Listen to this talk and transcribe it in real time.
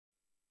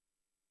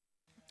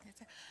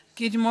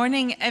Good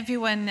morning,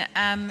 everyone.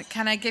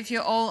 Can I give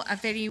you all a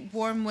very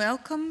warm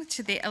welcome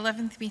to the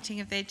 11th meeting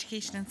of the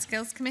Education and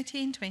Skills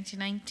Committee in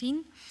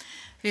 2019.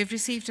 We have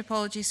received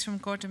apologies from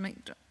Gordon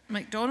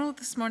MacDonald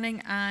this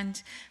morning,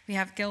 and we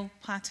have Gil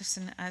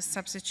Patterson as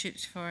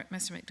substitute for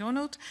Mr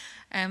MacDonald.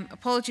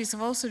 Apologies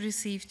have also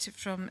received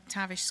from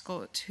Tavish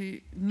Scott, who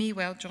may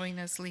well join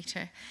us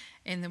later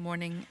in the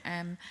morning.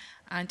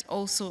 And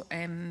also,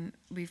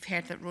 we've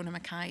heard that Rona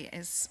Mackay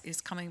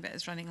is coming but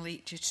is running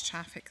late due to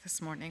traffic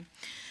this morning.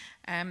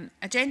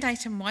 Agenda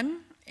item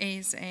 1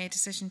 is a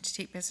decision to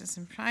take business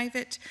in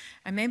private.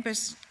 A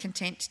member's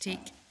content to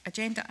take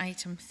agenda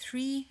item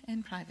 3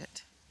 in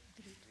private.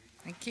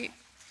 Thank you.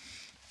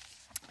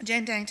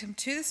 Agenda item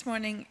 2 this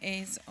morning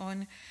is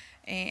on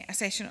a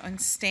session on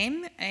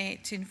STEM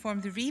to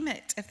inform the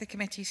remit of the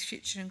committee's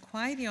future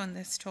inquiry on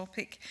this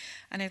topic.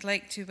 And I'd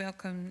like to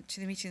welcome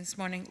to the meeting this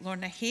morning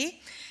Lorna Hay,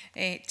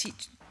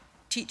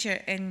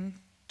 teacher in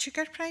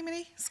Chuker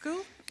Primary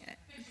School.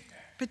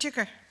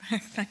 Pachuker,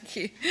 thank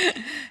you.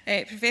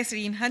 Professor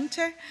Ian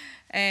Hunter,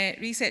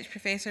 Research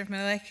Professor of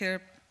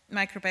Molecular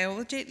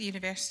Microbiology at the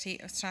University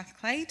of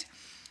Strathclyde.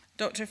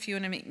 Dr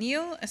Fiona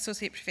McNeill,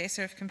 Associate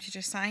Professor of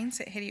Computer Science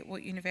at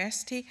Heriot-Watt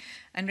University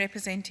and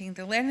representing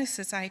the Learners'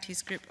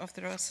 Societies Group of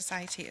the Royal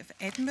Society of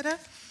Edinburgh.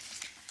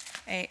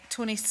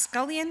 Tony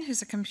Scullion,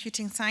 who's a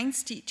computing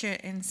science teacher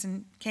in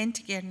St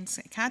Kentigern's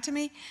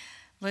Academy.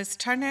 Liz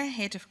Turner,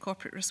 Head of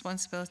Corporate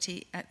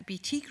Responsibility at the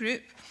BT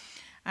Group.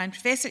 And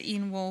Professor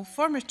Ian Wall,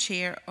 former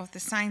Chair of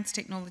the Science,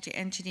 Technology,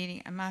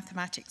 Engineering and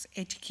Mathematics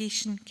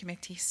Education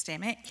Committee,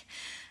 STEMEC.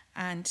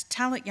 And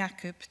Talat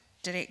Yaqub,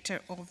 Director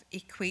of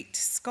Equate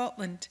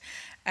Scotland.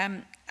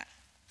 I'm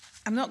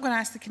not going to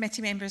ask the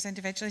committee members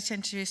individually to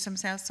introduce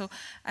themselves, so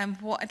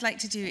what I'd like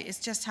to do is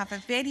just have a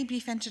very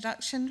brief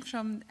introduction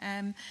from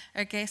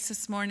our guests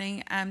this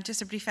morning,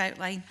 just a brief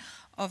outline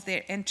of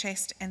their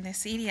interest in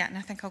this area, and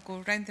I think I'll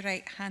go round the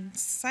right-hand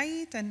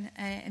side and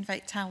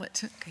invite Talat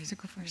to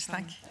go first.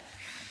 Thank you.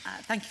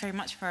 Thank you very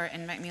much for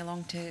inviting me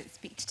along to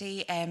speak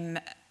today.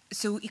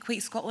 So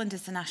Equate Scotland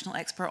is the national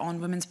expert on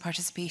women's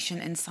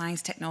participation in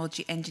science,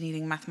 technology,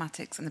 engineering,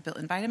 mathematics and the built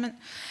environment.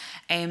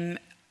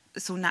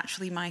 So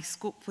naturally my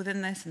scope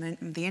within this and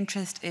the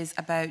interest is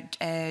about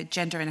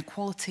gender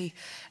inequality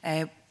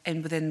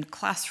within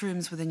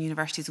classrooms, within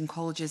universities and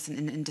colleges and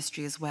in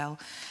industry as well.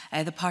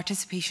 The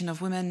participation of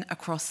women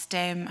across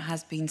STEM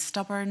has been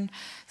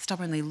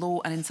stubbornly low,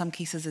 and in some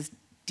cases is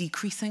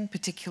decreasing,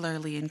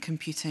 particularly in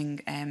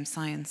computing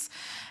science.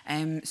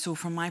 So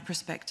from my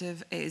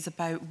perspective, it is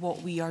about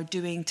what we are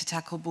doing to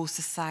tackle both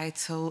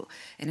societal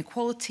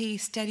inequality,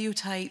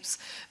 stereotypes,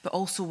 but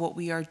also what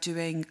we are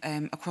doing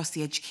across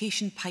the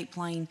education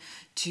pipeline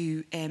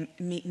to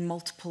make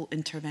multiple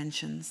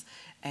interventions.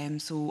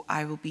 So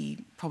I will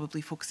be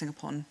probably focusing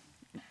upon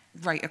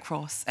right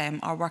across.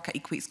 Our work at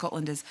Equate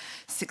Scotland is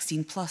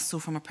 16 plus, so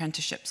from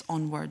apprenticeships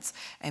onwards,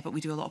 but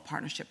we do a lot of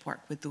partnership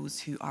work with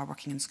those who are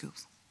working in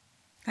schools.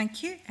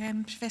 Thank you.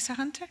 Professor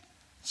Hunter.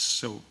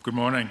 So, good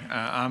morning.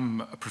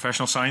 I'm a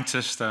professional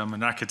scientist. I'm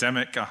an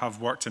academic. I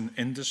have worked in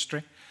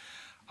industry.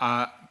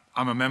 I'm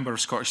a member of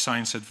Scottish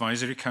Science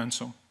Advisory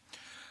Council.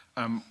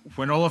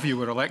 When all of you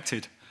were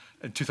elected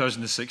in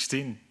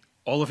 2016,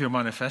 all of your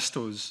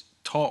manifestos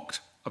talked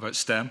about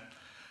STEM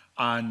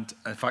and,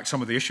 in fact,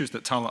 some of the issues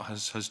that Talat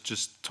has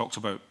just talked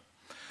about.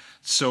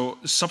 So,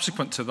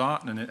 subsequent to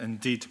that, and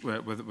indeed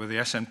with the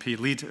SNP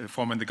lead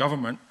forming the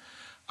government,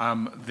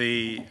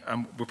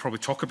 we'll probably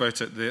talk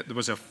about it, there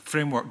was a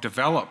framework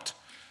developed,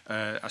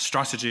 a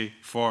strategy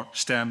for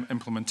STEM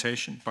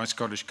implementation by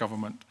Scottish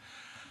Government.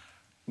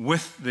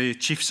 With the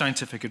Chief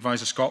Scientific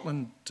Advisor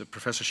Scotland,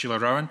 Professor Sheila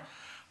Rowan,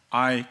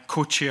 I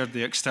co-chaired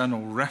the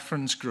external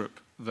reference group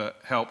that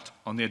helped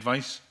on the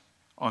advice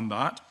on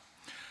that.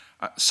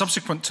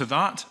 Subsequent to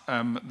that,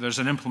 there's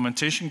an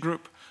implementation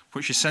group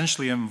which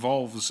essentially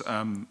involves,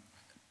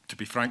 to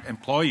be frank,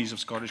 employees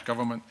of Scottish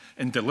Government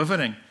in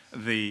delivering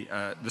the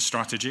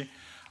strategy,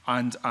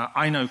 and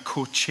I now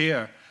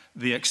co-chair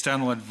the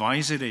external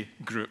advisory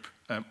group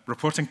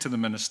reporting to the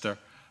Minister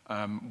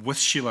with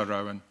Sheila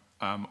Rowan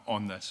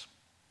on this.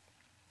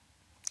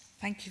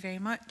 Thank you very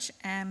much.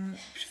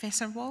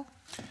 Professor Wall.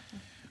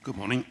 Good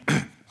morning.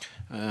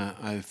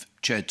 I've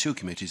chaired two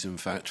committees, in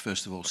fact.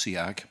 First of all,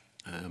 SEAG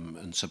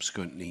and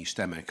subsequently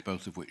STEMEC,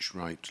 both of which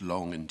write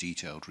long and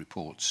detailed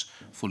reports,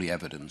 fully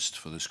evidenced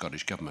for the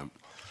Scottish Government.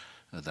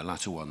 The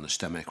latter one, the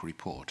STEMEC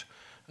report,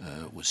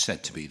 was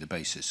said to be the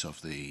basis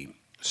of the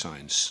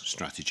science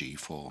strategy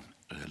for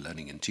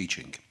learning and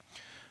teaching,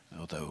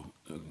 although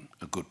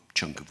a good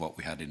chunk of what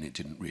we had in it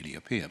didn't really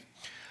appear.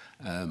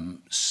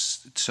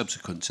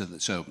 Subsequent to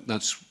that, so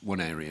that's one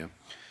area.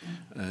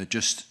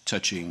 Just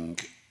touching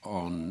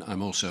on,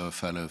 I'm also a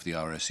fellow of the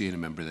RSE and a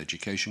member of the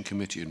Education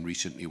Committee, and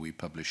recently we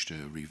published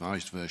a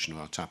revised version of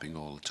our Tapping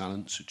All the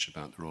Talents, which is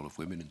about the role of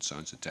women in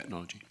science and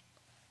technology.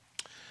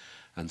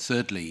 And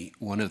thirdly,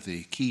 one of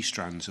the key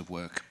strands of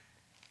work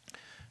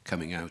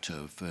coming out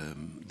of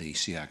the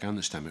SEAG and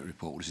the STEMEC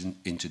report was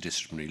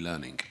interdisciplinary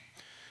learning,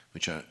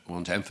 which I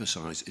want to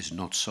emphasise is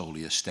not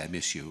solely a STEM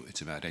issue.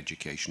 It's about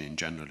education in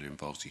general. It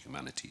involves the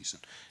humanities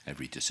and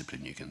every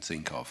discipline you can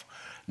think of.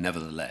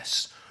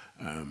 Nevertheless,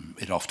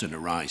 it often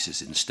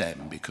arises in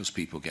STEM because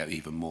people get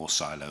even more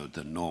siloed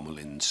than normal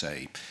in,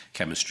 say,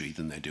 chemistry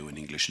than they do in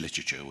English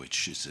literature,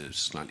 which is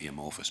slightly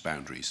amorphous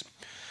boundaries.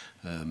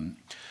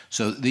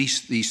 So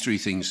these three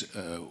things,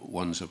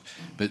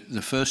 but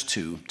the first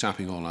two,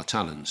 tapping all our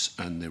talents,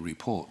 and the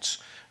reports,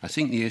 I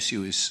think the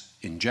issue is,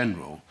 in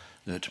general,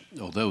 that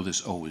although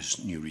there's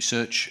always new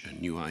research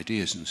and new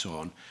ideas and so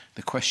on,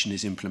 the question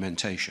is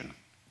implementation.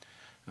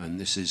 And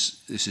this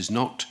is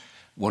not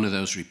one of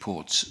those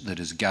reports that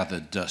has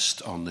gathered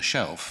dust on the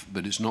shelf,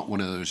 but it's not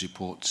one of those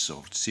reports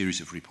or series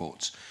of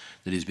reports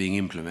that is being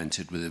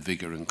implemented with the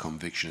vigour and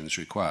conviction that's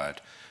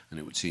required. And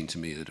it would seem to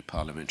me that a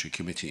parliamentary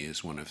committee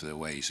is one of the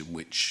ways in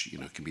which, you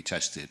know, can be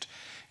tested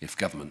if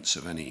governments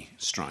of any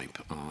stripe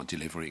are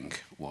delivering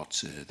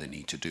what they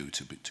need to do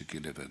to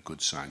deliver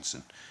good science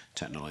and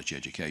technology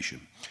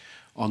education.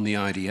 On the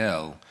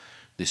IDL,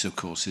 this, of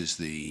course, is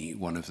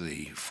one of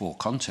the four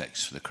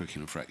contexts for the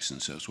Curriculum for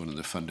Excellence, so it's one of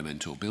the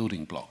fundamental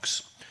building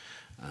blocks.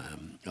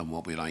 And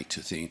what we like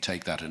to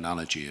take that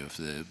analogy of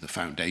the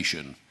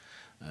foundation,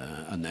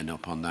 and then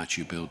upon that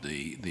you build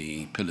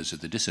the pillars of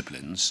the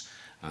disciplines,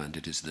 and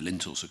it is the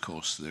lintels, of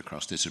course, that are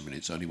cross-discipline.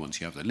 It's only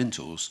once you have the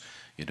lintels,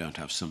 you don't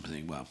have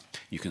something, well,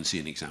 you can see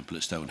an example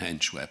at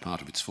Stonehenge where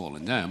part of it's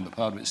fallen down, but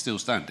part of it's still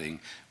standing.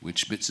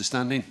 Which bits are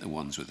standing? The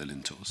ones with the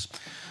lintels.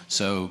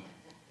 So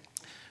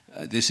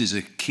this is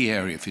a key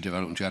area for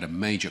development. We had a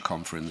major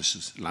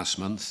conference last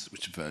month,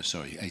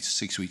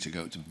 6 weeks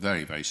ago. It's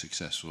very, very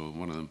successful,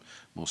 one of the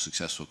more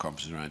successful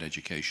conferences around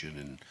education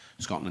in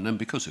Scotland, and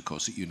because, of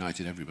course, it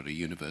united everybody,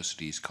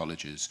 universities,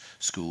 colleges,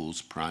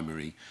 schools,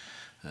 primary,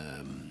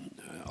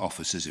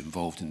 officers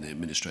involved in the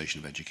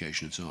administration of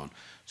education and so on.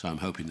 So I'm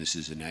hoping this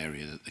is an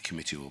area that the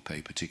committee will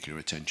pay particular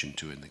attention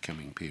to in the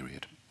coming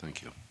period.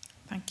 Thank you.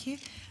 Thank you.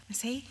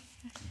 Ms Hay.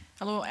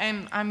 Hello,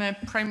 I'm a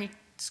primary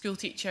school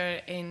teacher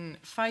in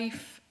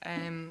Fife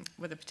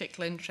with a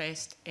particular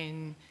interest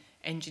in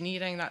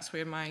engineering. That's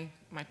where my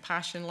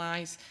passion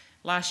lies.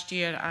 Last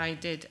year I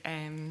did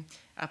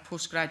a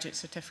postgraduate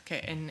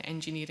certificate in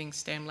engineering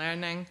STEM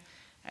learning.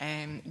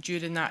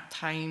 During that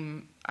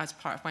time, as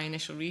part of my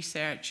initial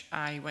research,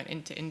 I went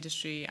into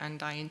industry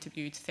and I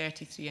interviewed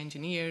 33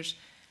 engineers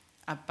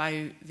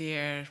about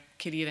their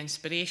career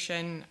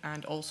inspiration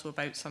and also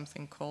about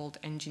something called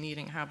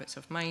engineering habits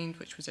of mind,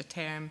 which was a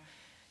term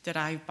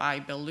derived by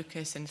Bill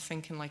Lucas in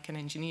Thinking Like an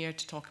Engineer,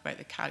 to talk about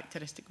the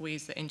characteristic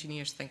ways that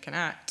engineers think and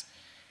act.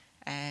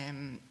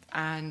 And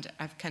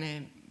I've kind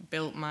of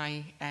built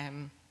my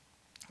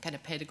kind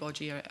of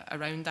pedagogy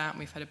around that, and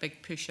we've had a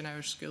big push in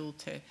our school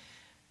to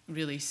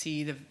really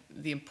see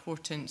the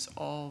importance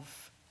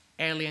of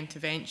early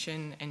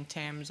intervention in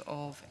terms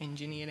of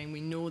engineering. We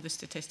know the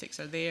statistics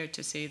are there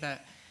to say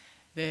that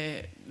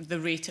the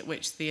rate at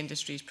which the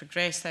industry is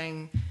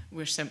progressing,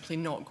 we're simply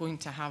not going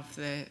to have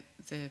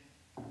the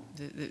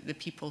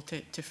people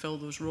to fill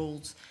those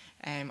roles.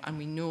 And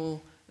we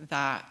know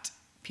that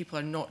people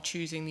are not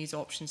choosing these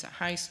options at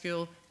high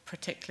school,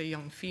 particularly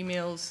young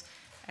females.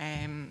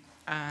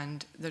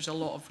 And there's a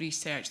lot of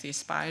research. The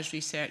Aspires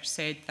research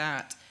said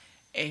that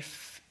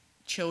if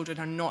children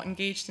are not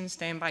engaged in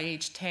STEM by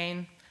age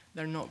 10,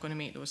 they're not going to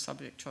make those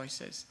subject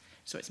choices.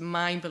 So it's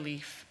my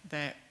belief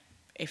that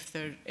if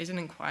there is an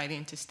inquiry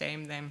into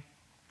STEM, then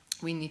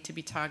we need to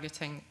be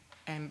targeting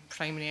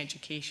primary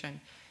education,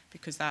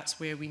 because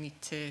that's where we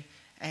need to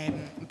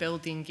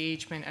build the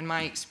engagement. And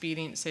my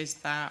experience is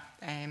that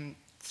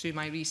through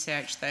my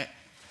research, that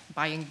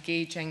by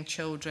engaging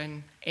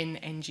children in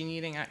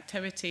engineering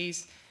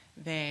activities,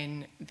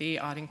 then they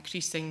are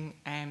increasing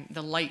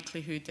the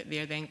likelihood that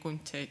they're then going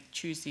to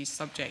choose these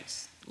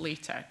subjects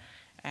later.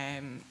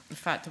 In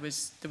fact,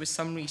 there was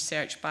some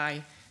research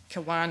by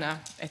Kawana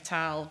et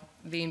al.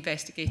 They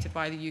investigated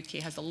why the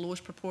UK has the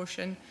lowest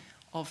proportion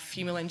of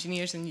female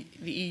engineers in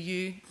the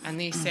EU, and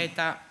they said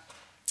that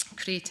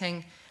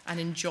creating an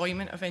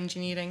enjoyment of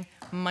engineering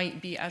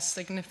might be as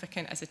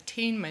significant as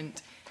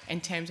attainment in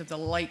terms of the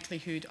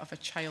likelihood of a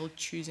child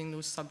choosing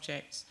those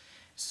subjects.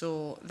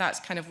 So that's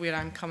kind of where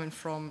I'm coming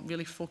from,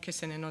 really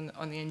focusing in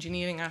on the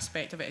engineering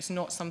aspect of it. It's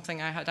not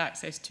something I had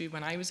access to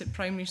when I was at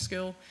primary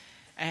school.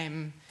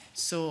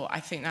 So I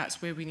think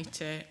that's where we need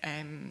to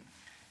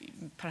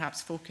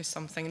perhaps focus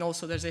something. And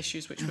also there's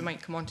issues which we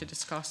might come on to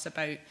discuss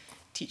about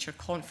teacher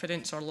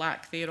confidence or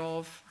lack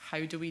thereof.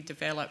 How do we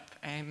develop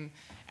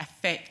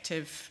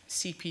effective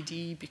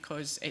CPD,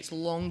 because it's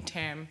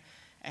long-term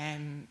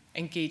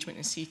engagement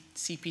in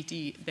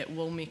CPD that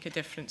will make a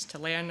difference to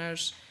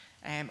learners.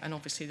 And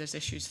obviously there's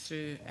issues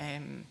through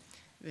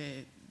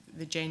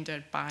the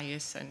gender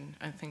bias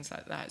and things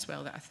like that as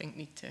well that I think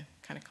need to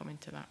kind of come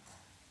into that.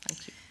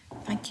 Thank you.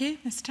 Thank you.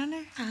 Ms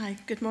Turner. Hi,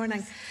 good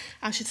morning.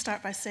 I should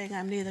start by saying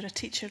I'm neither a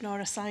teacher nor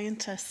a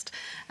scientist.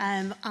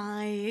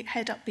 I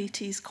head up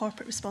BT's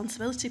corporate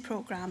responsibility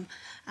programme,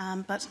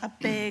 but a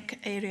big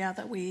area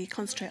that we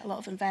concentrate a lot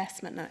of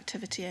investment and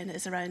activity in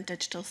is around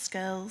digital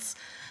skills.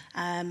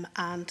 and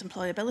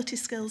employability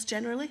skills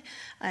generally.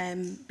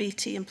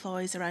 BT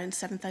employs around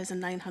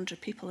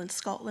 7,900 people in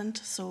Scotland,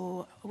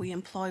 so we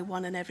employ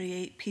 1 in every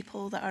 8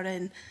 people that are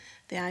in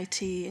the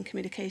IT and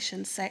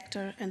communications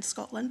sector in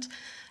Scotland.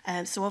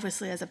 So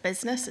obviously as a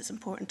business, it's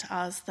important to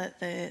us that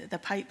the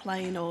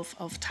pipeline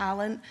of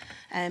talent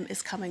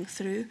is coming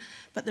through.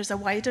 But there's a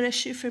wider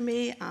issue for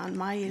me, and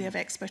my area of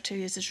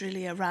expertise is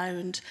really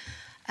around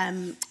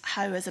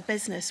how as a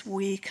business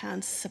we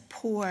can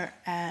support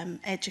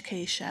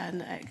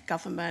education,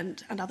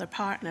 government and other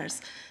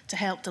partners to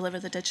help deliver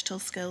the digital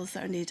skills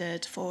that are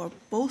needed for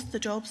both the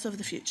jobs of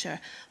the future,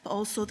 but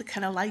also the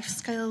kind of life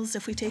skills.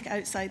 If we take it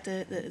outside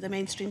the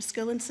mainstream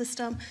schooling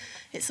system,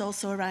 it's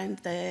also around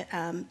the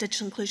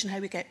digital inclusion, how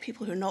we get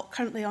people who are not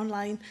currently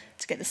online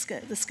to get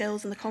the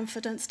skills and the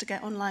confidence to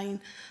get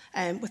online.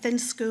 Within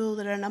school,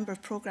 there are a number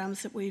of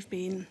programmes that we've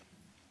been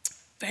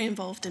very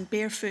involved in.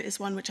 Barefoot is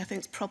one which I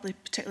think is probably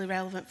particularly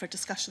relevant for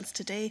discussions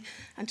today,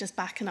 and just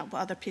backing up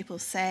what other people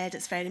have said,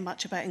 it's very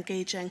much about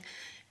engaging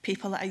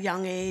people at a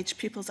young age,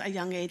 pupils at a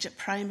young age at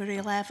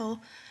primary level,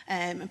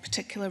 in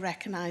particular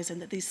recognising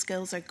that these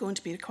skills are going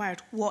to be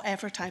required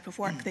whatever type of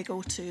work they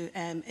go to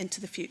into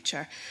the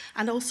future,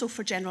 and also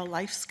for general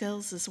life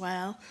skills as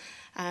well.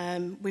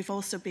 We've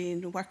also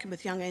been working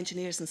with young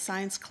engineers and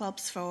science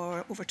clubs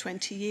for over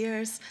 20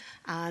 years,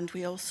 and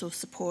we also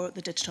support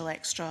the Digital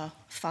Extra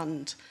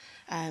Fund.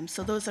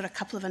 So those are a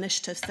couple of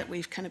initiatives that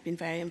we've kind of been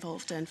very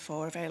involved in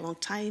for a very long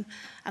time.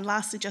 And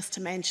lastly, just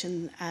to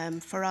mention,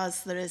 for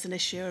us, there is an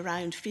issue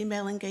around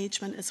female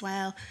engagement as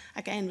well.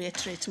 Again,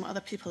 reiterating what other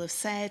people have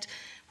said,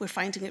 we're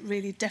finding it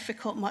really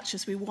difficult, much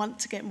as we want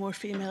to get more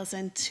females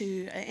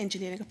into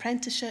engineering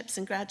apprenticeships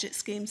and graduate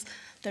schemes.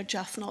 They're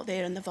just not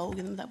there in the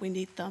volume that we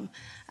need them.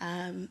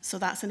 So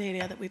that's an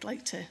area that we'd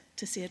like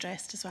to see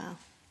addressed as well.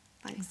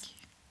 Thanks.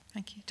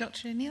 Thank you.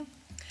 Dr. O'Neill?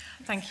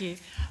 Thank you.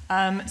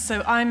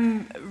 So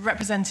I'm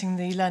representing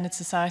the Learned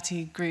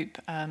Society group,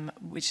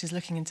 which is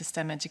looking into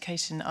STEM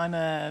education. I'm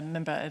a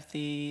member of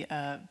the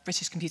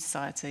British Computer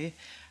Society,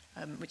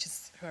 which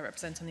is who I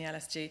represent on the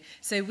LSG.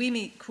 So we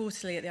meet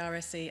quarterly at the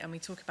RSE and we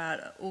talk about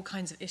all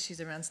kinds of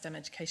issues around STEM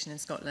education in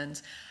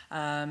Scotland.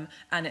 And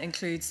it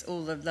includes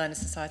all the Learned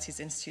Societies,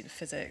 Institute of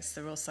Physics,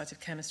 the Royal Society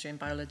of Chemistry and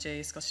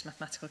Biology, Scottish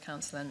Mathematical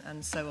Council,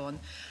 and so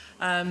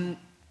on.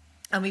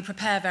 And we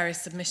prepare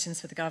various submissions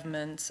for the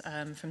government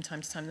from time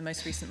to time. The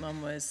most recent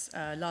one was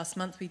last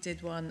month. We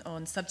did one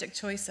on subject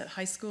choice at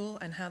high school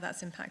and how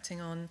that's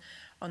impacting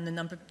on the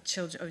number of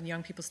children, or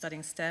young people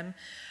studying STEM.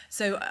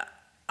 So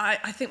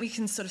I think we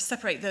can sort of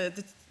separate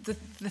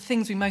the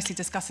things we mostly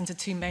discuss into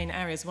 2 main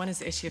areas. One is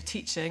the issue of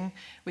teaching,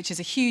 which is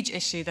a huge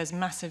issue. There's a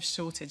massive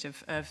shortage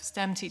of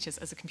STEM teachers.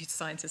 As a computer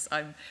scientist,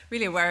 I'm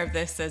really aware of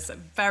this. There's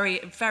very,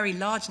 very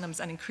large numbers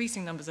and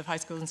increasing numbers of high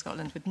schools in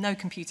Scotland with no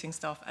computing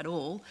staff at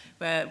all,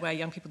 where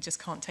young people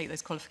just can't take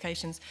those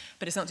qualifications.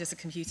 But it's not just a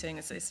computing.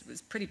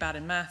 It's pretty bad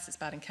in maths, it's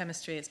bad in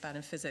chemistry, it's bad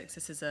in physics.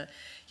 This is a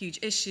huge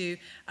issue.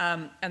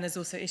 And there's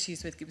also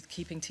issues with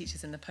keeping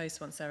teachers in the post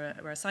once they're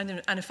assigned.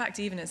 And in fact,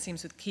 even it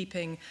seems with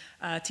keeping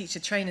teacher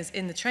trainers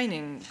in the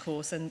training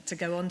course and to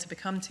go on to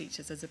become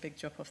teachers, there's a big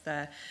drop-off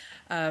there.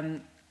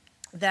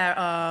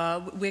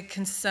 We're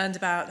concerned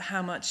about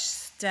how much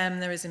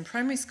STEM there is in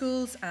primary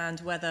schools and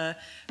whether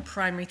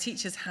primary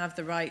teachers have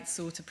the right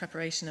sort of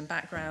preparation and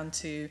background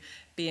to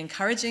be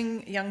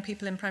encouraging young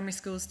people in primary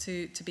schools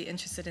to be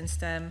interested in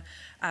STEM,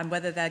 and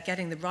whether they're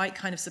getting the right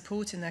kind of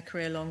support in their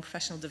career-long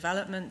professional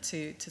development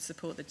to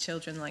support the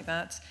children like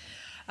that.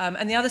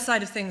 And the other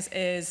side of things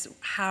is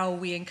how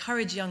we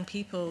encourage young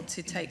people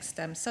to take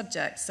STEM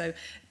subjects. So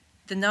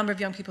the number of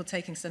young people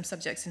taking STEM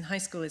subjects in high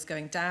school is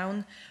going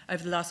down.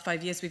 Over the last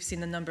 5 years, we've seen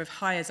the number of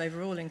hires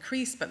overall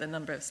increase, but the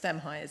number of STEM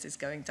hires is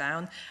going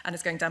down, and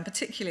it's going down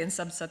particularly in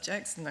some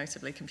subjects,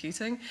 notably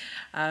computing.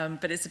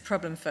 But it's a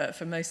problem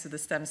for most of the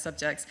STEM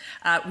subjects.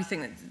 We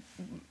think that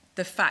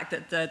the fact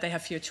that they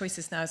have fewer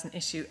choices now is an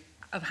issue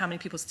of how many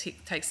people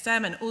take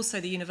STEM, and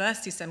also the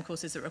university STEM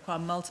courses that require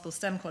multiple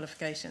STEM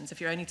qualifications. If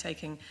you're only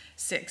taking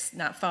 6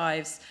 Nat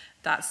 5s,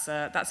 that's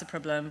a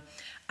problem.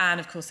 And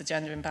of course, the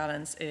gender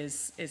imbalance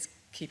is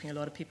keeping a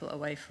lot of people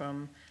away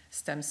from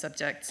STEM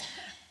subjects.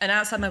 And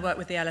outside my work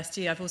with the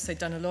LSG, I've also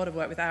done a lot of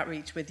work with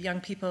outreach with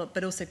young people,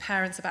 but also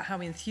parents, about how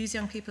we enthuse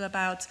young people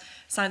about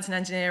science and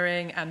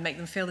engineering and make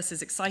them feel this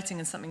is exciting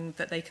and something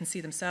that they can see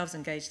themselves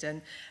engaged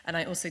in. And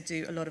I also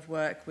do a lot of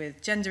work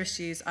with gender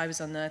issues. I was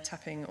on the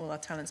Tapping All Our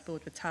Talents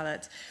board with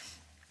Talet,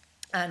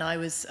 and I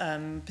was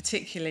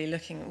particularly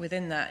looking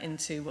within that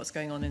into what's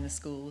going on in the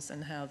schools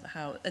and how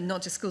and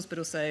not just schools, but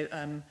also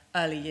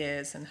early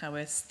years, and how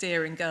we're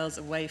steering girls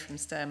away from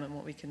STEM and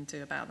what we can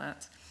do about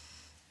that.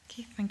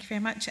 Okay, thank you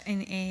very much.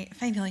 And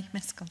finally,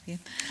 Miss Scullion.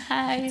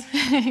 Hi,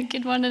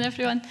 good morning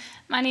everyone.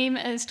 My name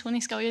is Tony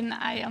Scullion.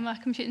 I am a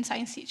computing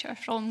science teacher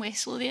from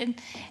West Lothian.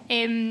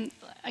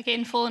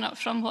 Again, following up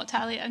from what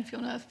Talia and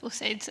Fiona have both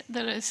said,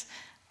 there is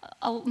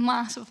a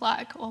massive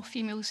lack of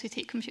females who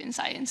take computing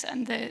science,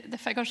 and the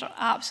figures are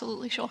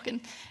absolutely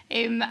shocking.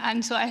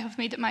 And so I have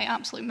made it my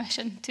absolute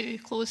mission to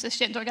close this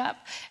gender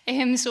gap.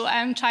 So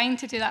I'm trying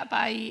to do that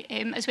by,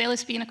 as well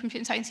as being a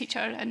computing science teacher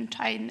and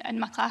trying in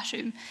my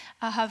classroom,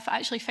 I have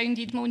actually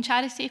founded my own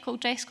charity called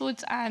Dress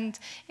Codes, and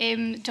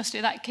just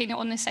do that kind of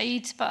on the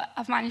side. But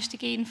I've managed to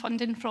gain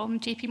funding from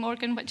JP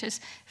Morgan, which is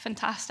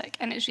fantastic,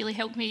 and it's really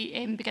helped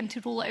me begin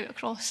to roll it out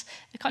across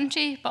the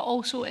country. But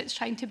also it's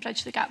trying to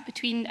bridge the gap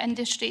between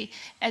industry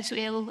as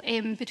well,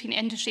 between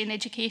industry and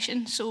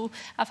education. So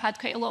I've had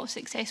quite a lot of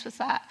success with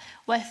that,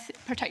 with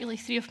particularly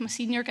 3 of my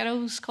senior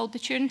girls called the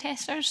Turing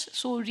Testers.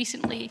 So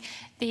recently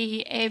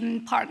they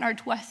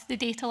partnered with the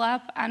Data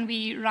Lab, and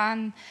we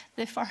ran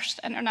the first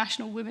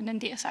International Women in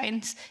Data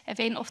Science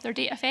event of their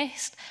Data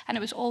Fest, and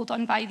it was all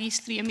done by these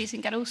 3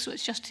 amazing girls. So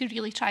it's just to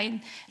really try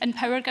and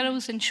empower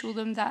girls and show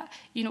them that,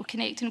 you know,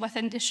 connecting with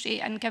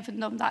industry and giving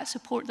them that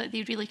support that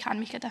they really can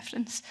make a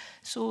difference.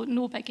 So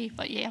no biggie,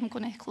 but yeah, I'm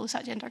going to close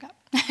that gender gap.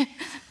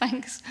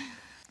 Thanks.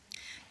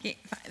 Yeah,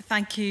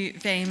 thank you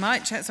very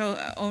much. That's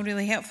all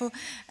really helpful.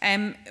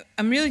 I'm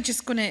really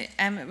just going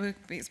to,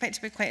 we expect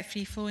to be quite a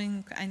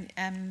free-flowing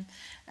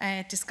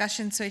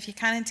discussion, so if you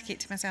can indicate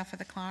to myself or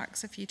the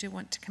clerks if you do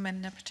want to come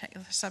in a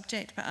particular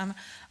subject. But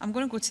I'm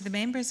going to go to the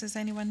members. Does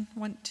anyone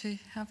want to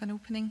have an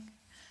opening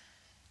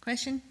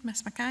question?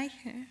 Ms Mackay?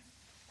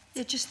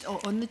 Yeah, just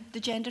on the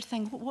gender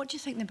thing, what do you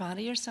think the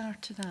barriers are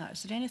to that?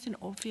 Is there anything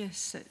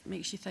obvious that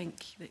makes you think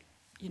that,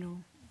 you know,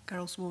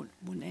 girls won't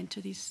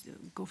enter these,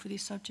 go for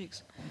these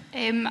subjects?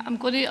 I'm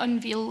going to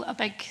unveil a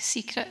big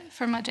secret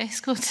for my dress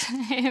code.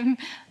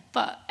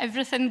 But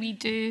everything we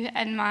do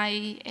in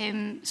my,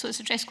 so it's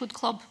a dress code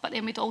club, but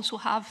then we'd also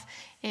have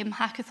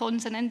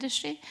hackathons in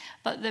industry.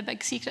 But the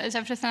big secret is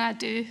everything I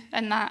do,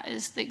 and that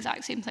is the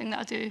exact same thing that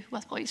I do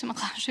with boys in my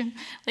classroom.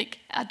 Like,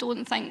 I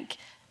don't think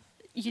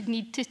you'd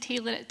need to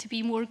tailor it to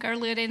be more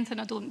girly or anything.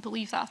 I don't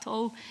believe that at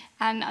all.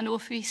 And I know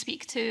if we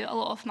speak to a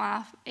lot of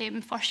my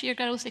first year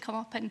girls, they come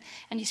up and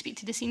you speak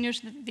to the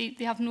seniors, they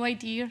have no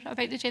idea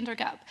about the gender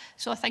gap.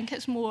 So I think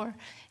it's more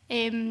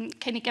kind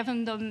of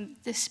giving them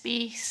the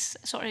space,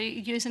 sort of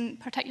using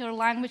particular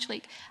language.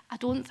 Like, I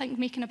don't think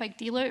making a big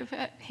deal out of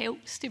it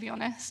helps, to be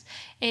honest.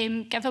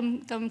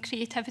 Giving them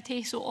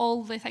creativity. So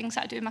all the things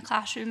that I do in my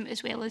classroom,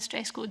 as well as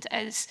dress codes,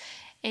 is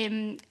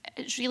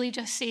it's really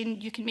just saying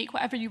you can make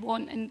whatever you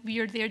want, and we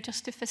are there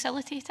just to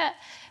facilitate it.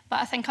 But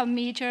I think a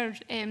major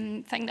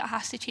thing that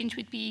has to change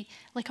would be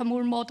like a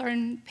more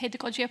modern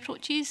pedagogy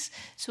approaches.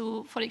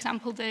 So, for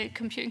example, the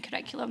computing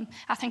curriculum,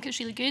 I think it's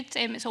really good.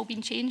 It's all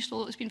been changed,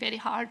 although it's been very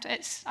hard.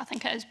 I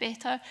think it is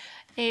better.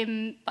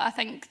 But I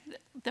think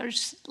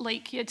there's,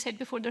 like you had said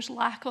before, there's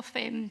lack of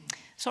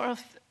sort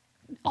of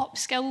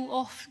upskill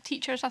of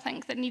teachers, I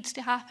think, that needs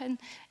to happen.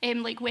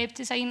 Like web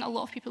design, a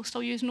lot of people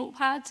still use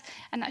notepads,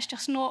 and that's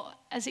just not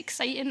as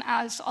exciting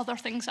as other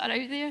things that are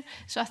out there.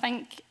 So I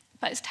think,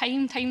 but it's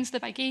time's the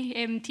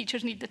biggie.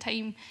 Teachers need the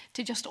time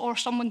to just, or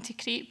someone to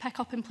pick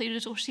up and play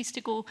resources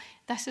to go,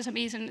 this is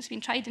amazing, it's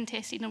been tried and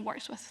tested and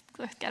works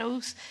with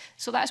girls.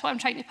 So that's what I'm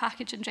trying to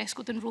package in dress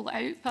code and roll it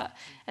out, but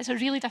it's a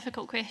really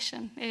difficult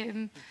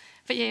question.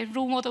 But yeah,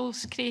 role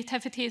models,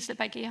 creativity is the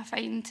biggie, I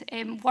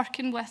find.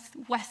 Working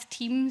with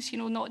teams, you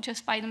know, not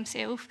just by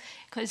themselves,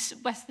 because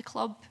with the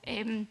club,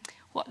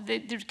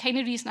 the kind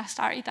of reason I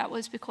started that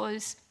was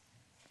because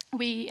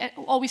we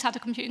always had a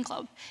computing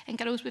club, and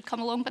girls would come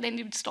along, but then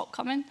they would stop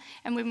coming.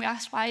 And when we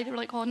asked why, they were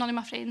like, "Oh, none of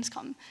my friends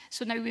come."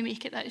 So now we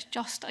make it that it's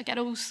just a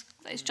girls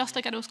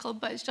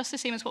club, but it's just the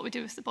same as what we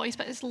do with the boys.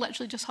 But it's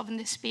literally just having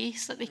this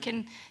space that they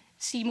can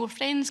see more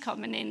friends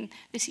come, and then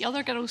they see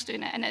other girls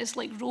doing it, and it's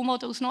like role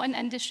models, not in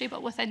industry,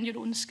 but within your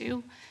own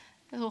school.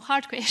 A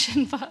hard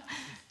question, but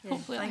yeah,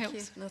 hopefully that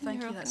helps. No,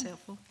 thank you. That's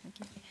helpful. Thank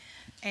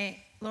you.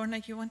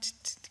 Lorna, you wanted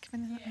to come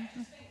in? Yeah.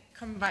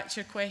 Coming back to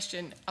your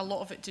question, a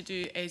lot of it to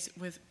do is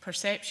with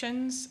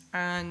perceptions,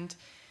 and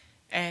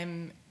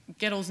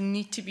girls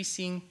need to be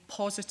seeing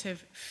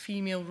positive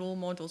female role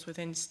models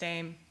within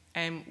STEM.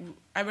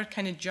 Our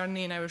kind of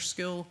journey in our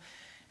school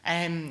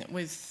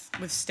with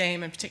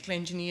STEM, and particularly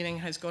engineering,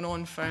 has gone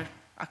on for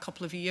a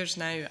couple of years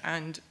now,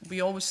 and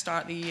we always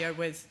start the year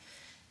with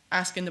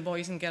asking the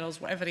boys and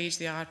girls, whatever age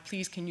they are,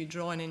 please can you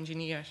draw an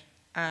engineer?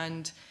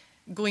 And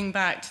going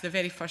back to the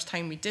very first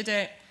time we did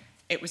it,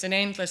 it was an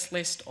endless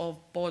list of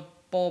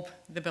Bob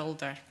the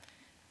Builder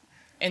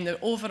in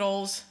the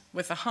overalls,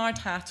 with the hard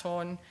hat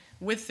on,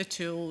 with the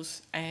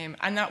tools,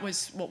 and that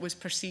was what was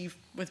perceived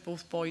with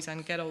both boys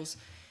and girls.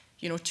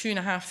 You know,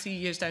 2.5, 3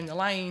 years down the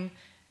line,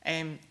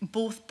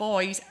 both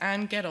boys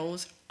and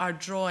girls are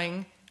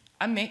drawing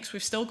a mix.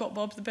 We've still got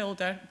Bob the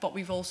Builder, but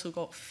we've also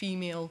got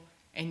female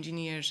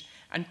engineers,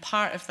 and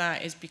part of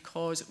that is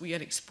because we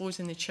are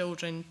exposing the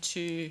children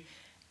to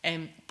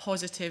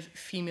positive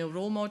female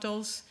role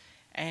models,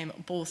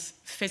 both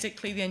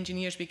physically, the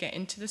engineers we get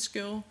into the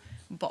school,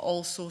 but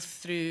also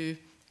through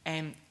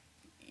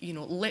you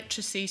know,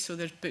 literacy. So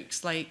there's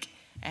books like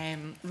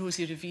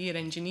Rosie Revere,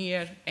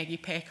 Engineer, Eggy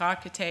Peck,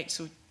 Architect,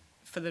 so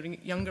for the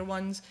younger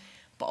ones,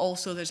 but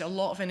also there's a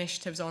lot of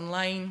initiatives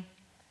online.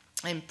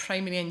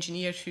 primary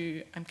engineer,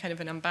 who I'm kind of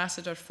an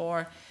ambassador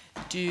for,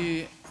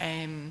 do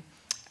an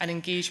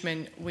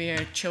engagement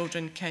where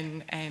children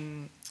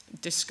can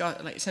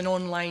discuss, like it's an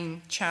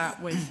online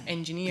chat with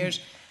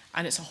engineers,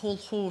 and it's a whole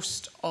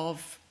host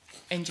of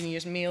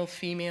engineers, male,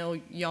 female,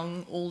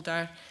 young,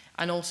 older,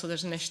 and also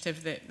there's an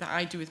initiative that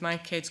I do with my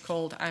kids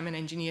called I'm an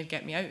Engineer,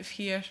 Get Me Out of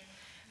Here,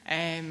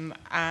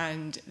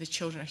 and the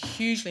children are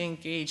hugely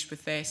engaged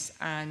with this,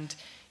 and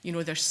you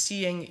know, they're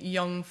seeing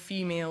young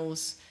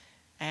females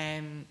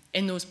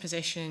in those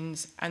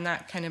positions, and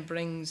that kind of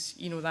brings,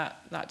 you know,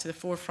 that to the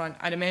forefront.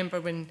 I remember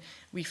when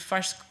we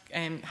first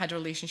had a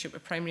relationship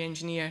with Primary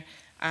Engineer,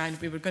 and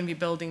we were going to be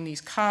building these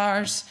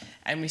cars,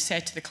 and we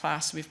said to the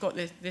class, we've got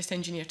this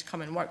engineer to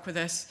come and work with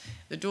us.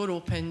 The door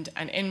opened,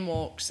 and in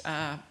walks,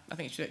 I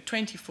think she's a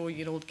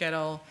 24-year-old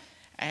girl,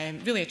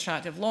 really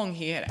attractive, long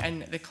hair,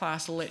 and the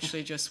class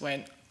literally just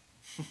went,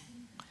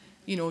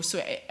 you know,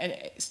 so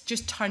it's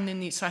just turning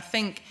these. So I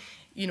think,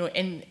 you know,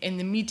 in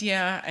the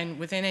media and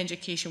within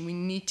education, we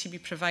need to be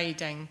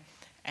providing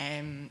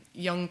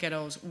young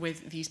girls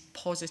with these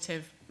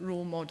positive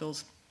role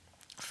models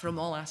from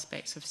all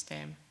aspects of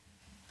STEM.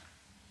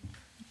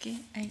 Okay,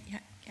 yeah.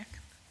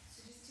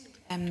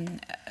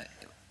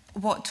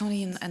 What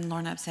Tony and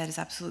Lorna have said is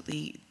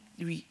absolutely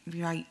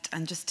right,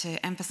 and just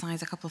to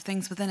emphasise a couple of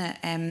things within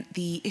it,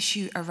 the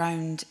issue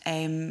around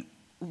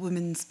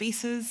women's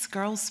spaces,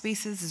 girls'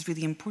 spaces is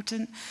really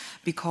important,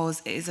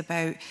 because it is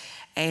about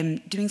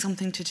doing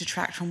something to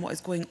detract from what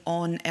is going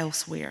on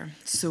elsewhere.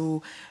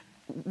 So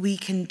we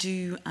can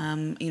do,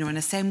 you know, an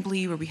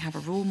assembly where we have a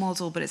role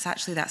model, but it's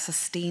actually that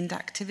sustained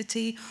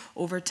activity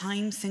over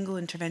time. Single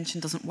intervention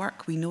doesn't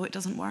work. We know it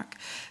doesn't work.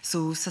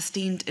 So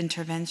sustained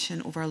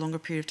intervention over a longer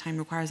period of time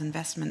requires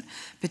investment,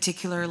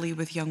 particularly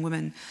with young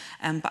women.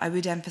 But I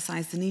would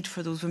emphasise the need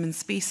for those women's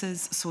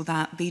spaces so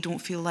that they don't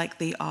feel like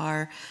they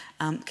are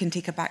can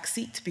take a back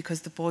seat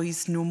because the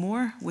boys know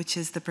more, which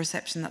is the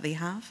perception that they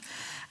have.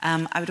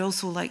 I would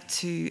also like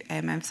to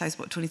emphasise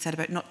what Tony said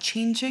about not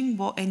changing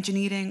what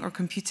engineering or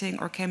computing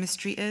or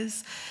chemistry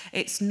is.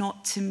 It's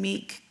not to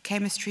make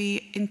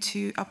chemistry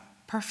into a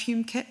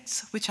perfume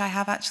kit, which I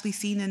have actually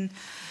seen and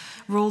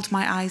rolled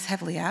my eyes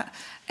heavily at.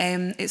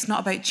 It's not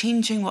about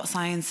changing what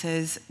science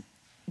is.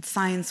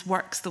 Science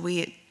works the way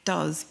it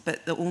does,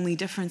 but the only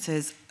difference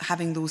is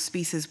having those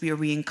spaces where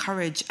we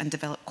encourage and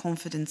develop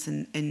confidence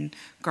in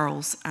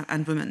girls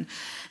and women.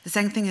 The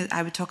second thing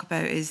I would talk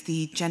about is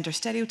the gender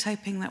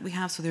stereotyping that we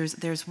have. So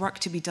there's work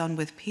to be done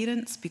with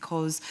parents,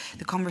 because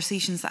the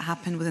conversations that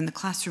happen within the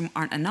classroom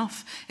aren't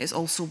enough. It's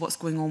also what's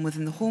going on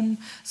within the home.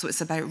 So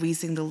it's about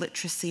raising the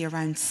literacy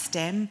around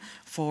STEM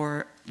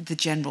for the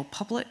general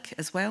public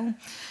as well.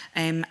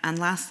 And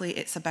lastly,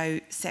 it's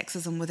about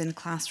sexism within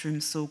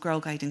classrooms. So Girl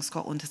Guiding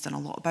Scotland has done a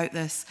lot about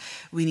this.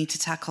 We need to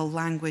tackle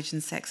language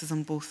and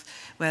sexism, both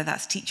whether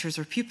that's teachers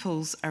or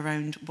pupils,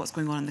 around what's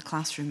going on in the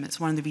classroom. It's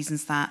one of the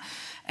reasons that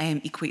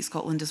Equate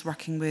Scotland is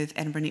working with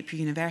Edinburgh Napier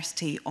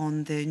University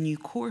on the new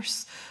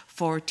course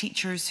for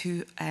teachers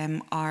who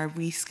are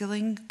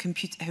reskilling,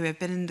 who have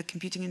been in the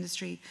computing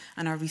industry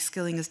and are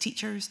reskilling as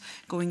teachers,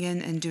 going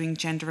in and doing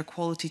gender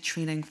equality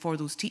training for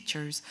those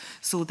teachers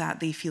so that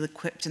they feel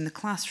equipped in the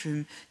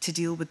classroom to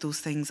deal with those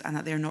things, and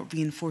that they're not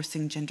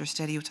reinforcing gender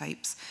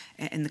stereotypes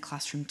in the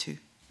classroom too.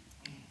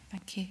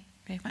 Thank you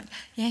very much.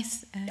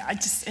 Yes? I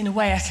just, in a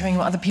way, echoing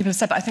what other people have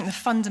said, but I think the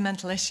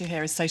fundamental issue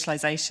here is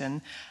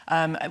socialisation.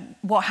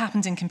 What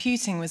happened in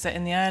computing was that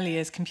in the early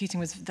years,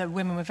 the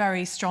women were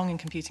very strong in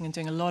computing and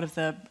doing a lot of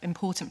the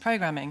important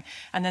programming.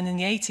 And then in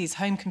the 80s,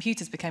 home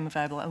computers became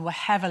available and were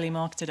heavily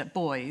marketed at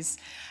boys.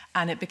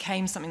 And it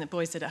became something that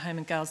boys did at home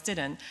and girls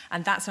didn't.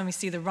 And that's when we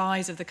see the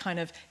rise of the kind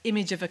of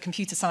image of a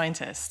computer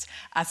scientist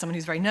as someone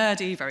who's very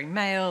nerdy, very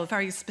male,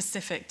 very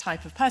specific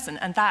type of person.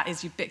 And that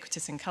is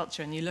ubiquitous in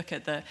culture. And you look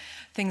at the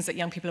things that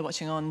young people are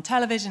watching on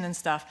television and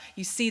stuff,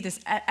 you see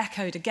this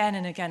echoed again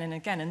and again and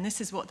again. And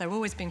this is what they're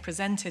always being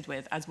presented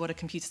with as what a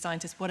computer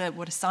scientist, what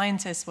a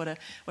scientist, what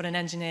an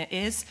engineer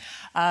is.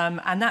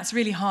 And that's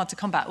really hard to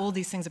combat. All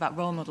these things about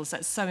role models,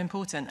 that's so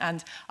important.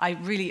 And I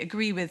really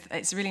agree with,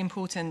 it's really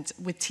important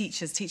with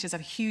teachers. Teachers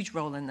have a huge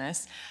role in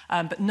this,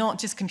 but not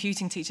just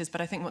computing teachers,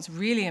 but I think what's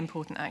really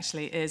important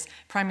actually is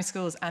primary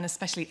schools and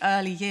especially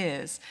early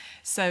years.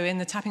 So in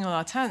the Tapping All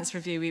Our Talents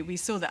review, we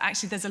saw that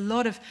actually there's a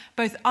lot of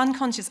both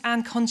unconscious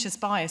and conscious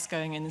bias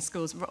going in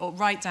schools,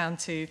 right down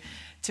to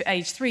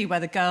age 3, where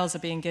the girls are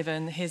being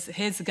given,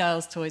 here's the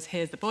girls' toys,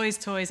 here's the boys'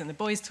 toys, and the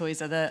boys' toys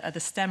are the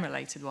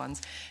STEM-related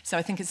ones. So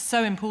I think it's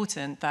so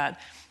important that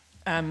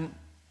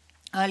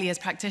early years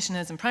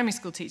practitioners and primary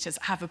school teachers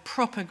have a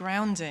proper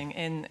grounding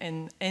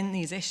in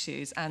these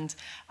issues and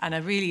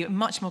are really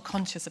much more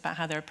conscious about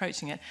how they're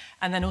approaching it.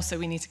 And then also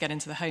we need to get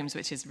into the homes,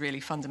 which is really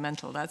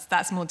fundamental.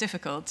 That's more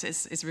difficult,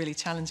 it's really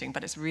challenging,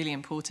 but it's really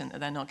important that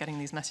they're not getting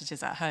these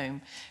messages at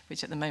home,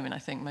 which at the moment I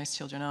think most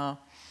children are.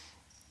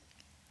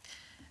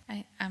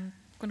 I'm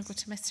going to go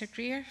to Mr.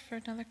 Greer for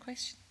another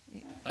question.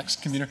 Thanks,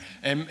 Convener.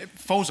 It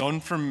falls on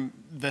from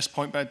this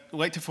point, but I'd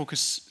like to focus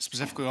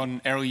specifically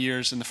on early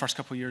years and the first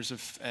couple of years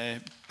of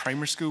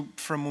primary school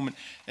for a moment.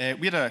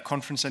 We had a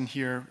conference in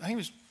here, I think it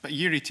was about a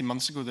year, 18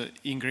 months ago, that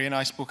Ian Gray and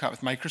I spoke at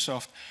with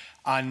Microsoft.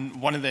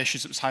 And one of the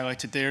issues that was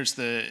highlighted there is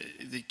the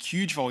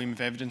huge volume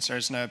of evidence there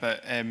is now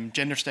about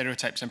gender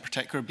stereotypes in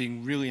particular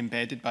being really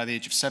embedded by the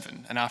age of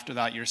 7. And after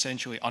that, you're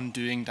essentially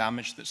undoing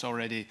damage that's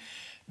already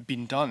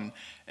been done.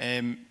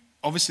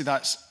 Obviously,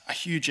 that's a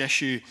huge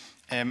issue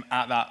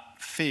at that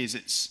phase.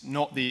 It's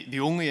not the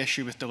only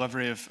issue with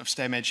delivery of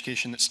STEM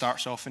education that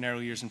starts off in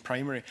early years in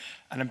primary.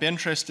 And I'd be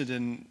interested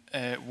in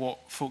what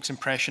folks'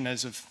 impression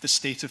is of the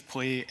state of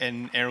play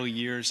in early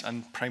years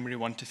and primary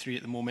 1 to 3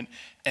 at the moment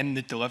in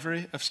the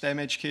delivery of STEM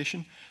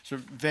education. So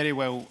we're very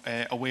well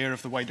aware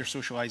of the wider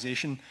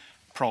socialisation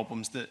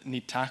problems that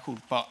need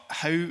tackled, but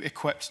how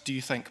equipped do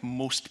you think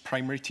most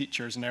primary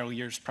teachers and early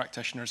years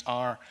practitioners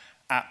are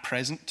at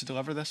present to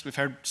deliver this? We've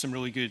heard some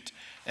really good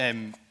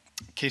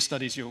case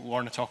studies,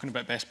 Lorna, talking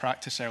about best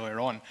practice earlier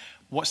on.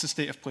 What's the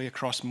state of play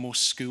across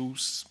most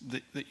schools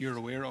that you're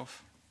aware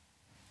of?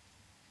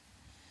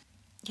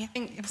 Yeah,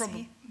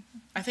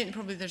 I think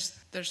probably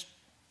there's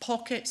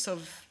pockets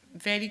of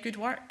very good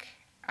work,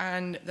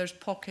 and there's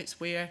pockets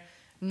where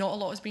not a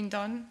lot has been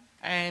done.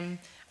 And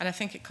I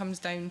think it comes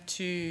down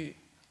to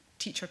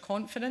teacher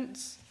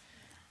confidence.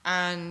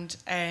 And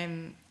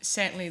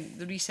certainly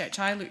the research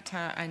I looked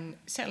at, and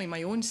certainly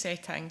my own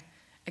setting,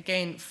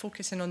 again,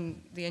 focusing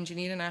on the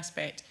engineering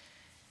aspect,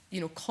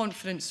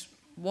 confidence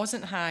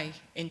wasn't high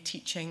in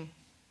teaching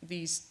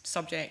these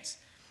subjects.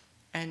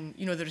 And,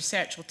 the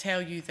research will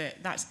tell you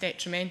that that's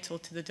detrimental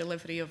to the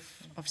delivery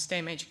of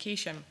STEM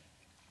education.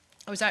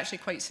 I was actually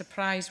quite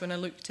surprised when I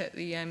looked at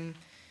the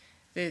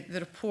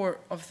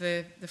report of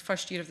the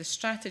first year of the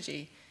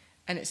strategy,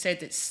 and it said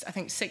that I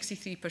think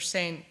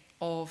 63%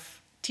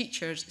 of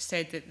teachers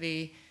said that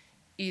they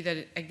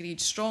either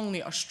agreed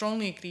strongly or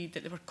strongly agreed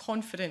that they were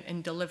confident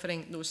in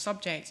delivering those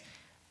subjects.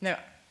 Now,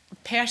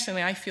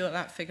 personally, I feel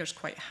that figure's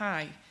quite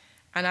high,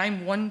 and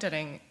I'm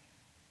wondering,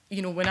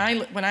 when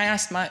I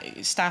asked my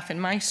staff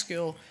in my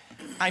school,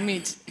 I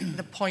made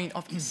the point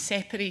of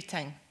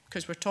separating,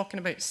 because we're talking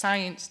about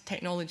science,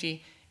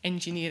 technology,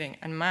 engineering,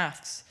 and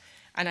maths,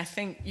 and I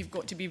think you've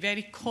got to be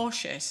very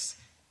cautious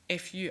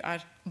if you are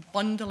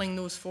bundling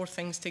those 4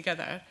 things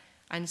together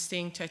and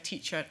saying to a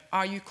teacher,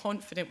 are you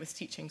confident with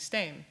teaching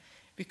STEM?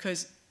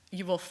 Because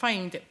you will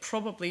find that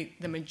probably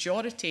the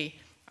majority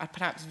are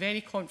perhaps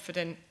very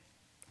confident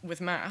with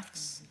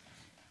maths,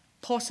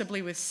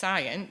 possibly with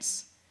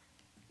science,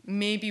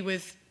 maybe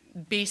with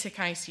basic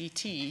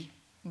ICT,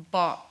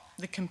 but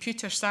the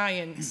computer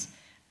science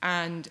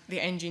and the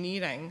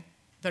engineering,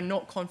 they're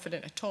not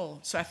confident at all.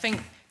 So I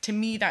think, to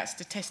me, that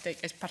statistic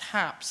is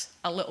perhaps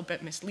a little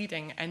bit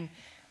misleading, and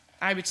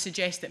I would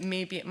suggest that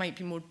maybe it might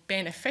be more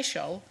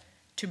beneficial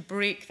to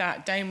break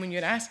that down when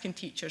you're asking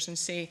teachers and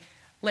say,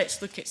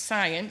 let's look at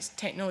science,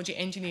 technology,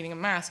 engineering, and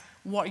maths.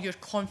 What are your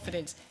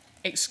confidence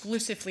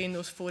exclusively in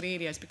those 4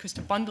 areas? Because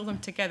to bundle them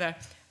together,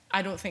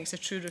 I don't think it's a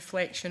true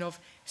reflection of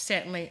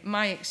certainly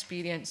my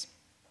experience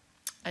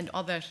and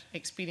other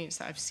experience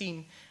that I've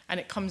seen. And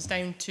it comes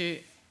down to,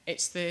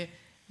 it's the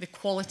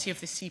quality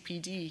of the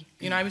CPD.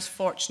 I was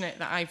fortunate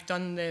that I've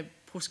done the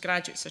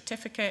postgraduate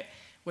certificate,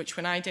 which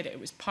when I did it, it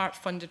was part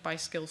funded by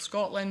Skills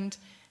Scotland.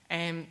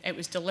 It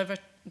was delivered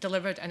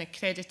and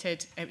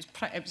accredited. It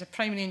was a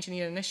primary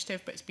engineer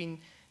initiative, but it's been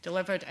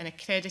delivered and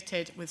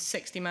accredited with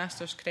 60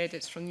 master's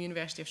credits from the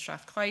University of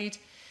Strathclyde.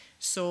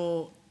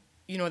 So,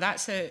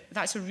 that's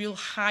a real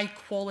high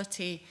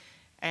quality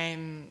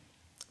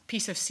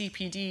piece of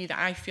CPD that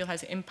I feel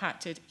has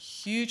impacted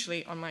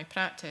hugely on my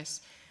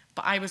practice.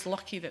 But I was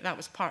lucky that that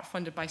was part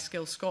funded by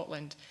Skills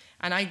Scotland,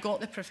 and I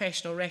got the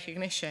professional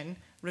recognition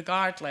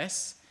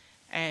regardless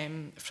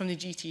from the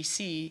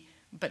GTC.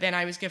 But then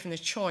I was given the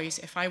choice,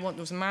 if I want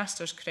those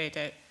master's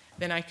credit,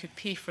 then I could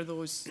pay for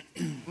those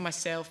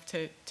myself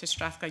to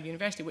Strathclyde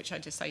University, which I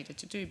decided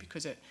to do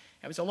because it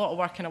was a lot of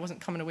work and I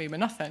wasn't coming away with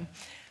nothing.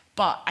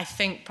 But I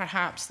think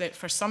perhaps that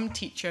for some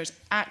teachers,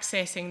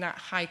 accessing that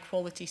high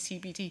quality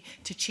CPD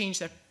to change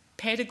their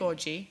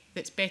pedagogy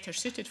that's better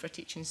suited for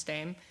teaching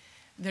STEM,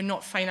 they're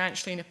not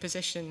financially in a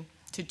position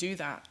to do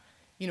that.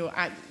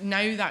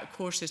 Now that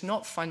course is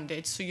not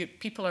funded, so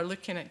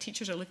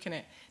teachers are looking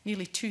at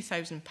nearly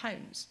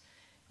 £2,000.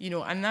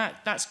 And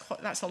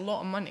that's a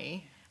lot of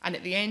money. And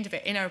at the end of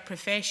it, in our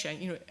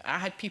profession, I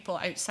had people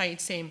outside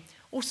saying,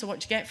 oh, so what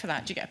do you get for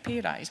that? Do you get a pay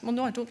rise? Well,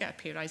 no, I don't get a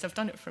pay rise. I've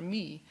done it for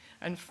me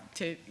and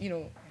to,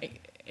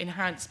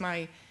 enhance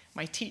my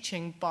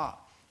teaching. But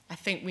I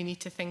think we need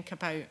to think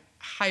about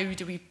how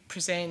do we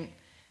present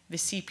the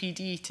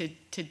CPD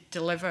to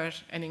deliver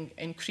and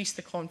increase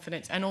the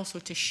confidence, and also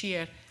to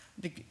share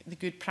the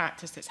good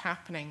practice that's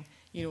happening.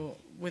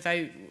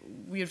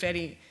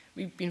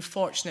 We've been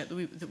fortunate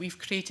that we've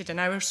created in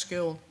our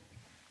school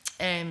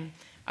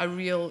a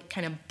real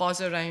kind of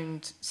buzz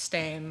around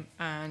STEM,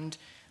 and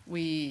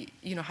we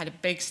had a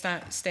big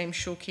STEM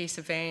showcase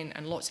event,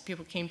 and lots of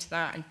people came to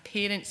that, and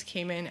parents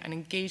came in and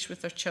engaged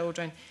with their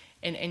children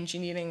in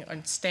engineering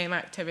and STEM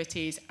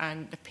activities,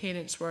 and the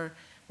parents were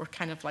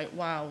kind of like,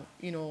 wow,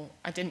 you know,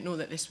 I didn't know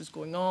that this was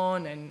going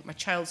on, and my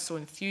child's so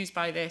enthused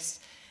by this.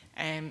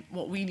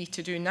 What we need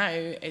to do now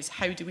is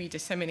how do we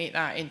disseminate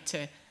that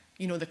into,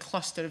 you know, the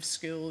cluster of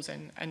schools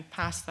and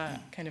pass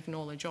that kind of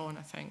knowledge on,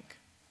 I think.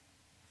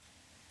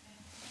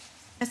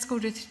 Let's go,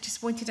 Ruth.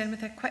 Just wanted in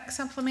with a quick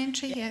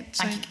supplementary. Yeah,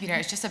 thank you, Convener.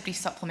 It's just a brief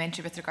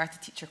supplementary with regard to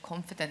teacher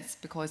confidence,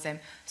 because I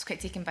was quite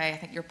taken by, I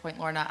think, your point,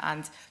 Lorna,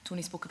 and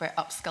Tony spoke about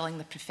upskilling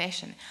the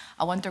profession.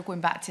 I wonder, going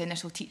back to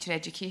initial teacher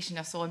education,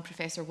 I saw in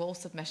Professor Wall's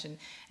submission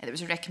there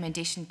was a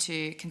recommendation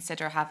to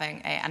consider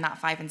having a Nat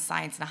 5 in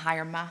science and a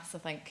higher maths, I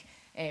think,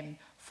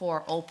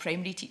 for all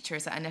primary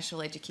teachers at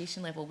initial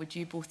education level. Would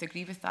you both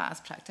agree with that as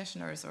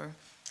practitioners, or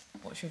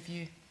what's your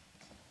view?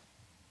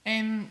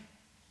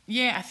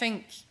 Yeah, I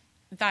think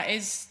that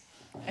is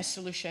a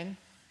solution.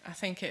 I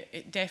think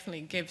it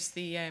definitely gives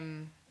the,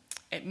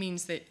 it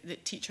means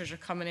that teachers are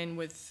coming in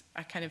with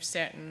a kind of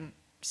certain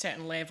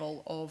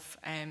level of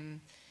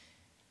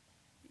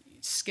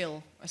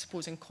skill, I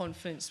suppose, and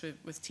confidence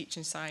with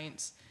teaching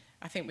science.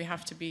 I think we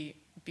have to be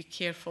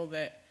careful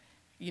that,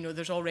 you know,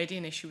 there's already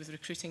an issue with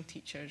recruiting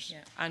teachers,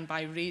 and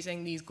by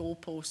raising these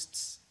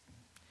goalposts,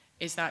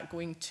 is that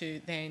going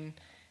to then,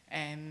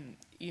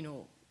 you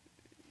know,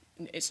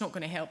 it's not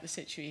going to help the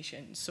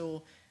situation.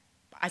 So,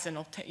 as an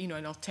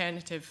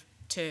alternative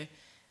to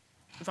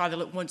rather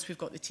look, once we've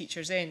got the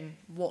teachers in,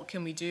 what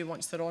can we do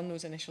once they're on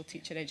those initial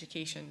teacher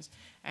educations?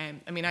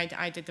 I mean,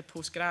 I did the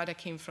postgrad. I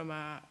came from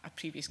a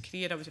previous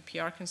career. I was a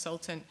PR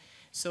consultant.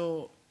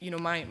 So, you know,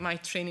 my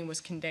training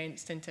was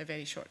condensed into a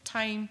very short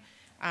time,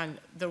 and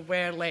there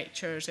were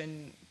lectures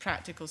and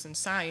practicals in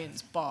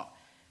science, but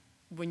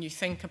when you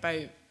think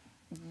about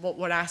what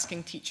we're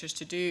asking teachers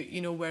to do,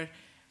 you know, we're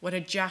a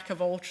jack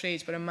of all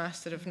trades, we're a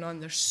master of none.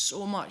 There's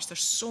so much,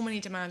 there's so many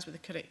demands with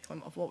the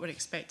curriculum of what we're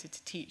expected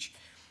to teach.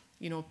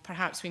 You know,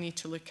 perhaps we need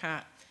to look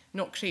at,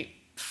 not create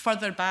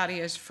further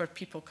barriers for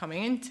people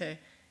coming into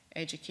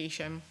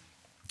education,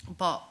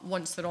 but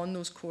once they're on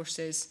those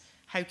courses,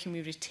 how can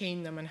we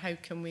retain them, and how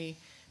can we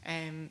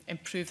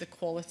improve the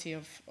quality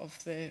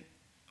of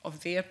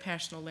their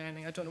personal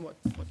learning? I don't know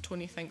what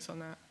Tony thinks on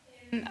that.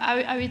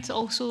 I would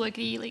also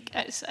agree, like,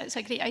 it's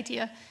a great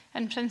idea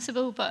in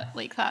principle, but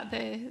like that,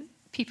 the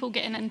people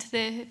getting into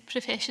the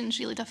profession is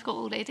really difficult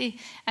already,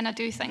 and I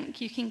do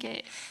think you can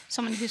get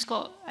someone who's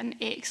got an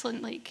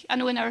excellent, like, I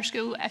know in our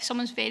school, if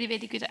someone's very,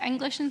 very good at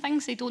English and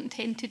things, they don't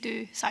tend to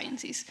do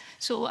sciences,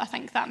 so I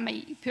think that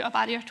might put a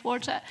barrier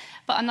towards it.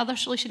 But another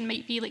solution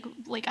might be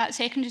like at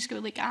secondary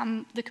school, like,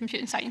 I'm the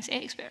computing science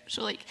expert,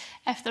 so like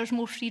if there's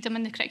more freedom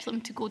in the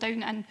curriculum to go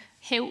down and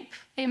help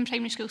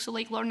primary school, so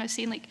like Lorna's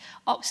saying, like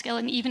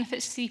upskilling, even if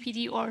it's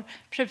 3PD, or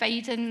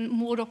providing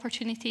more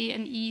opportunity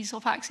and ease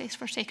of access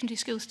for secondary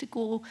school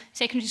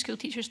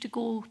teachers to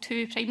go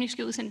to primary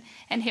schools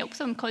and help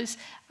them, because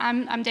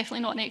I'm definitely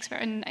not an expert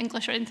in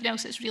English or anything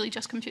else. It's really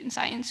just computing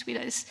science,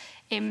 whereas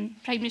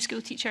primary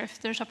school teacher, if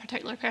there's a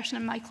particular person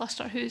in my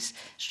cluster who's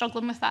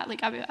struggling with that,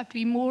 like I'd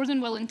be more than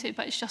willing to,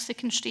 but it's just the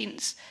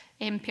constraints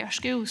per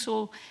school.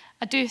 So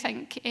I do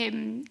think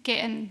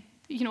getting,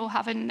 you know,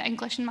 having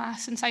English and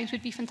maths and science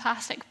would be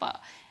fantastic,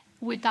 but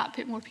would that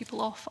put more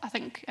people off? I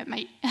think it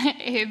might,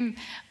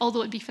 although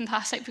it'd be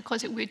fantastic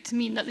because it would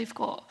mean that they've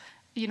got,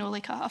 you know,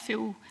 like a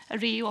full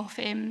array of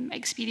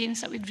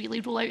experience that would really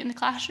roll out in the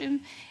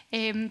classroom.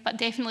 But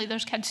definitely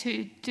there's kids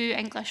who do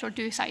English or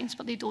do science,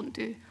 but they don't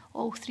do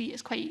all three.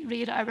 It's quite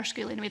rare at our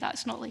school anyway.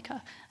 That's not like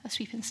a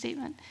sweeping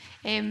statement.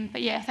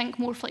 But yeah, I think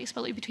more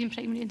flexibility between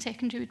primary and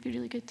secondary would be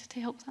really good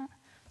to help that.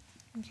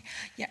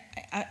 Yeah,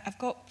 I've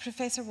got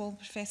Professor Wall,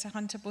 Professor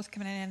Hunter both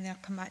coming in, and then I'll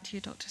come back to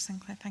you, Dr.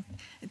 Sinclair.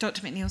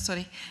 Dr. McNeill,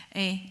 sorry.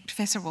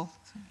 Professor Wall.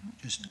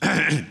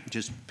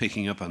 Just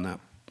picking up on that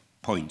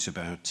point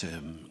about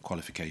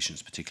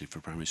qualifications, particularly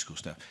for primary school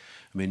staff.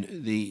 I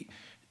mean,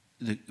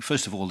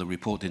 first of all, the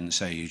report didn't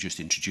say you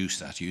just introduce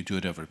that. You do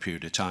it over a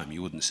period of time.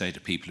 You wouldn't say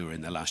to people who are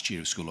in their last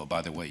year of school, oh,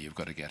 by the way, you've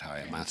got to get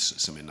higher maths or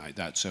something like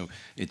that. So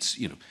it's,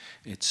 you know,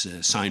 it's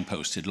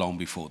signposted long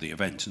before the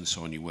event, and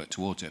so on. You work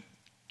towards it.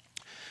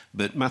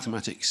 But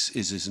mathematics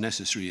is as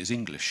necessary as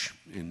English.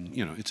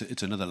 You know,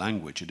 it's another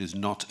language. It is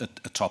not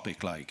a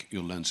topic like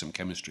you'll learn some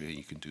chemistry and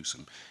you can do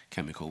some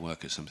chemical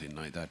work or something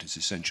like that. It's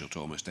essential to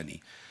almost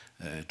any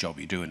job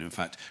you do. And in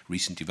fact,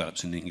 recent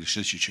developments in English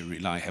literature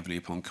rely heavily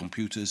upon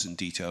computers and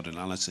detailed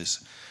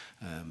analysis.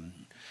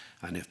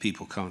 And if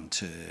people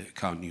can't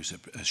use a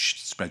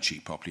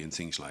spreadsheet properly and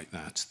things like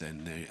that,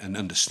 then and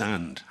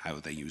understand how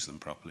they use them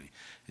properly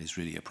is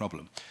really a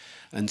problem.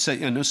 And so,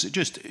 you know, so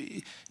just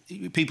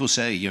people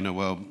say, you know,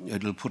 well,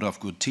 it'll put off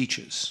good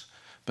teachers.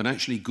 But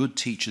actually, good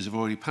teachers have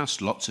already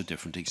passed lots of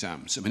different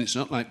exams. I mean, it's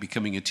not like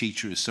becoming a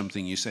teacher is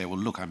something you say, well,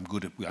 look, I'm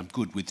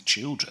good with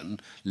children.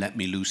 Let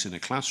me loose in a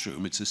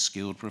classroom. It's a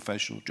skilled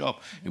professional job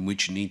in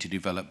which you need to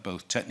develop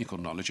both technical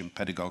knowledge and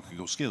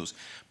pedagogical skills,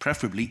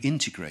 preferably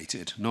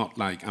integrated, not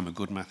like I'm a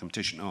good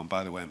mathematician. Oh, and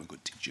by the way, I'm a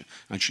good teacher.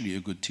 Actually,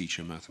 a good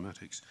teacher in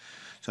mathematics.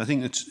 So I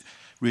think that's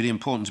really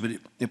important, but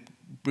it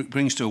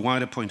brings to a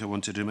wider point I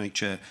wanted to make,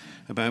 Chair,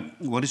 about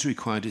what is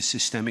required is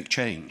systemic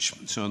change.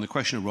 So on the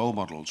question of role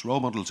models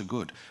are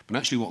good, but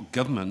actually what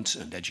government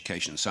and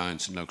education,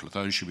 science and local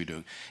authorities should be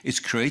doing is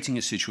creating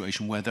a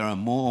situation where there are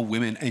more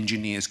women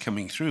engineers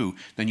coming through.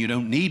 Then you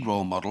don't need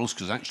role models,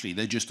 because actually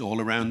they're just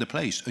all around the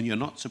place, and you're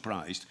not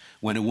surprised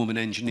when a woman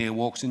engineer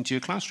walks into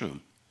your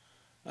classroom.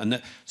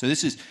 And so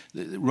this is,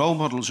 the role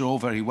models are all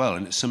very well,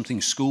 and it's something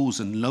schools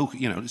and local,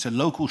 it's a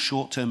local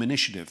short-term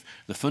initiative.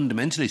 The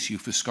fundamental issue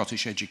for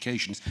Scottish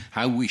education is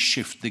how we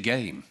shift the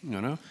game,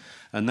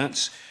 and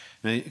that's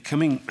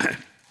coming.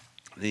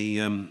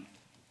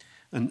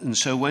 And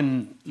so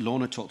when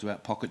Lorna talked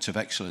about pockets of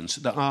excellence,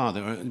 there are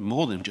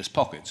more than just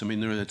pockets. I mean,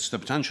 there are a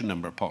substantial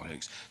number of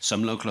pockets.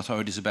 Some local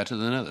authorities are better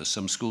than others.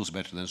 Some schools are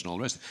better than others and all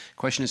the rest. The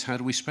question is, how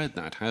do we spread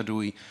that? How do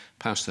we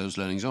pass those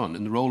learnings on?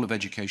 And the role of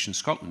Education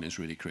Scotland is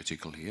really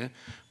critical here,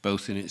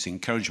 both in its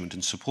encouragement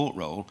and support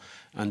role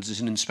and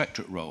as an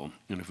inspectorate role.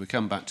 And if we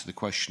come back to the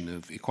question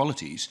of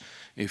equalities,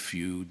 if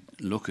you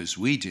look as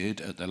we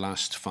did at the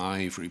last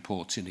 5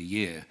 reports in a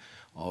year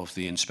of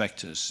the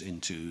inspectors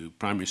into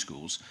primary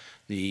schools,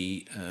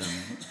 the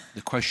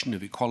question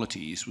of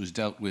equalities was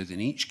dealt with in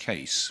each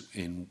case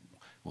in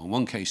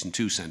one case in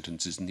 2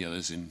 sentences and the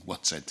others in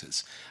 1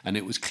 sentence. And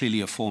it was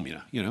clearly a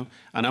formula,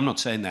 And I'm not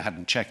saying they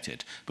hadn't checked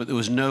it, but there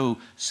was no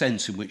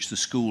sense in which the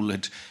school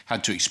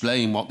had to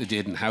explain what they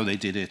did and how they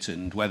did it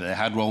and whether they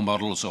had role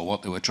models or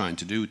what they were trying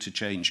to do to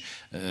change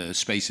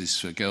spaces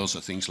for girls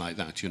or things like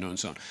that, and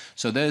so on.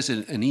 So there's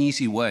an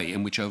easy way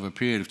in which over a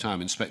period of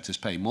time inspectors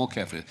pay more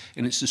carefully,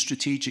 and it's a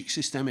strategic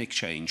systemic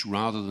change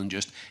rather than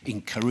just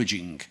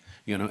encouraging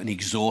and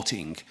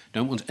exhorting.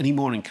 Don't want any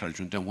more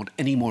encouragement, don't want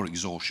any more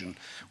exhaustion.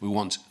 We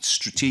want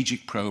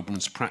strategic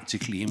programs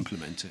practically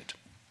implemented.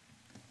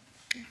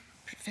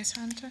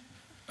 Professor Hunter?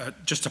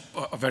 Just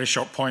a very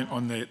short point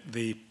on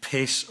the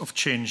pace of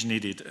change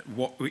needed.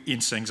 What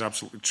Ian's saying is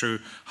absolutely true.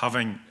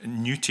 Having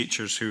new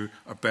teachers who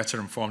are better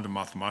informed in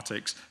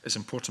mathematics is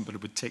important, but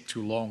it would take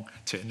too long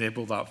to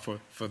enable that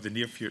for the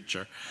near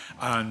future.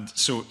 And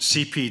so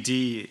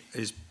CPD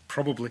is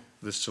probably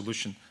the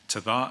solution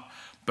to that.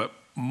 But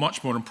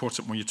much more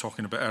important when you're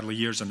talking about early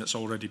years, and it's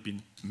already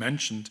been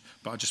mentioned,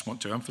 but I just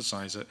want to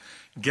emphasise it,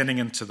 getting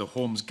into the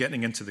homes,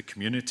 getting into the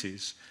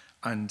communities,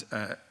 and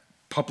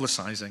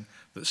publicising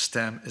that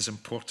STEM is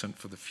important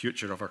for the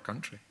future of our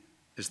country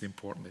is the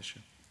important issue.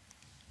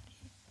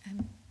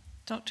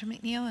 Dr.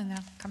 McNeill, and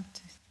I'll come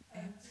to...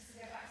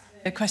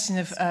 The question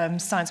of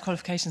science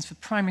qualifications for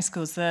primary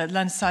schools, the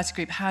Learner Society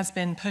Group has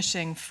been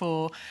pushing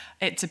for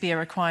it to be a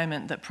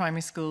requirement that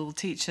primary school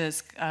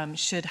teachers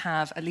should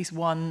have at least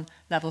 1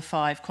 level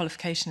 5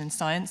 qualification in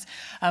science.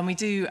 We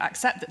do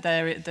accept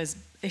that there's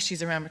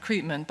issues around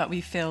recruitment, but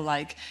we feel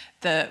like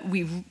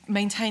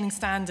maintaining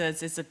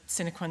standards is a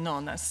sine qua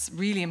non. That's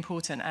really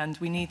important, and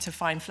we need to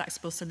find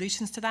flexible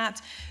solutions to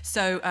that.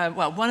 So,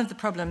 one of the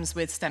problems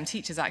with STEM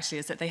teachers actually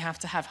is that they have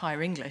to have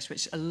higher English,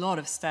 which a lot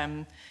of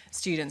STEM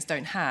students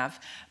don't have.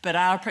 But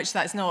our approach to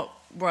that is not,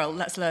 well,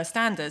 let's lower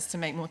standards to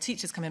make more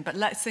teachers come in, but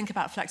let's think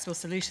about flexible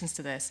solutions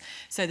to this.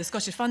 So the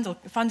Scottish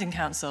Funding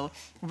Council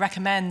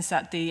recommends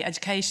that the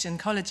education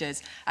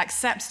colleges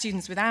accept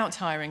students without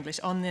higher English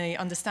on the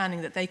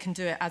understanding that they can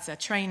do it as their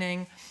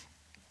training,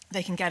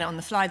 they can get it on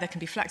the fly, there can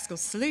be flexible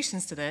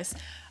solutions to this.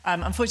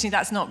 Unfortunately,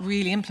 that's not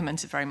really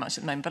implemented very much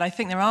at the moment, but I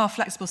think there are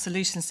flexible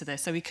solutions to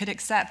this. So we could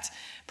accept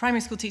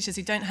primary school teachers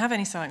who don't have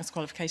any science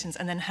qualifications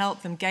and then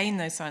help them gain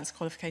those science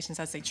qualifications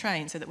as they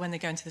train, so that when they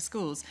go into the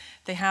schools,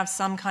 they have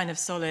some kind of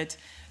solid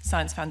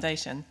science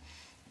foundation.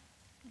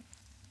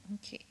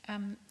 Okay.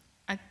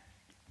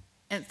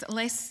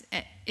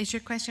 Is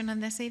your question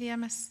on this area,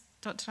 Miss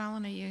Dr.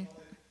 Allen? Are you...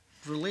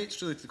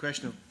 Relates really to the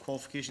question of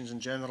qualifications in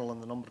general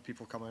and the number of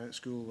people coming out of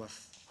school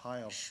with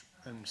hires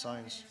in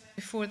science.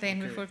 Before we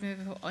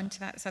move on to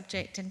that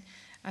subject, and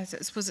I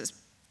suppose it's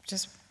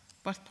just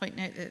worth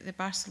pointing out that the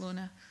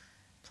Barcelona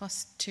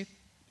 +2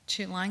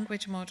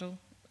 language model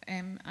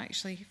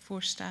actually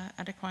forced a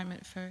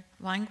requirement for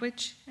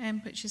language,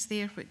 which is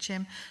there, which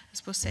I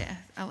suppose set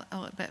a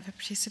little bit of a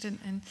precedent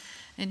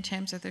in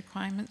terms of the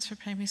requirements for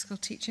primary school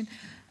teaching.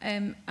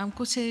 I'll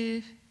go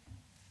to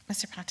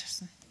Mr.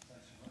 Patterson.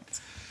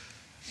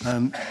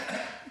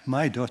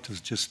 My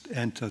daughter's just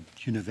entered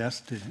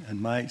university,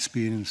 and my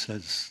experience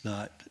is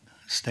that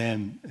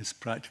STEM is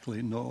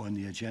practically not on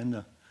the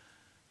agenda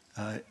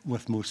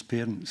with most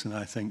parents, and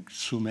I think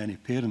so many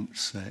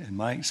parents, in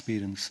my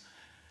experience,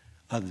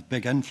 are the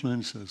big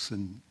influencers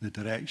in the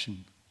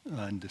direction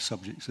and the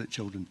subjects that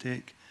children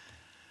take.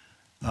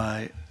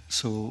 I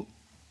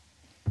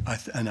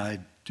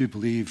do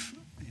believe,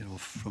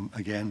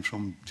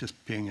 from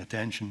just paying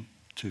attention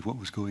to what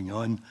was going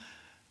on,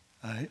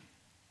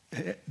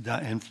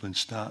 that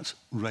influence starts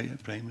right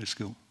at primary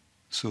school.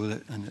 So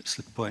that, and it's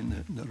the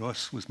point that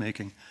Ross was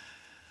making,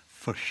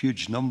 for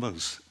huge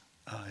numbers,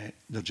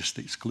 they're just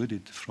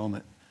excluded from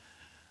it.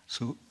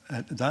 So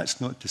that's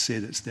not to say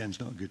that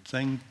STEM's not a good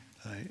thing.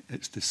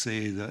 It's to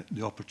say that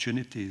the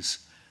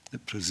opportunities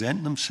that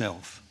present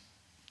themselves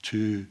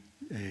to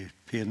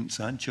parents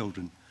and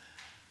children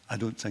I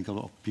don't think a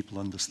lot of people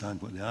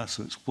understand what they are.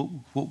 So it's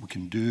what we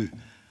can do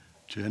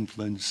to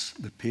influence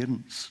the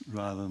parents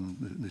rather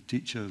than the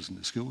teachers and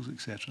the schools,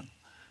 etc.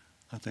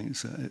 I think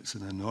it's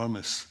an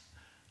enormous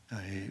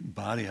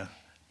barrier,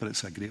 but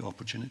it's a great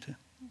opportunity.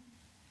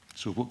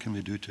 So what can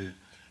we do to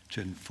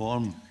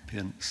inform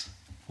parents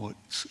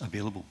what's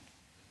available?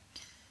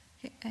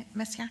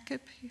 Ms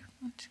Jacob, you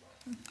want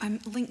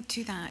to? Linked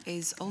to that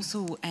is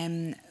also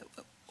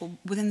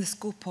within the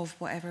scope of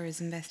whatever is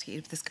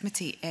investigated with this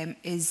committee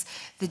is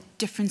the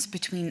difference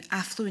between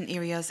affluent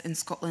areas in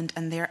Scotland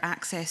and their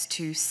access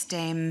to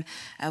STEM,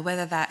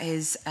 whether that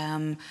is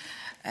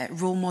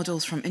role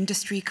models from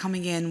industry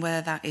coming in,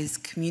 whether that is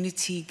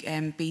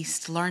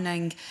community-based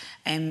learning.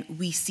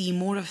 We see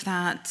more of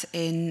that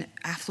in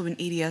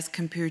affluent areas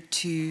compared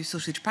to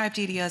socially deprived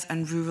areas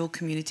and rural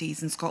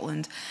communities in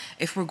Scotland.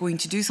 If we're going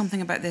to do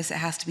something about this, it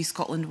has to be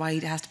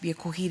Scotland-wide. It has to be a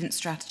coherent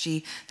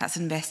strategy that's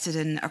invested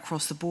in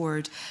across the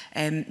board,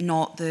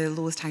 not the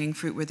lowest hanging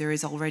fruit where there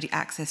is already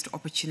access to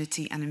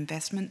opportunity and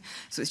investment.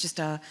 So it's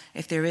just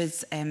if there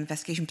is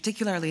investigation,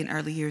 particularly in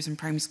early years in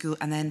primary school,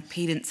 and then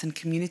parents and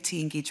community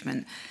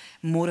engagement,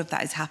 more of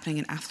that is happening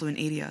in affluent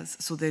areas.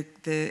 So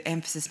the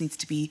emphasis needs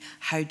to be,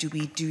 how do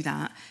we do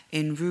that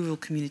in rural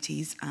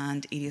communities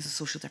and areas of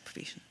social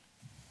deprivation?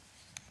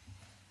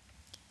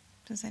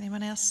 Does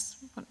anyone else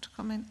want to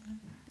comment?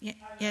 Yeah,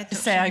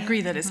 I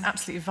agree that it's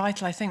absolutely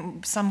vital. I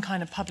think some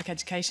kind of public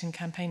education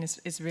campaign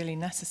is really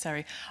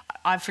necessary.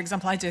 For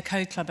example, I do a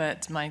code club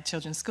at my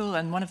children's school,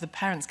 and one of the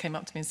parents came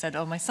up to me and said,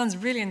 "Oh, my son's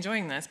really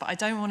enjoying this, but I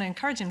don't want to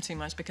encourage him too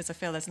much because I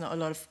feel there's not a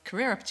lot of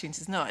career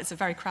opportunities." No, it's a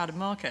very crowded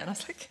market. And I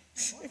was like,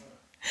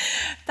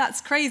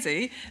 that's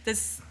crazy.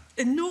 There's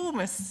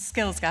enormous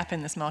skills gap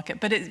in this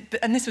market,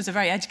 and this was a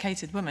very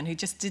educated woman who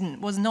just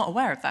was not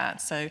aware of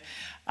that. So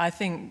I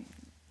think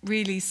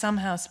really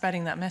somehow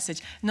spreading that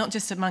message, not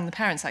just among the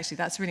parents, actually,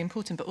 that's really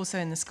important, but also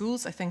in the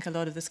schools. I think a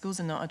lot of the schools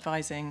are not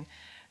advising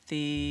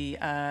the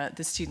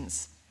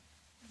students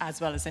as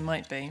well as they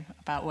might be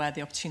about where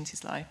the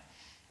opportunities lie.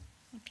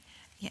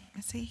 Yeah, I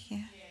see,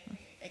 yeah.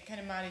 It kind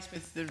of marries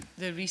with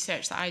the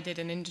research that I did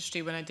in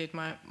industry when I did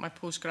my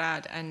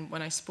postgrad, and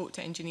when I spoke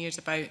to engineers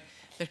about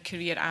their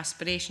career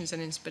aspirations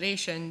and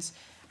inspirations.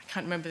 I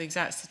can't remember the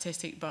exact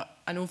statistic, but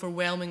an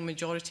overwhelming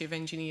majority of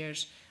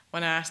engineers,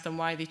 when I asked them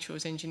why they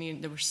chose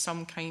engineering, there was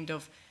some kind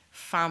of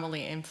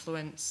family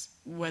influence,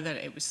 whether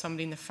it was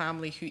somebody in the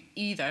family who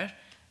either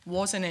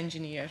was an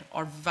engineer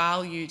or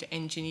valued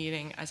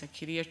engineering as a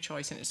career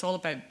choice. And it's all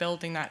about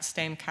building that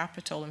STEM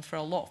capital. And for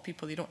a lot of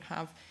people, they don't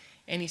have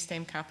any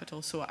STEM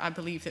capital. So I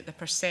believe that the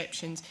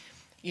perceptions,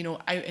 you know,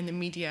 out in the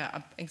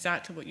media,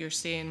 exactly what you're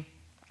saying,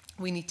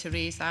 we need to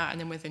raise that. And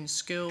then within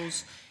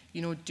schools,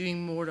 you know,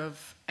 doing more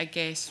of, I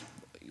guess,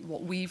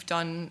 what we've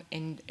done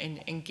in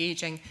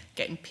engaging,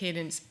 getting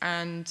parents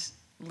and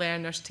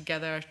learners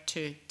together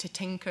to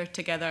tinker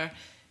together,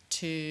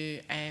 to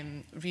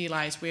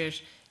realise where,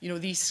 you know,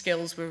 these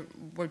skills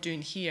we're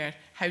doing here,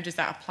 how does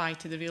that apply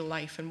to the real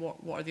life, and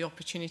what are the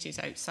opportunities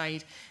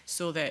outside,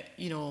 so that,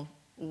 you know,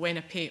 when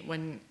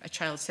a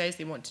child says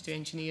they want to do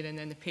engineering,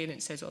 and the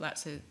parent says, oh,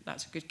 that's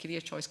a good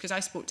career choice. Because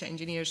I spoke to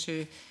engineers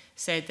who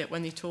said that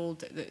when they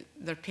told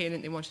their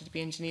parent they wanted to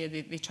be an engineer,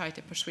 they tried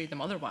to persuade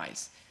them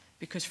otherwise.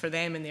 Because for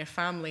them and their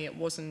family, it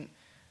wasn't,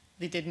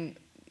 they didn't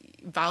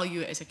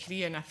value it as a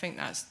career. And I think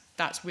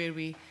that's where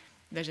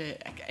there's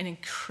an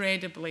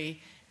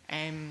incredibly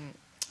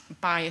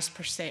biased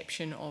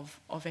perception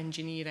of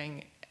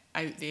engineering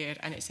out there,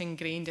 and it's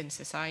ingrained in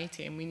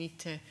society, and we need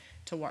to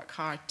work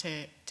hard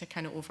to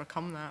kind of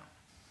overcome that.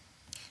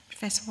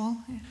 Professor Wall?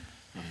 Yeah.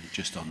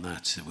 Just on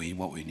that,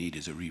 what we need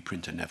is a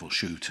reprint of Neville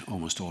Shute.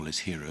 Almost all his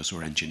heroes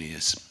were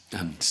engineers,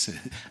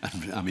 and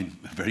I mean,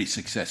 very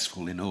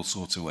successful in all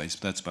sorts of ways,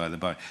 but that's by the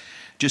by.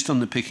 Just on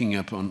the picking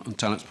up on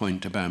Talet's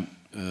point about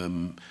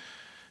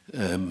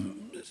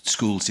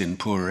schools in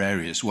poorer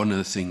areas, one of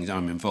the things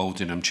I'm involved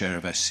in, I'm chair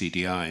of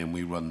SCDI, and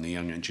we run the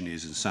Young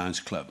Engineers and Science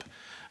Club.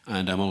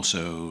 And I'm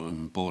also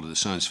on board of the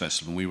Science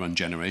Festival, and we run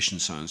Generation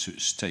Science,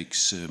 which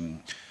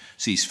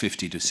sees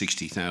 50 to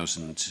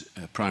 60,000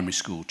 primary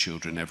school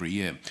children every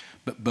year.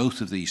 But both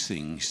of these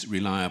things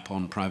rely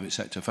upon private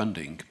sector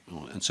funding,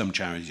 and some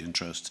charities and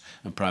trusts,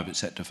 and private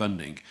sector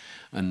funding.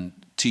 And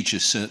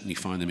teachers certainly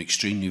find them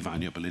extremely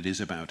valuable. It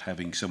is about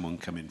having someone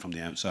come in from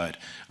the outside.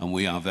 And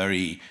we are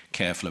very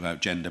careful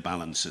about gender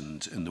balance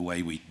and the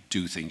way we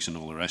do things and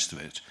all the rest of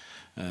it.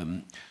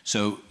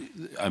 So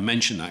I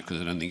mention that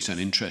because I don't think it's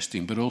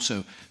uninteresting, but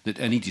also that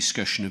any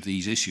discussion of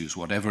these issues,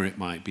 whatever it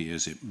might be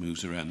as it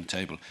moves around the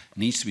table,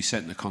 needs to be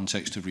set in the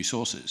context of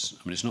resources.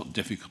 I mean, it's not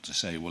difficult to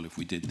say, well, if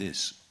we did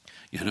this,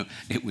 you know,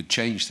 it would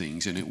change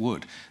things, and it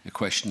would. The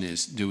question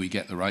is, do we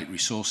get the right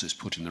resources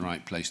put in the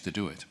right place to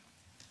do it?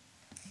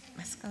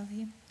 Ms.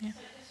 Galvin, yeah.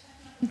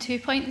 2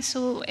 points.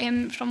 So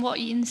from what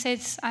Ian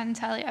said and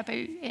Tally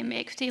about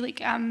equity,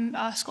 like I'm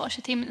a Scottish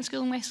attainment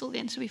school in West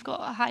Lothian, so we've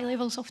got high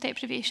levels of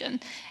deprivation,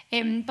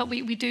 but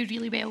we do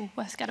really well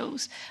with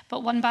girls.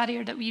 But one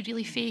barrier that we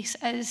really face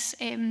is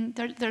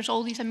there's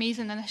all these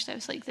amazing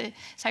initiatives like the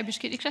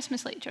cybersecurity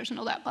Christmas lectures and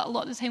all that, but a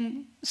lot of the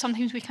time,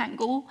 sometimes we can't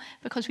go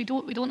because we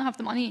don't have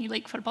the money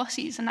like for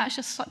buses, and that's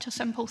just such a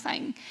simple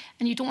thing.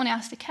 And you don't want to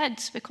ask the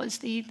kids because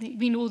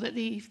we know that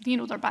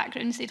their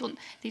backgrounds, they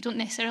don't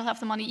necessarily have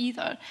the money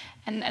either.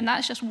 And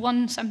that's just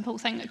one simple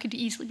thing that could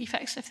easily be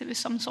fixed if there was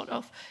some sort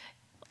of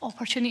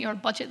opportunity or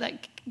budget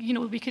that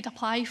we could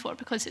apply for,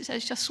 because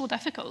it's just so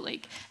difficult.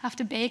 Like, I have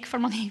to beg for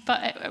money,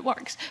 but it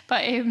works.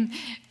 But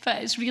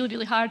it's really,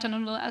 really hard, and I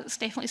know that's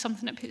definitely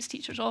something that puts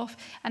teachers off.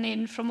 And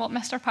then from what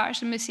Mr.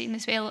 Patterson was saying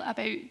as well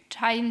about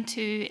trying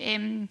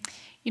to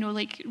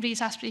like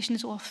raise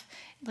aspirations of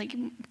like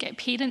get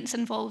parents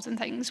involved in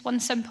things.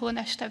 One simple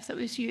initiative that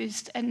was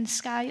used in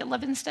Skye at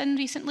Livingston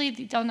recently,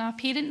 they'd done a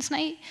parents'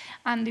 night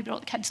and they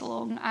brought the kids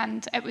along,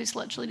 and it was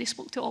literally, they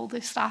spoke to all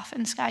the staff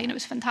in Skye and it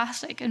was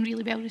fantastic and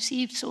really well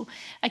received. So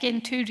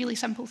again, 2 really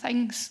simple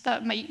things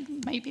that might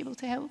be able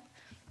to help.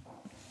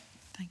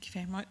 Thank you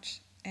very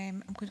much.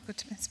 I'm going to go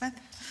to Ms Smith.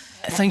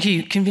 Thank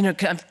you, Convener.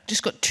 I've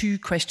just got 2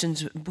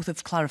 questions, both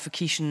of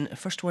clarification.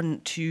 First one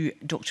to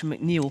Dr.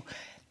 McNeill.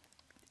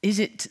 Is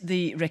it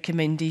the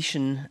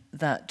recommendation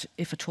that,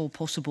 if at all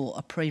possible,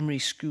 a primary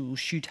school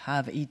should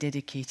have a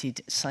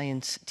dedicated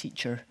science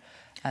teacher?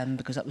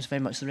 Because that was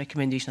very much the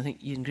recommendation. I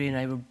think Ian Gray and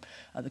I were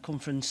at the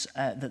conference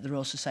that the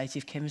Royal Society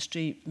of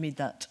Chemistry made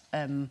that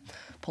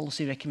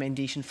policy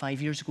recommendation 5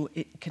 years ago.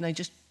 Can I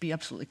just be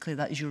absolutely clear,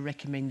 that is your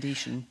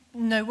recommendation?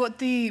 No, what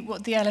the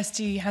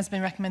LSG has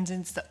been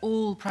recommending is that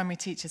all primary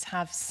teachers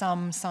have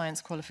some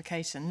science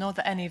qualification. Not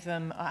that any of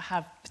them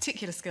have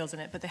particular skills in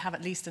it, but they have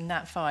at least a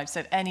Nat 5.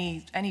 So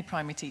any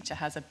primary teacher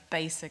has a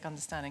basic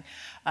understanding.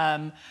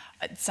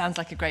 It sounds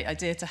like a great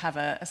idea to have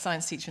a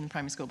science teacher in the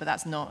primary school, but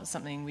that's not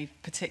something we've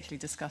particularly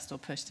discussed or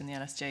pushed in the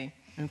LSG.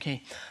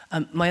 Okay.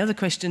 My other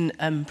question,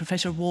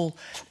 Professor Wall,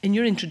 in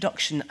your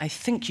introduction, I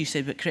think you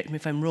said, but correct me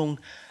if I'm wrong,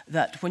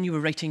 that when you were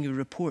writing your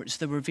reports,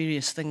 there were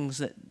various things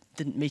that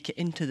didn't make it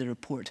into the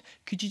report.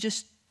 Could you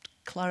just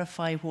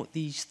clarify what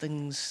these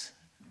things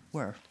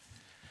were?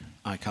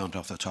 I can't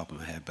off the top of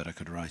my head, but I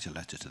could write a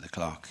letter to the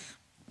clerk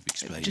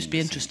explaining. It'd just be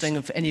interesting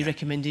if any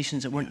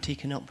recommendations that weren't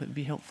taken up, it would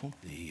be helpful.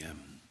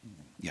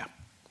 Yeah.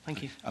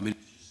 Thank you.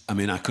 I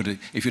mean, I could have,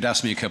 if you'd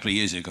asked me a couple of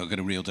years ago, I could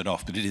have reeled it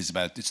off, but it's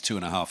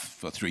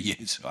 2.5 or 3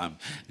 years, so I'm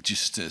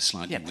just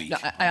slightly weak. No,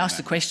 I asked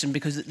the question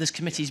because this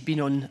committee's been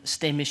on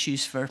STEM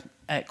issues for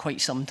quite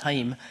some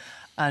time,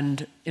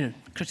 and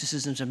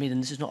criticisms are made,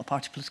 and this is not a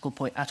party political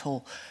point at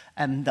all,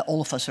 that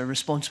all of us are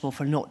responsible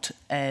for not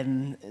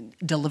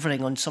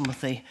delivering on some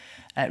of the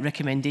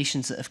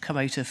recommendations that have come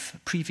out of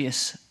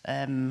previous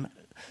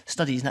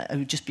studies, and I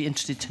would just be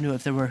interested to know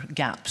if there were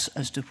gaps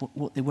as to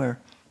what they were.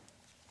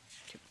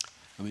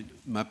 I mean,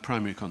 my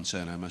primary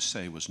concern, I must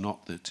say, was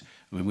not that,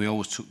 we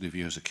always took the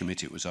view as a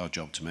committee it was our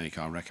job to make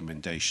our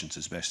recommendations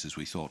as best as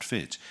we thought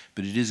fit,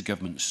 but it is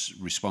government's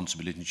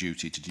responsibility and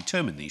duty to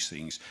determine these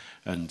things,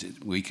 and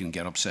we can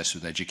get obsessed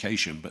with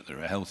education, but there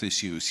are health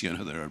issues,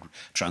 there are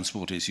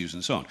transport issues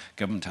and so on.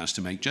 Government has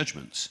to make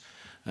judgments.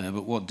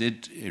 But what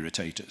did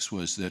irritate us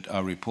was that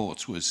our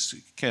report was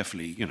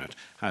carefully,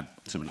 had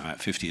something like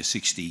 50 or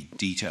 60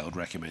 detailed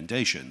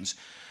recommendations.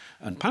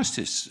 And past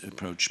this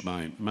approach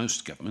by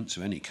most governments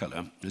of any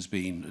colour has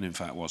been, and in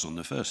fact was on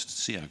the first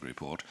SEAG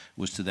report,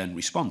 was to then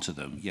respond to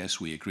them.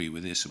 Yes, we agree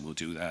with this and we'll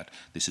do that.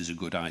 This is a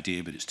good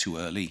idea, but it's too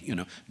early.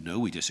 No,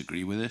 we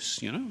disagree with this.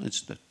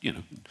 It's that,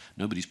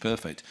 nobody's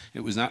perfect.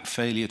 It was that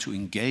failure to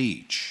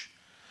engage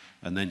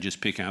and then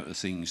just pick out the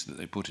things that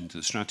they put into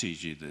the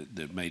strategy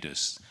that made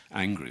us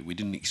angry. We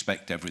didn't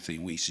expect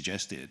everything we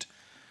suggested,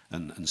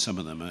 and some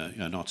of them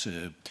are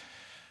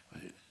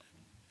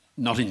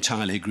not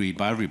entirely agreed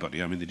by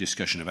everybody. I mean, the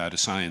discussion about a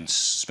science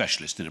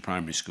specialist in a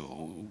primary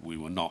school, we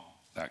were not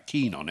that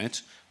keen on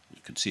it.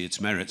 You could see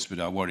its merits, but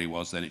our worry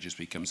was then it just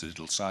becomes a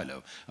little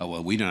silo. Oh,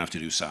 well, we don't have to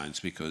do science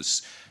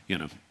because,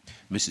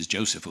 Mrs.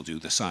 Joseph will do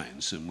the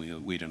science and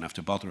we don't have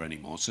to bother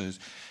anymore. So,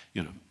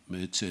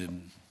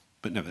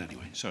 but no,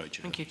 anyway, sorry,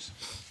 Chair. Thank you.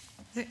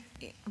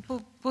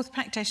 Both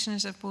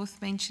practitioners have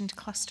both mentioned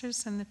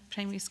clusters in the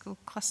primary school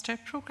cluster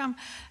programme.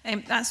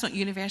 That's not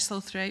universal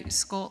throughout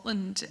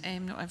Scotland.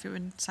 Not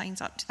everyone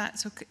signs up to that.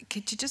 So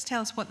could you just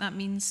tell us what that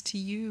means to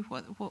you?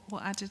 What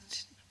added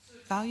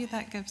value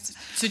that gives?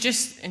 So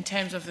just in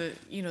terms of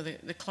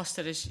the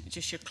cluster is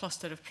just your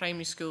cluster of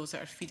primary schools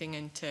that are feeding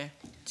into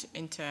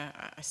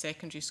a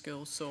secondary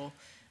school. So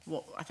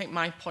what I think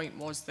my point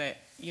was that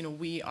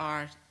we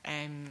are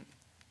at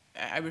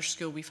our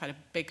school we've had a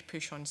big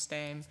push on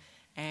STEM.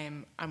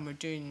 And we're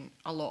doing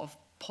a lot of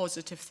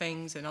positive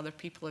things, and other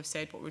people have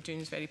said what we're doing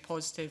is very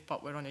positive,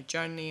 but we're on a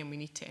journey and we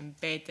need to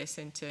embed this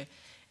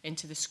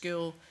into the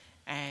school.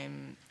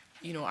 And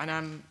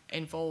I'm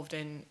involved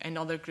in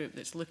another group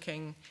that's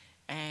looking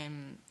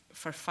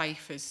for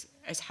Fife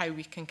as how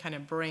we can kind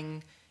of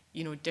bring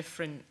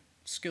different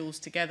schools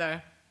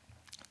together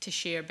to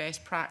share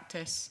best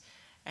practice,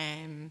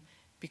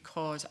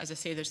 because, as I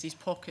say, there's these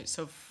pockets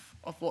of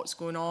what's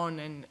going on,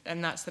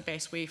 and that's the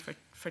best way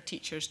for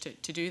teachers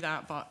to do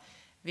that. But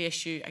the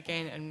issue,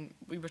 again, and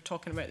we were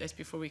talking about this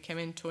before we came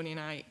in, Tony and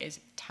I, is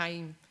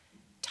time.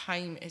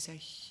 Time is a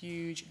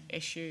huge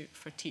issue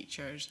for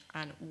teachers,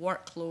 and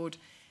workload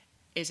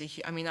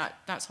is I mean,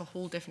 that's a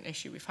whole different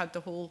issue. We've had the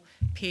whole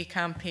pay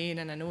campaign,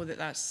 and I know that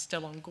that's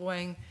still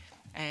ongoing,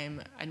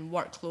 and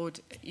workload,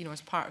 you know,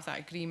 as part of that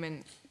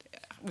agreement,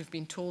 we've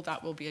been told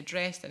that will be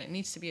addressed, and it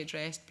needs to be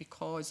addressed,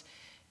 because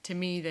to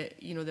me,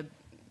 that, you know,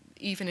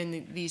 even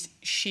in these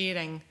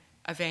sharing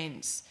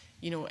events,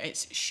 you know,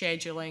 it's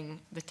scheduling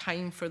the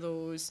time for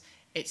those,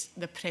 it's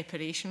the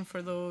preparation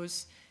for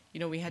those. You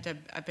know, we had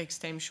a big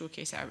STEM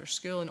showcase at our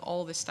school, and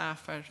all the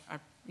staff are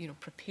you know,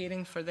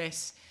 preparing for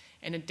this,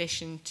 in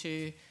addition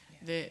to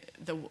the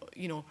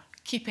you know,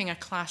 keeping a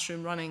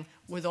classroom running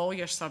with all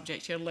your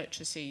subjects, your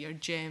literacy, your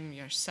gym,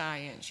 your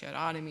science, your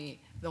RME,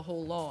 the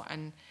whole lot.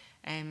 And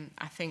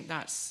I think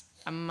that's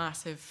a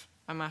massive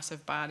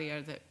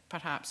barrier that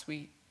perhaps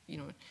we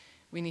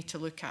need to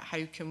look at.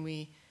 How can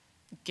we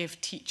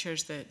give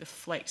teachers the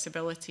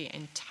flexibility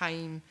and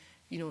time,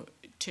 you know,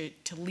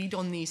 to lead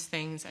on these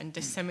things and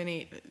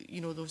disseminate,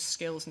 you know, those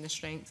skills and the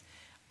strengths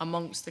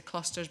amongst the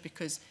clusters,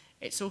 because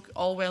it's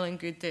all well and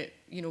good that,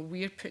 you know,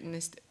 we're putting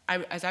this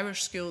as our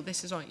school.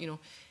 This is on, you know,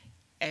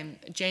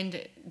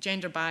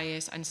 gender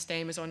bias and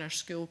STEM is on our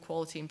school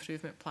quality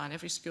improvement plan.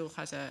 Every school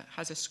has a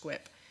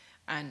SQIP,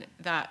 and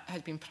that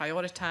has been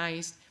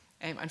prioritised.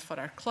 And for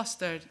our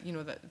cluster, you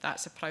know,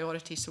 that's a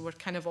priority. So we're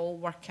kind of all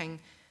working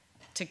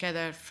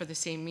together for the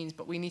same means,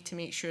 but we need to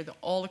make sure that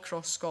all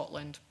across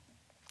Scotland,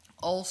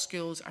 all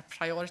schools are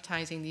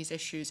prioritising these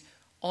issues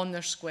on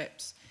their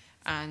SQIPs,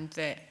 and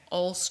that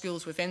all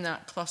schools within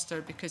that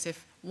cluster, because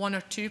if one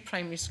or two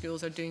primary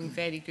schools are doing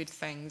very good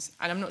things,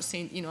 and I'm not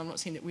saying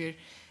that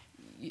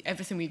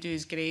everything we do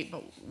is great,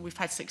 but we've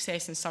had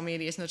success in some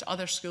areas, and there's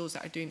other schools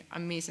that are doing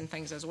amazing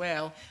things as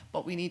well,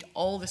 but we need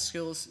all the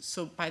schools,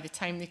 so by the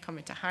time they come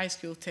into high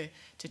school, to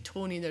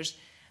Tony,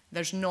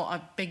 there's not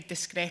a big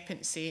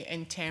discrepancy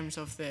in terms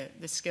of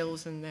the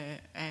skills and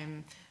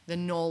the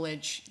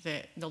knowledge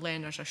that the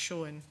learners are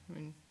showing. I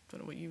mean, I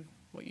don't know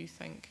what you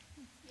think.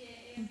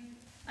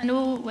 I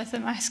know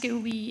within my school,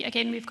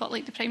 we've got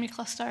like the primary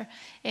cluster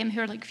who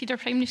are like feeder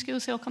primary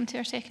schools, so they'll come to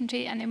our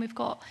secondary, and then we've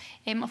got,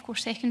 of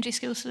course, secondary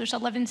schools, so there's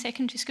 11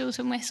 secondary schools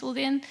in West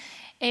Lothian.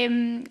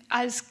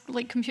 As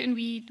like computing,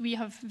 we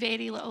have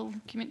very little,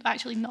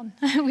 actually none.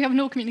 We have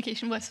no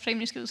communication with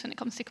primary schools when it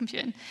comes to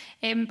computing,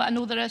 but I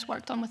know there is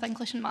work done with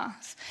English and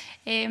maths.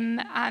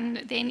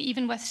 And then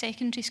even with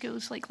secondary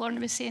schools, like Lorna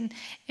was saying,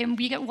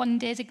 we get one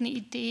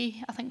designated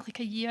day, I think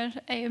like a year,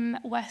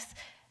 with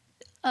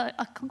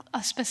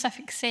a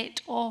specific set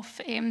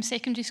of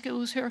secondary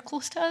schools who are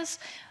close to us,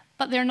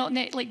 but they're not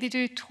like they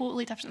do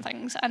totally different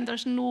things, and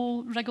there's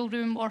no wriggle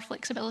room or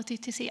flexibility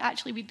to say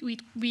actually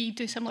we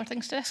do similar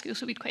things to this school,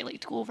 so we'd quite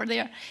like to go over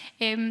there.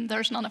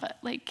 There's none of it.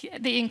 Like,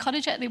 they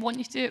encourage it, they want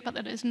you to do it, but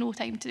there is no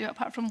time to do it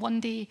apart from one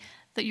day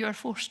that you are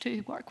forced to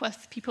work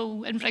with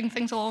people and bring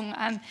things along.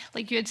 And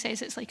like you had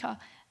said,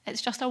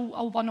 it's just a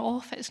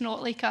one-off. It's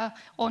not like a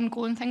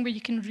ongoing thing where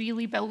you can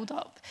really build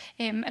up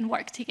and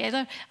work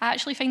together. I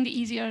actually find it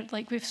easier,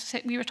 like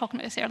we were talking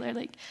about this earlier,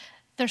 like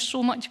there's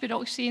so much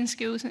bureaucracy in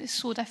schools and it's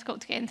so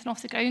difficult to get anything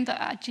off the ground that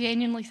I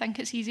genuinely think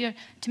it's easier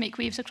to make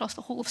waves across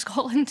the whole of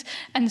Scotland.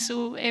 And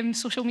so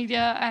social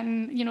media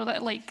and, you know,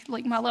 that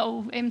like my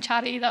little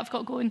charity that I've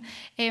got going,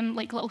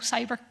 like little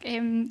cyber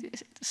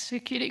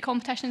security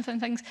competitions and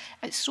things,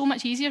 it's so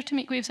much easier to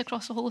make waves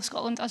across the whole of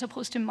Scotland as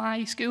opposed to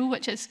my school,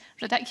 which is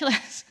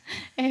ridiculous.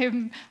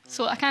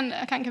 So I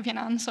can't give you an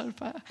answer,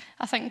 but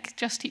I think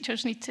just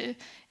teachers need to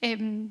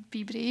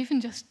be brave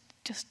and just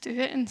do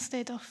it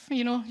instead of,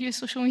 you know, use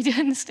social media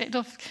instead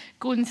of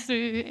going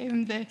through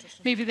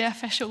maybe the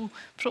official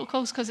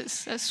protocols, because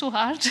it's so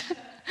hard.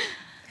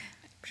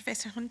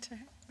 Professor Hunter.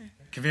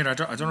 Convener,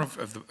 I don't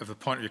know if the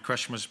point of your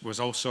question was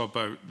also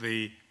about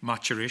the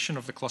maturation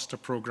of the cluster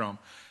programme.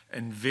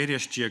 In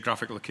various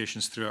geographic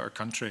locations throughout our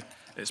country,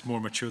 it's more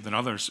mature than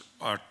others.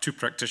 Our two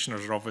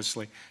practitioners are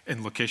obviously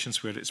in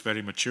locations where it's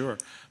very mature,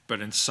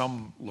 but in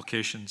some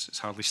locations it's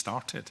hardly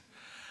started.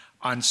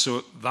 And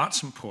so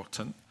that's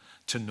important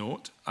to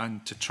note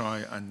and to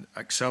try and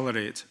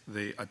accelerate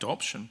the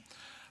adoption.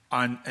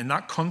 And in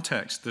that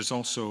context, there's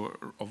also,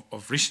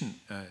 of recent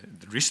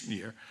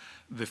year,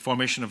 the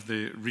formation of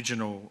the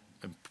Regional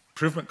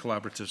Improvement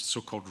Collaboratives,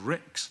 so-called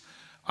RICs.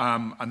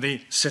 And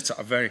they sit at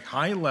a very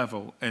high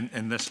level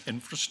in this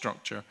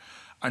infrastructure.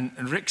 And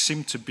RICs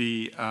seem to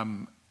be,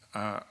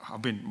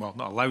 have been, well,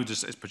 not allowed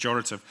as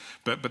pejorative,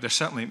 but they're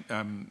certainly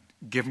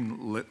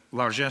given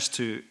largesse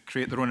to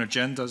create their own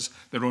agendas,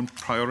 their own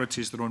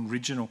priorities, their own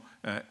regional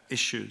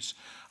issues.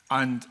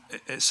 And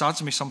it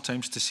saddens me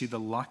sometimes to see the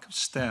lack of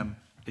STEM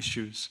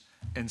issues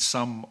in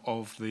some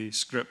of the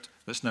script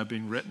that's now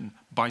being written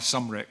by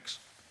some RICs.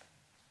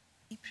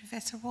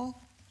 Professor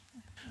Wall?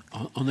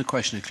 On the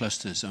question of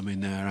clusters, I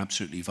mean, they're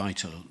absolutely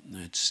vital.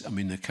 I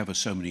mean, they cover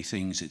so many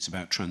things. It's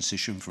about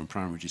transition from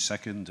primary to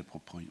second,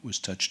 what point was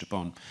touched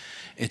upon.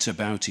 It's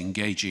about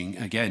engaging,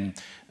 again,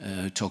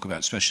 talk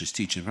about specialist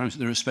teaching.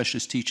 There are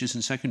specialist teachers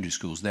in secondary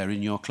schools. They're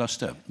in your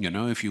cluster. You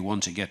know, if you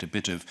want to get a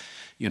bit of,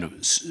 you know,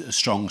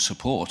 strong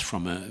support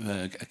from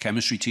a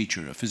chemistry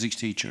teacher, a physics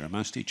teacher, a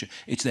maths teacher,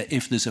 it's there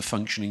if there's a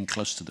functioning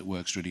cluster that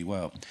works really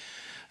well.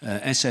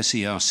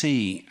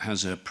 SSERC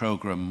has a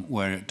program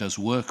where it does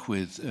work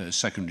with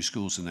secondary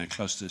schools and their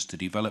clusters to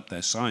develop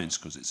their science,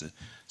 because it's a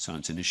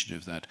science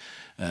initiative that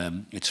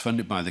it's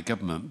funded by the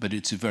government, but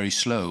it's very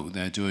slow.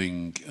 They're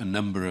doing a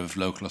number of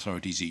local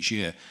authorities each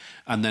year,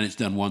 and then it's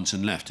done once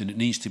and left, and it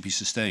needs to be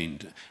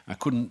sustained. I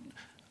couldn't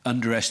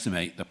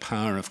underestimate the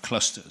power of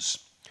clusters,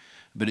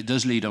 but it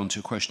does lead on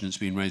to a question that's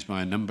been raised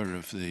by a number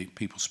of the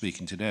people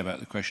speaking today about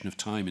the question of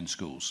time in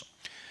schools.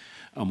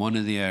 And one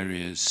of the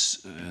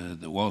areas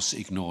that was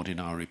ignored in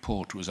our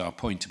report was our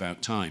point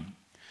about time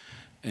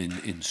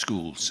in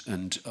schools.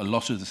 And a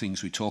lot of the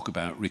things we talk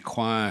about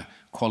require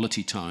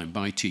quality time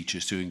by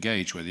teachers to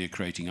engage, whether you're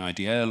creating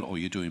IDL or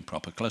you're doing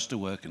proper cluster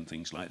work and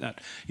things like that.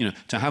 You know,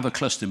 to have a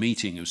cluster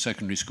meeting of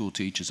secondary school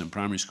teachers and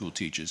primary school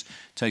teachers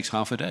takes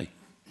half a day.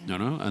 You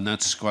know, and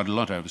that's quite a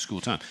lot out of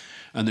school time.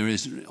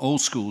 And all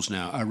schools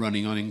now are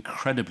running on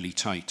incredibly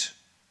tight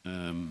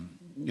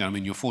you know, I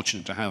mean, you're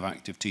fortunate to have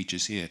active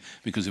teachers here,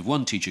 because if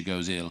one teacher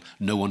goes ill,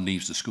 no one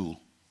leaves the school.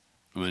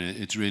 I mean,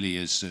 it really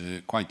is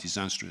quite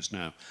disastrous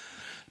now.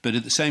 But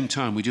at the same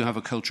time, we do have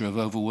a culture of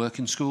overwork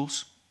in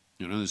schools.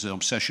 You know, there's an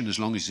obsession, as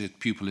long as a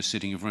pupil is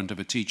sitting in front of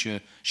a teacher,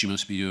 she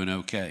must be doing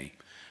okay.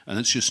 And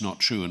that's just not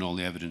true, and all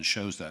the evidence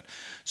shows that.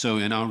 So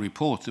in our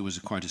report, there was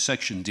quite a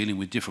section dealing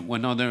with different...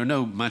 Well, no, there are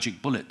no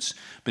magic bullets,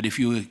 but if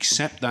you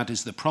accept that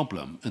as the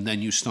problem, and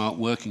then you start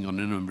working on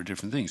a number of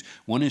different things.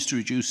 One is to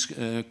reduce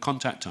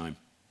contact time.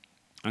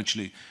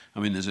 Actually, I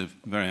mean,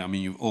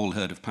 you've all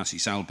heard of Passy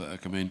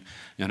Salberg, I mean,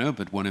 you know,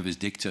 but one of his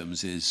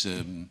dictums is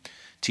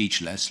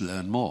teach less,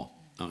 learn more,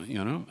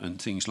 you know,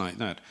 and things like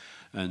that.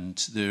 And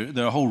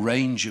there are a whole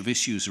range of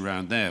issues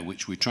around there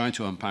which we tried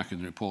to unpack in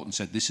the report and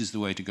said this is the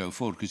way to go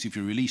forward, because if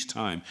you release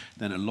time,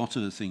 then a lot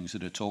of the things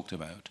that are talked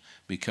about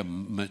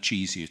become much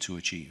easier to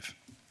achieve.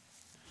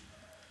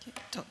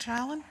 Okay. Dr.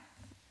 Allen?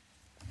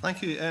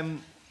 Thank you.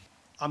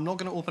 I'm not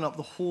going to open up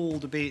the whole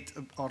debate,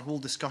 or whole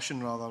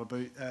discussion rather,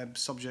 about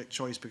subject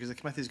choice, because the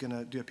committee is going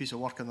to do a piece of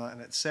work on that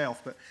in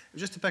itself. But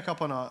just to pick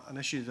up on an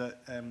issue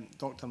that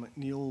Dr.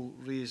 McNeill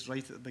raised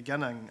right at the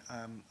beginning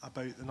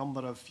about the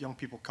number of young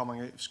people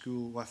coming out of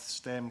school with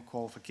STEM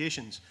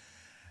qualifications.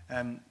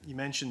 You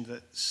mentioned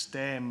that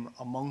STEM,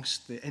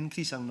 amongst the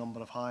increasing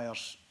number of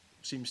hires,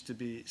 seems to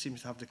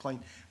have declined.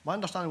 My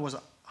understanding was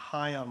that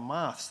higher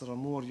maths, there are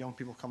more young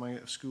people coming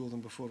out of school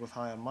than before with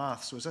higher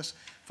maths. So is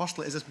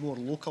this more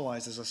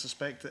localised, as I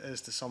suspect it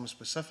is, to some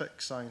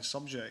specific science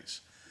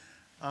subjects?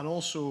 And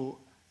also,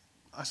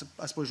 I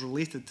suppose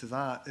related to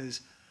that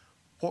is,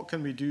 what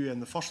can we do in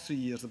the first 3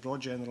 years, the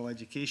broad general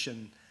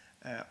education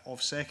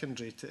of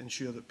secondary, to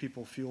ensure that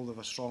people feel they have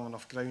a strong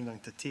enough grounding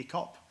to take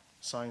up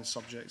science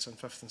subjects in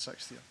 5th and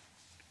 6th year?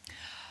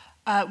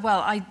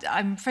 Well,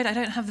 I'm afraid I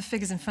don't have the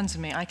figures in front of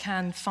me. I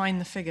can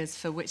find the figures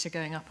for which are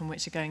going up and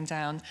which are going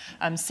down.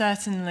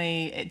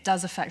 Certainly, it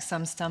does affect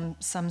some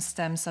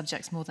STEM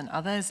subjects more than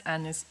others,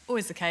 and is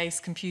always the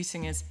case.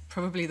 Computing is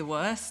probably the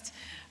worst.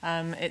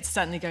 It's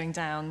certainly going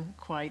down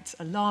quite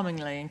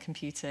alarmingly in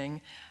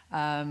computing.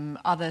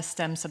 Other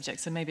STEM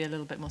subjects are maybe a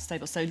little bit more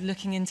stable. So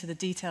looking into the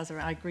details,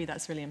 I agree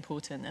that's really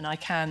important, and I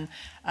can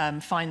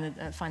find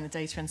the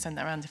data and send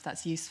that around if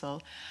that's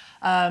useful.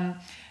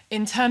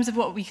 In terms of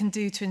what we can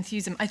do to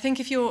enthuse them, I think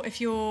if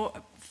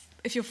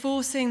you're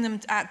forcing them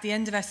at the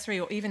end of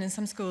S3, or even in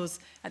some schools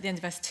at the end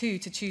of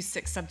S2, to choose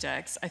 6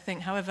 subjects, I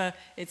think, however,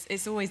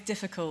 it's always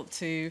difficult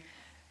to...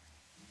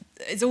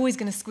 It's always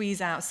going to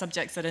squeeze out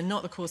subjects that are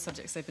not the core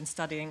subjects they've been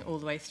studying all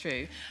the way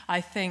through.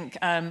 I think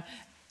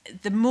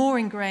the more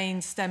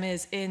ingrained STEM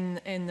is in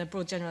the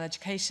broad general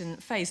education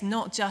phase,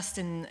 not just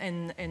in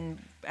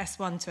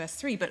S1 to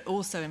S3, but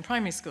also in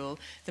primary school,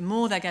 the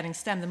more they're getting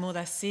STEM, the more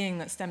they're seeing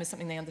that STEM is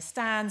something they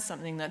understand,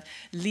 something that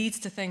leads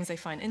to things they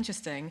find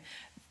interesting,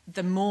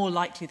 the more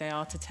likely they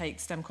are to take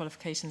STEM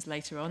qualifications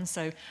later on.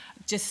 So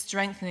just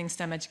strengthening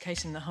STEM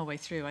education the whole way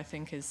through, I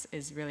think,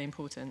 is really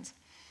important.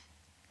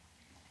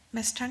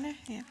 Ms. Turner?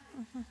 Yeah.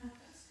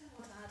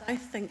 I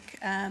think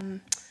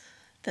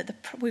that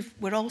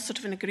we're all sort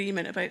of in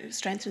agreement about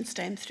strengthening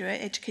STEM throughout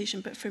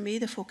education, but for me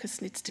the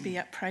focus needs to be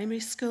at primary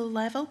school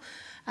level.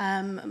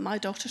 My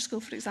daughter's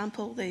school, for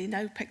example, they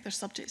now pick their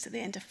subjects at the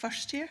end of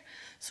 1st year.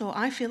 So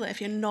I feel that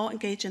if you're not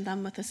engaging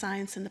them with the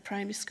science in the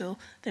primary school,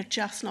 they're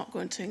just not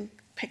going to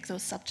pick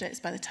those subjects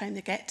by the time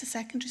they get to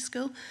secondary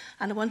school.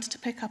 And I wanted to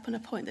pick up on a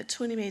point that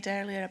Tony made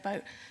earlier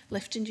about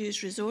lift and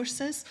use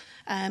resources.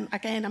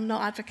 Again, I'm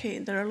not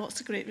advocating, there are lots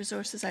of great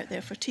resources out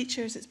there for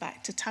teachers. It's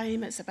back to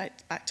time, it's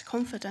back to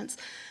confidence.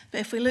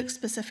 But if we look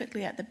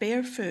specifically at the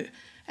barefoot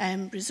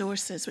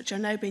resources, which are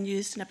now being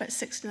used in about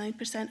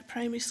 69% of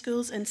primary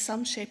schools in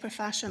some shape or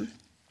fashion,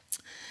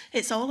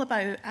 it's all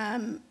about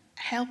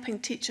helping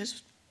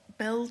teachers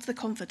build the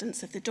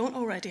confidence, if they don't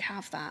already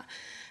have that,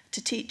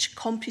 to teach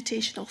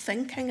computational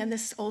thinking. And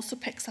this also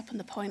picks up on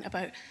the point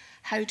about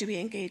how do we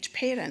engage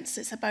parents.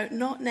 It's about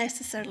not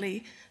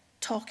necessarily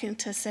talking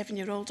to a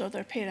 7-year-old or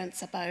their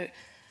parents about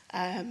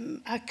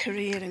a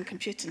career in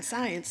computing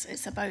science.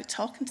 It's about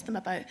talking to them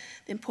about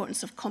the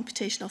importance of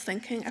computational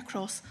thinking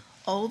across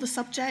all the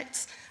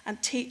subjects,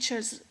 and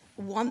teachers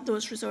want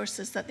those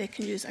resources that they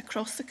can use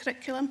across the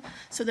curriculum.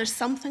 So there's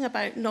something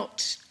about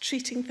not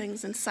treating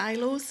things in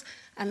silos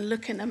and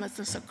looking at them as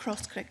this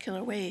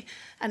cross-curricular way.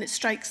 And it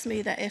strikes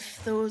me that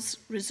if those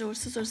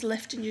resources, those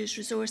lift and use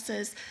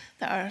resources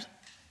that are,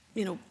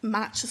 you know,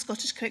 match the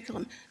Scottish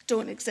curriculum,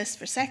 don't exist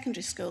for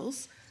secondary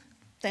schools,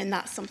 then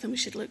that's something we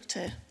should look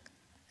to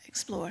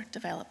explore,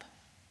 develop.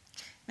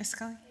 Ms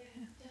Scully?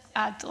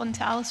 Add on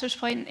to Alistair's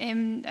point,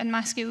 in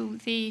my school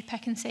they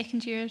pick in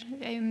second year,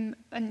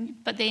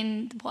 but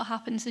then what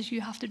happens is you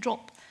have to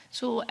drop.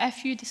 So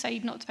if you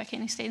decide not to pick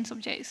any STEM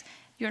subjects,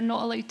 you're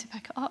not allowed to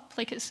pick it up.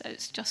 Like it's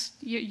just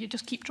you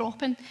just keep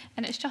dropping,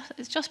 and it's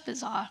just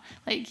bizarre.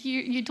 Like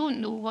you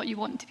don't know what you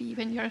want to be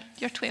when you're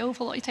 12.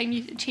 A lot of time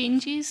it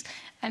changes,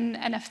 and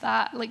if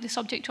that, like the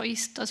subject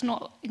choice does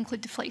not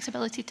include the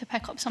flexibility to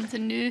pick up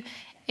something new,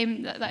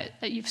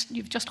 that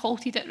you've just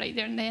halted it right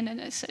there and then, and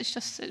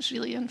it's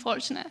really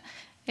unfortunate.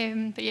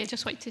 But yeah,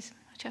 just like to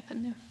chip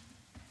in there.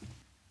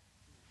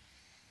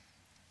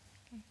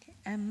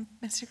 Okay.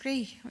 Mr.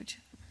 Gray, would you?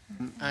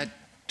 I had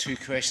two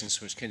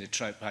questions which kind of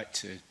track back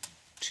to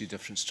two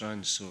different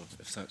strands, so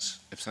if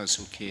that's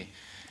okay.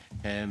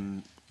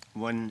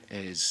 One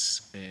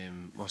is,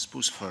 well, I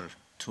suppose for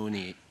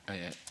Tony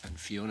and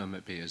Fiona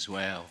maybe as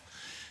well.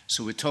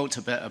 So we talked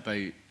a bit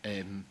about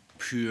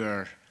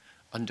poor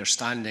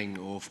understanding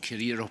of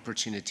career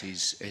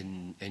opportunities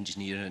in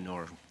engineering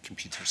or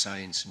computer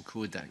science and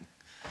coding.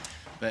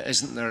 But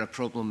isn't there a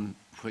problem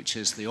which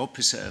is the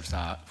opposite of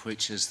that,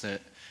 which is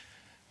that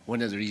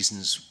one of the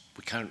reasons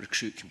we can't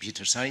recruit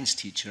computer science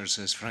teachers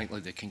is, frankly,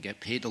 they can get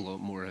paid a lot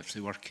more if they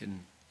work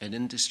in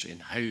industry.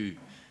 And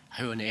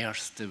how on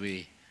earth do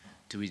we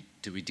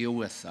deal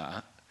with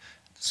that?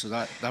 So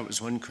that was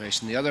one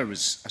question. The other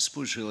was, I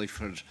suppose, really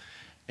for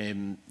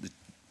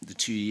the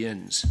two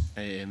Ians,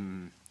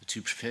 the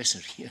two Professor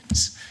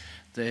Ians.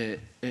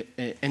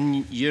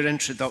 In your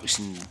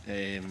introduction,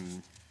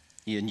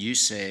 Ian, you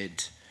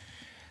said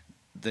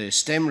the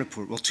STEM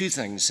report, well, two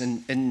things.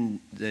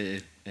 In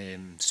the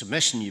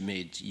submission you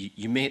made,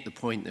 you made the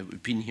point that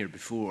we've been here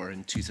before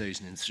in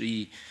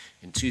 2003,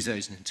 in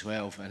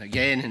 2012, and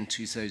again in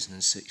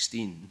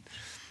 2016.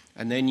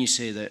 And then you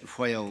say that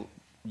while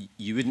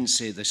you wouldn't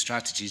say the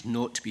strategy is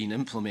not being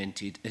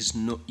implemented,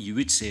 you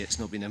would say it's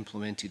not been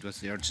implemented with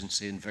the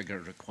urgency and vigour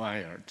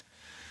required,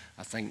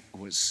 I think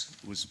was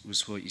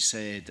what you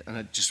said. And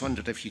I just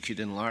wondered if you could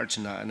enlarge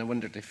on that, and I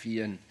wondered if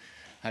Ian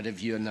had a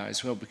view on that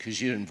as well,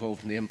 because you're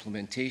involved in the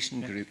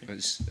implementation group,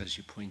 as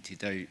you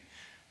pointed out.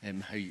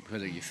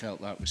 Whether you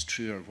felt that was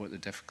true or what the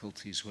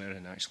difficulties were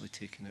in actually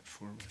taking it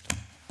forward.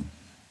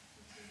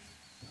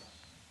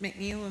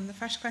 McNeill on the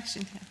first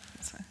question.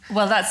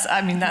 Well,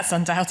 that's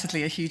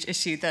undoubtedly a huge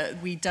issue,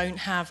 that we don't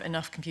have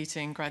enough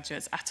computing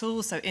graduates at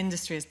all. So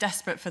industry is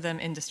desperate for them.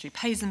 Industry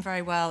pays them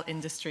very well.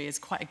 Industry is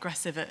quite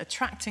aggressive at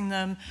attracting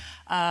them.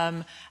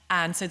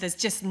 And so there's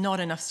just not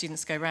enough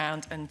students to go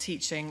around, and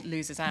teaching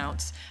loses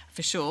out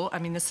for sure. I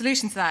mean, the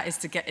solution to that is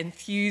to get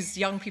enthused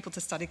young people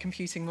to study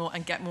computing more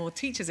and get more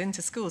teachers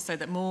into schools so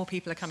that more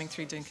people are coming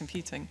through doing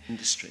computing.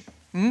 Industry.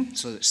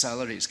 So that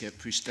salaries get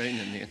pushed down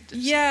in the industry.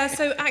 Yeah,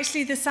 so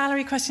actually the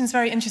salary question is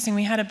very interesting.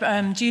 We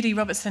had Judy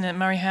Robertson at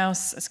Murray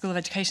House School of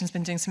Education has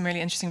been doing some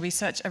really interesting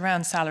research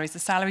around salaries, the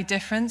salary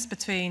difference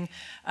between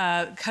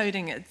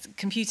coding,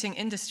 computing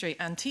industry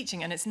and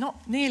teaching, and it's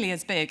not nearly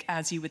as big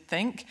as you would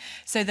think.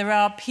 So there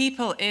are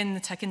people in the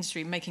tech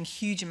industry making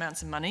huge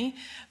amounts of money,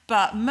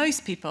 but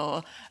most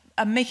people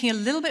are making a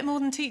little bit more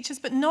than teachers,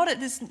 but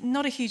there's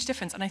not a huge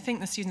difference. And I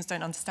think the students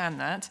don't understand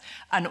that.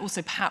 And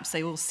also perhaps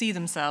they all see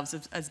themselves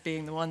as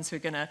being the ones who are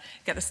going to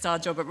get the star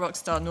job at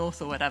Rockstar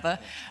North or whatever.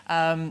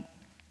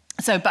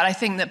 But I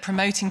think that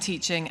promoting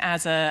teaching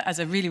as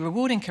a really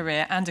rewarding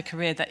career, and a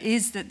career that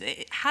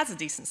it has a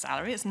decent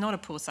salary, it's not a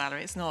poor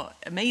salary, it's not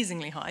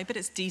amazingly high, but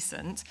it's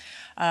decent.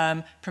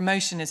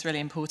 Promotion is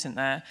really important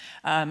there.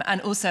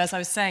 And also, as I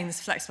was saying,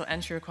 this flexible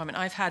entry requirement,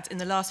 in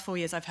the last 4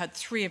 years, I've had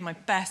 3 of my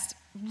best,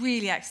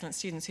 really excellent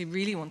students who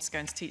really want to go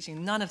into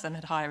teaching. None of them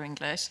had higher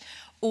English.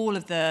 All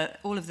of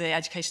the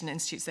education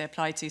institutes they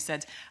applied to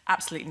said,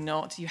 absolutely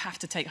not. You have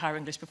to take higher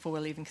English before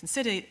we'll even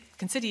consider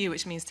you,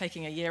 which means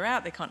taking a year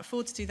out. They can't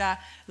afford to do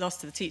that. Loss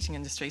to the teaching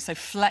industry. So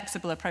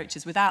flexible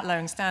approaches without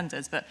lowering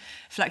standards, but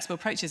flexible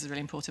approaches is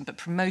really important. But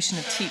promotion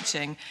of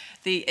teaching,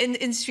 the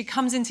industry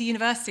comes into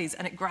universities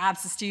and it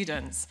grabs the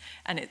students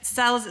and it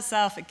sells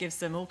itself. It gives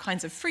them all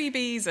kinds of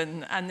freebies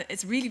and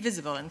it's really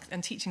visible,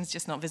 and teaching is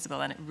just not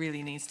visible, and it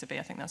really needs to be.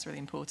 I think that's really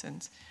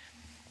important.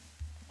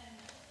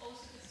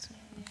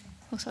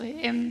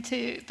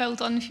 to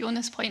build on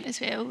Fiona's point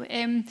as well.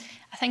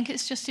 I think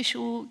it's just to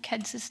show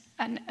kids,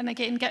 and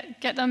again,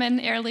 get them in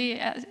early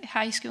at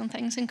high school and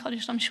things,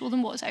 encourage them, show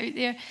them what's out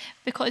there,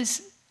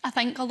 because I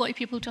think a lot of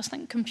people just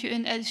think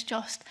computing is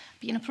just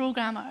being a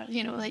programmer,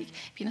 you know, like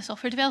being a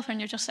software developer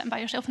and you're just sitting by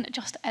yourself, and it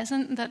just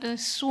isn't. That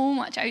there's so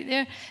much out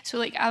there. So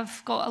like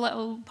I've got a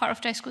little part of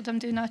Dress Code, I'm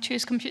doing a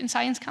Choose Computing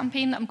Science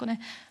campaign that I'm going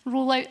to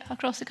roll out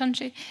across the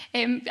country,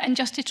 and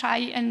just to try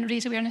and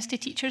raise awareness to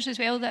teachers as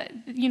well, that,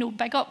 you know,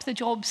 big up the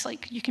jobs.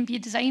 Like you can be a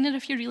designer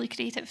if you're really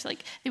creative,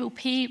 like they will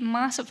pay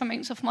massive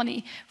amounts of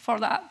money for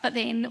that, but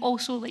then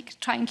also like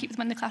try and keep them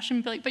in the classroom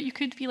and be like, but you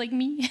could be like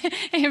me.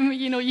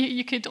 You know,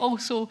 you could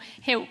also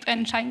help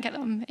and try and get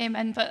them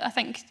in, but I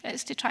think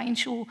it's to try and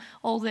show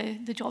all the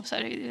jobs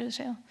that are out there as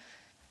well.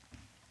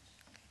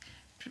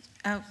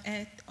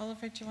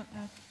 Oliver, do you want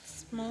a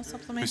small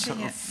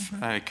supplementary?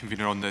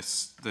 Convener on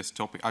this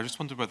topic, I just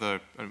wonder whether,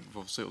 and we've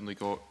obviously only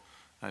got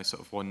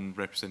sort of one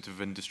representative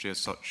of industry as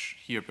such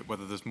here, but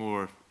whether there's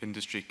more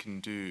industry can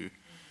do,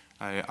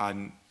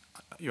 and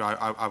you know,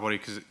 I worry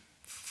because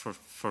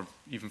for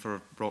even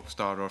for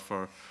Rockstar or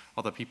for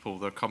other people,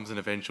 there comes an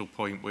eventual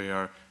point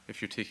where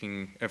if you're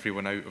taking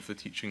everyone out of the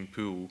teaching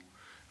pool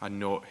and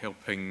not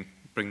helping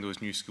bring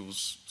those new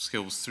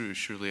skills through,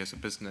 surely as a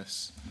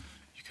business,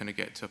 you kind of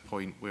get to a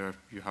point where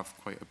you have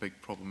quite a big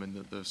problem in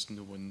that there's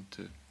no one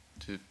to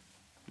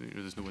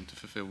there's no one to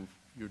fulfil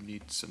your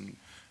needs, and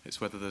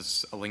it's whether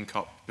there's a link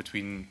up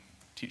between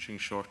teaching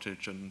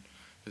shortage and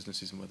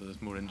businesses and whether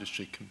there's more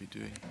industry can be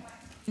doing.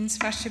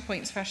 First 2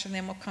 points first, and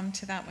then we'll come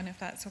to that one if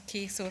that's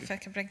okay. So if I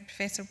could bring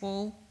Professor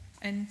Wall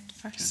in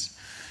first.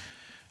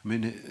 I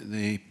mean,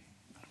 the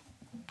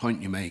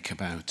point you make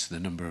about the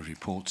number of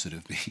reports that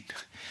have been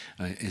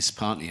is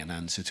partly an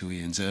answer to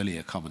Ian's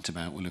earlier comment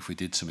about, well, if we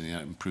did something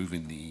like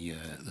improving the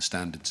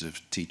standards of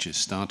teachers,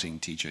 starting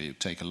teacher, it would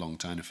take a long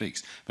time to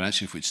fix. But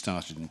actually, if we'd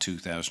started in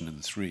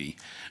 2003,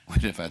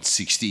 we'd have had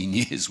 16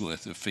 years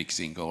worth of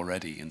fixing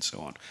already and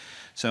so on.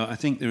 So I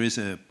think there is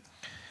a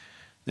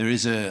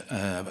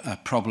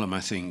problem,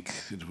 I think,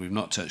 that we've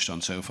not touched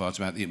on so far. It's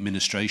about the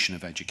administration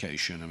of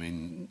education. I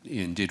mean,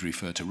 Ian did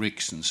refer to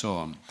RICS and so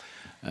on.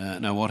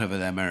 Now, whatever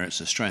their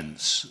merits or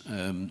strengths,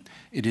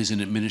 it is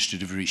an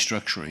administrative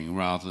restructuring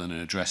rather than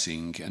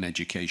addressing an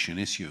education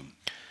issue.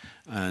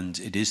 And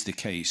it is the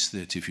case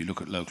that if you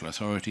look at local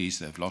authorities,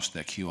 they've lost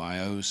their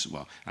QIOs.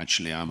 Well,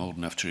 actually, I'm old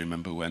enough to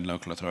remember when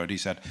local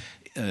authorities had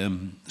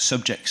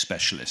subject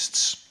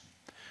specialists.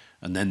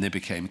 And then they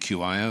became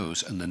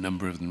QIOs, and the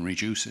number of them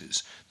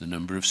reduces. The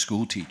number of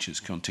school teachers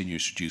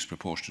continues to reduce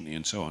proportionately,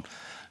 and so on.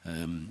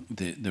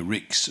 The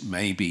RICS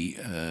maybe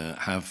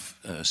have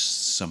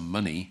some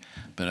money,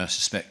 but I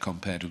suspect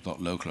compared with what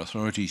local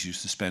authorities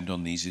used to spend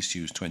on these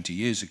issues 20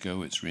 years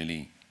ago, it's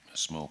really a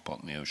small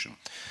pot in the ocean.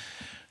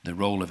 The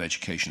role of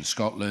Education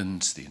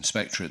Scotland, the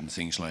inspectorate and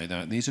things like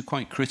that, these are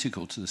quite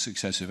critical to the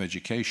success of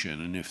education,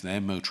 and if they're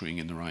motoring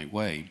in the right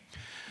way.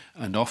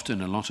 And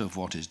often a lot of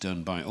what is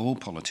done by all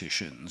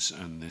politicians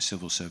and the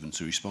civil servants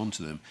who respond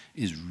to them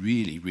is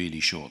really, really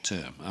short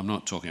term. I'm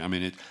not talking, I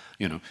mean,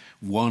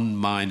 one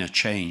minor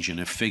change in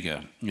a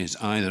figure is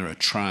either a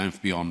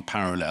triumph beyond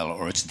parallel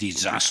or it's a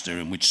disaster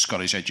in which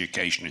Scottish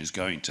education is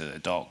going to the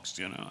dogs,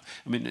 you know.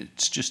 I mean,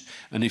 it's just,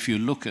 and if you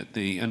look at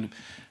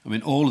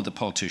all of the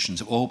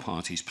politicians of all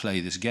parties play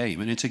this game,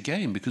 and it's a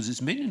game because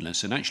it's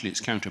meaningless and actually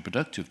it's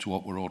counterproductive to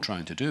what we're all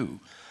trying to do.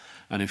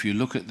 And if you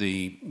look at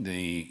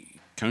the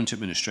current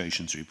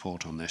administration's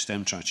report on their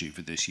STEM strategy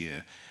for this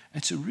year,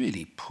 it's a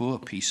really poor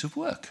piece of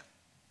work.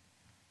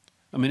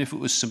 I mean, if it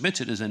was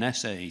submitted as an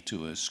essay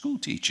to a school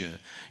teacher,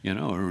 you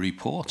know, or a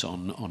report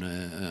on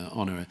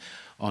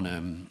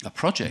a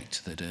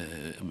project that,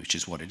 which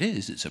is what it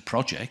is, it's a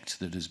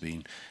project that has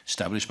been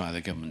established by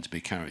the government to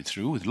be carried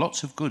through with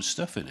lots of good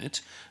stuff in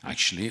it,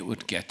 actually it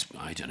would get,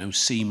 I don't know,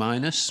 C-.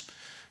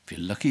 If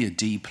you're lucky, a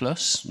D+.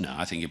 No,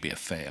 I think it'd be a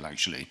fail,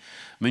 actually.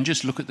 I mean,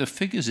 just look at the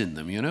figures in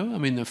them, you know? I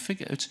mean, the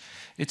figure,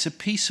 it's a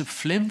piece of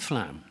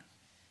flim-flam.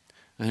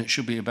 And it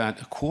should be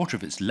about a quarter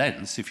of its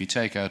length if you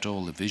take out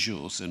all the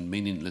visuals and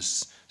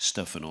meaningless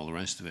stuff and all the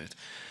rest of it.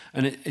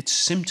 And it's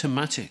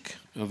symptomatic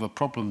of a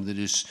problem that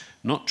is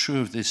not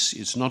true of this.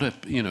 It's not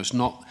it's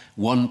not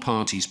one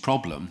party's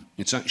problem.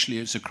 It's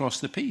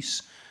across the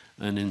piece.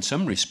 And in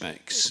some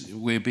respects,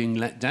 we're being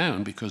let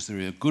down because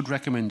there are good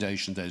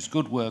recommendations, there's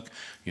good work,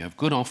 you have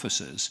good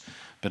officers,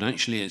 but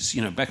actually it's,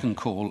 you know, beck and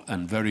call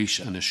and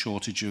a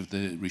shortage of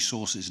the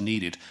resources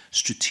needed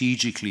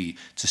strategically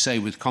to say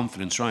with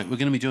confidence, right, we're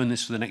going to be doing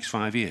this for the next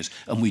 5 years,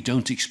 and we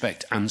don't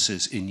expect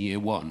answers in year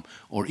 1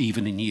 or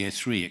even in year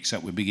 3,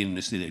 except we're beginning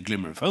to see a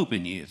glimmer of hope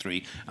in year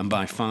 3, and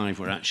by 5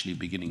 we're actually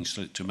beginning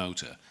to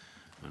motor.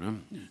 You know?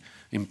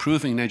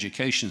 Improving an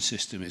education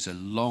system is a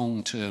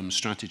long-term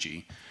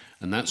strategy.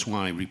 And that's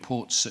why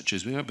reports such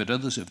as we have, but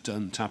others have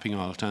done, tapping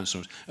our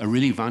councillors, are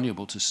really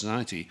valuable to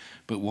society.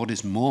 But what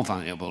is more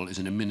valuable is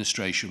an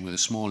administration with a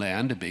small a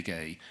and a big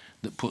A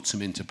that puts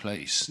them into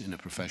place in a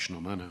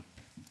professional manner.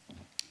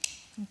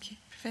 Thank you.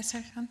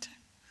 Professor Hunter?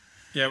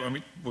 Yeah, I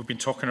mean, we've been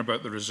talking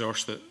about the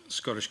resource that the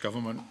Scottish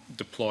Government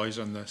deploys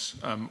on this.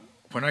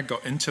 when I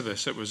got into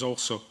this, it was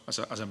also, as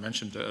I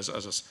mentioned, as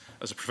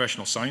a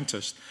professional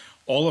scientist,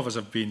 all of us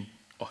have been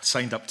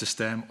signed up to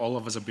STEM, all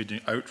of us have been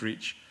doing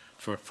outreach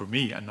for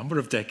me, a number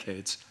of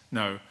decades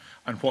now.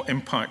 And what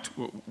impact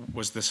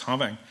was this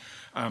having?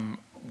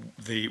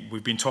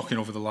 We've been talking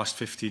over the last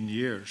 15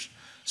 years.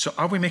 So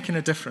are we making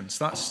a difference?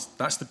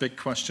 That's the big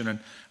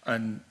question.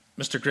 And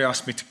Mr. Gray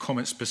asked me to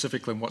comment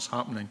specifically on what's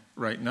happening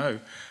right now.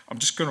 I'm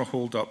just going to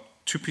hold up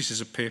 2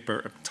 pieces of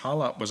paper.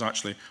 Talat was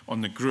actually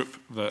on the group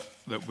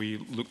that we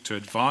looked to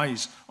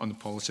advise on the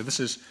policy. This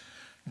is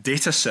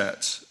data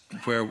sets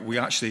where we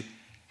actually,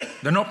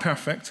 they're not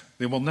perfect.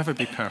 They will never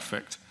be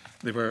perfect.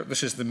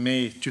 This is the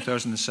May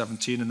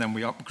 2017, and then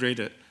we upgrade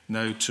it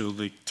now to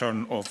the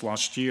turn of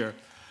last year.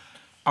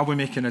 Are we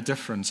making a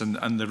difference?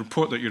 And the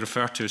report that you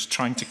refer to is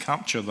trying to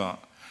capture that.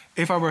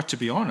 If I were to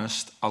be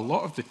honest, a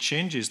lot of the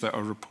changes that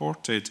are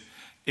reported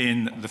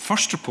in the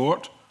first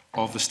report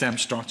of the STEM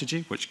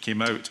strategy, which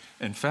came out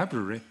in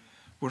February,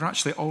 were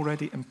actually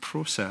already in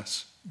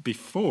process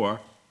before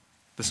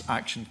this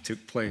action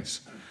took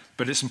place.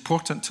 But it's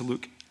important to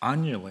look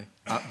annually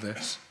at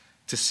this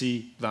to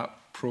see that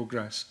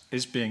progress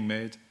is being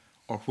made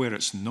or where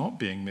it's not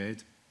being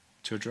made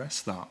to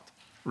address that,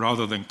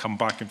 rather than come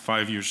back in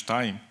 5 years'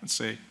 time and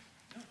say,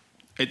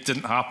 it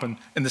didn't happen,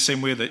 in the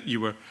same way that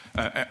you were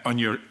on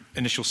your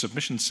initial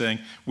submission saying,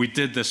 we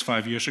did this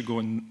 5 years ago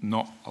and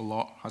not a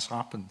lot has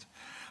happened.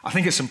 I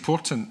think it's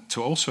important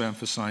to also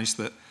emphasise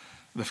that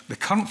the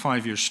current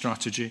 5-year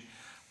strategy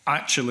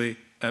actually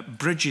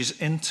bridges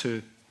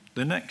into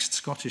the next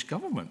Scottish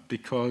Government,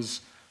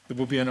 because there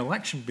will be an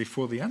election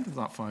before the end of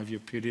that 5-year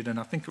period, and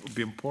I think it would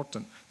be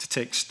important to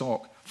take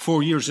stock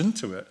 4 years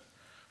into it,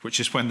 which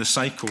is when the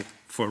cycle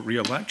for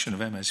re-election of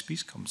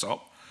MSPs comes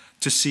up,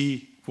 to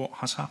see what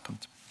has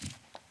happened.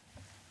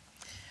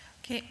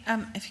 Okay,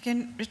 if you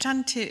can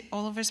return to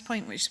Oliver's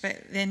point, which is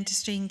about the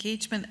industry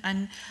engagement,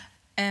 and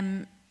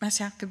Ms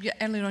Jacob,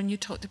 earlier on you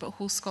talked about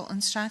whole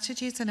Scotland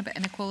strategies and about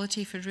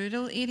inequality for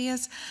rural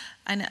areas,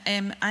 and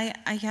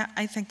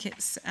I think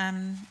it's,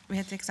 we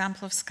had the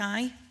example of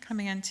Skye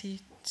coming into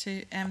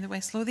the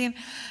West Lothian,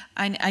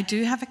 and I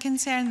do have a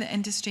concern that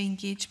industry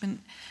engagement,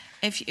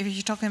 if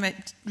you're talking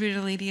about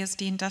rural areas,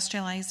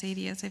 deindustrialised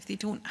areas, if they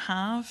don't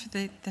have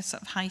the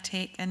sort of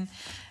high-tech and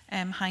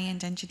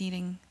high-end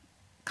engineering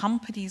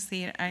companies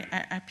there,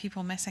 are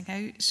people missing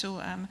out?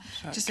 So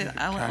just a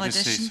little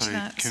addition to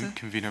that.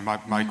 Convener,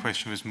 my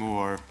question was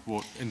more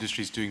what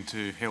industry is doing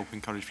to help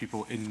encourage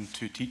people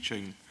into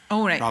teaching,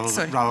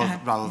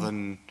 rather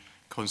than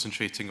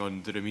concentrating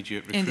on their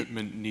immediate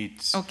recruitment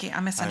needs. Okay, I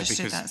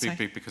misunderstood that.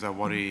 Sorry. Because I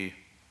worry.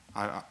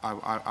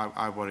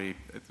 I worry.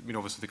 I mean,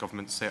 obviously, the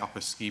government set up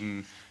a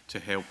scheme to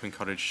help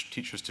encourage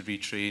teachers to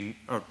retrain,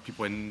 or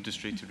people in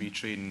industry to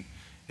retrain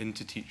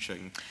into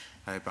teaching.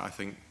 But I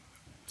think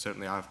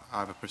certainly I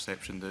have a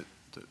perception that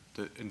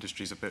the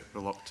industry is a bit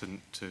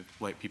reluctant to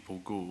let people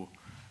go,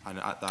 and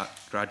at that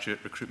graduate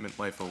recruitment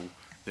level,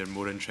 they're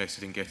more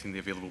interested in getting the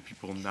available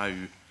people now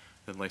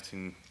than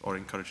letting or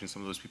encouraging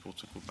some of those people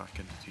to go back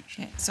into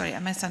teaching. Yeah, sorry, I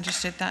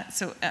misunderstood that.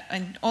 So,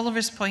 and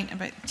Oliver's point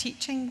about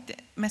teaching,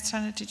 Ms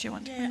Turner, did you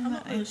want to? I'm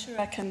not really sure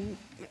I can,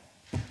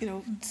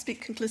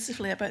 speak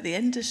conclusively about the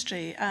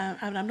industry,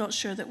 and I'm not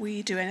sure that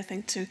we do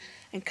anything to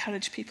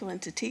encourage people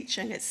into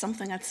teaching. It's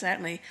something I'd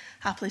certainly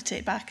happily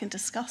take back and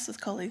discuss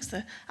with colleagues.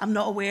 I'm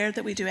not aware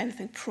that we do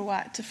anything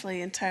proactively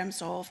in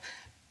terms of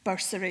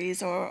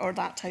bursaries or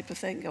that type of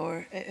thing,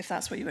 or if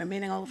that's what you were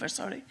meaning, Oliver,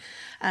 sorry.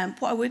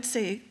 What I would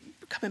say,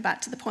 coming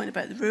back to the point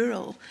about the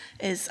rural,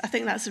 is I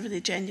think that's a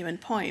really genuine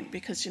point,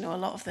 because a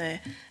lot of the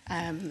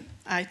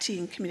IT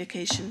and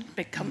communication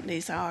big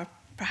companies are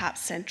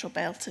perhaps central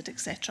belted,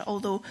 etc.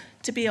 Although,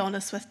 to be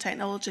honest, with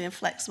technology and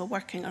flexible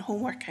working and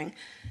home working,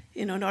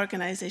 an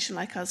organisation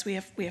like us, we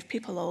have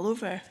people all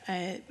over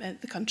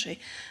the country,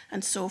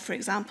 and so, for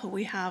example,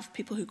 we have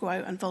people who go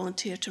out and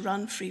volunteer to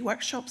run free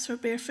workshops for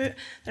barefoot.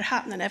 They're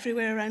happening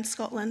everywhere around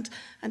Scotland,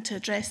 and to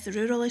address the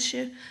rural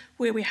issue,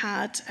 where we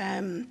had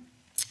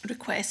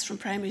requests from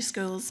primary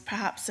schools,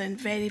 perhaps in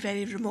very,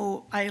 very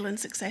remote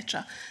islands,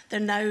 etc. They're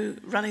now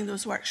running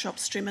those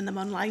workshops, streaming them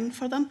online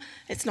for them.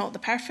 It's not the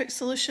perfect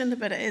solution,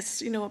 but it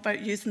is,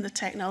 about using the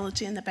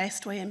technology in the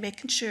best way and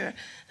making sure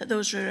that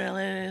those rural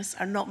areas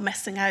are not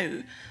missing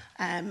out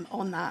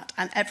on that.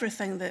 And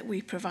everything that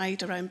we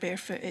provide around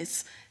Barefoot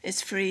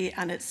is free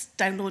and it's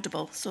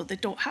downloadable, so they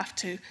don't have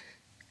to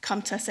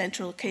come to a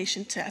central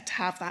location to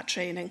have that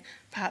training,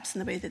 perhaps in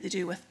the way that they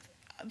do with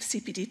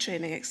CPD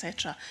training,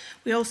 etc.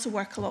 We also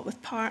work a lot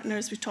with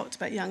partners. We talked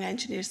about young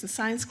engineers and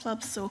science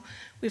clubs, so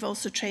we've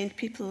also trained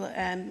people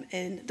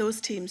in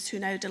those teams who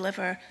now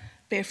deliver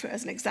Barefoot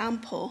as an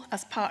example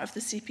as part of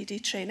the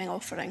CPD training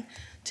offering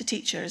to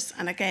teachers.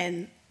 And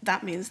again,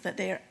 that means that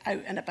they're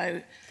out and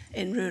about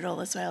in rural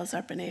as well as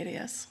urban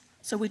areas.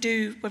 So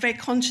we're very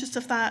conscious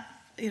of that.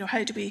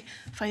 How do we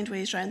find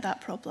ways around that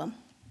problem?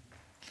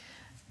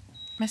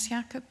 Ms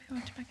Jacob, you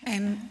want to pick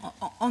it?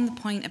 On the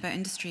point about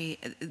industry,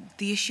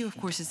 the issue, of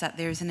course, is that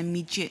there's an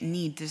immediate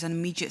need. There's an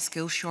immediate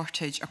skill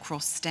shortage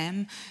across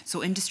STEM.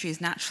 So industry is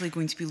naturally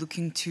going to be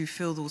looking to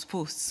fill those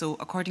posts. So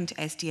according to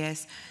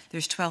SDS,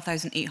 there's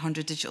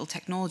 12,800 digital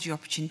technology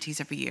opportunities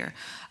every year.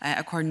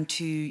 According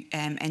to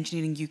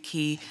Engineering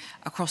UK,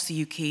 across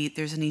the UK,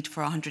 there's a need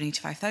for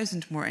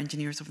 185,000 more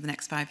engineers over the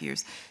next 5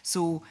 years.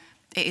 So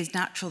it is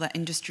natural that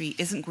industry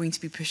isn't going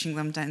to be pushing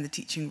them down the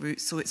teaching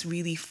route. So it's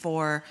really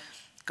for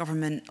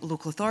government,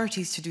 local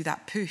authorities to do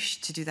that push,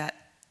 to do that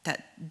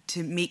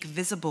to make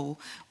visible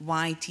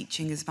why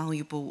teaching is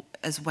valuable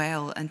as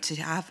well, and to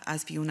have,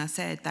 as Fiona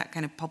said, that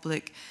kind of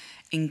public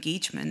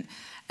engagement.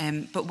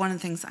 But one of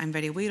the things I'm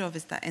very aware of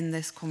is that in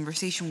this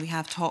conversation we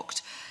have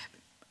talked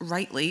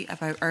rightly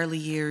about early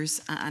years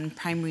and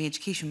primary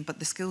education, but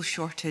the skills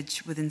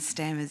shortage within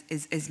STEM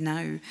is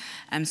now.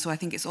 So I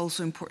think it's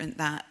also important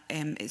that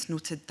it's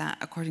noted that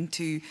according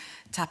to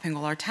Tapping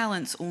All Our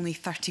Talents, only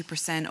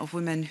 30% of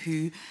women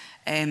who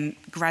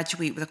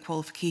graduate with a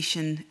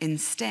qualification in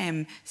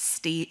STEM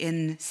stay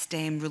in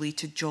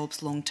STEM-related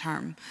jobs long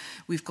term.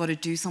 We've got to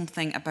do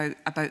something about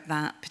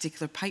that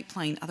particular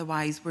pipeline,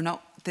 otherwise we're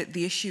not.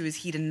 The issue is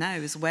here and now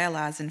as well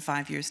as in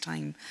 5 years'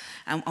 time.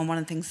 And one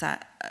of the things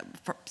that,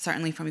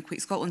 certainly from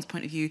Equate Scotland's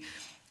point of view,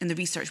 in the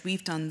research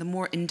we've done, the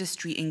more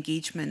industry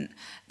engagement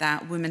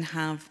that women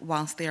have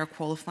whilst they are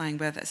qualifying,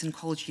 whether it's in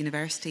college or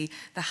university,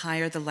 the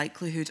higher the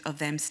likelihood of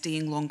them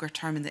staying longer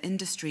term in the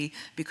industry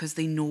because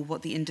they know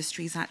what the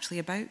industry is actually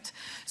about.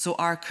 So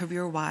our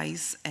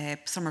career-wise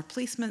summer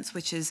placements,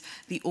 which is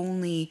the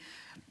only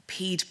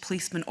paid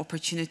placement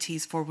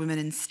opportunities for women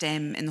in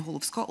STEM in the whole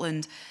of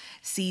Scotland,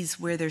 sees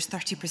where there's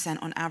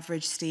 30% on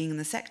average staying in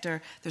the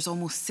sector, there's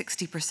almost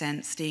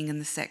 60% staying in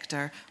the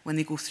sector when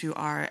they go through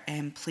our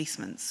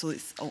placements. So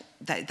it's,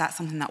 that's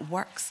something that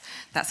works.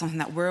 That's something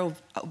that we're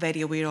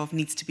very aware of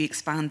needs to be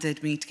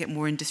expanded. We need to get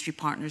more industry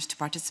partners to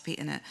participate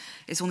in it.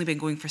 It's only been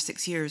going for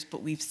 6 years,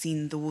 but we've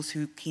seen those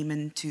who came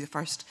into the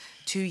first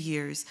 2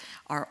 years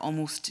are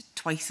almost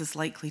twice as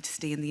likely to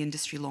stay in the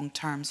industry long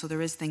term. So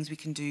there is things we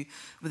can do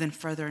within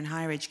further and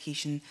higher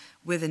education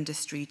with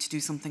industry to do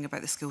something about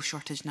the skill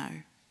shortage now.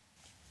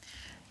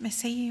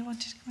 Miss Hay, you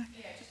wanted to come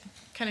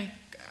back?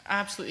 I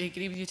absolutely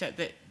agree with you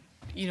that,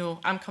 you know,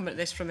 I'm coming at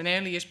this from an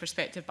early years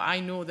perspective, but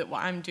I know that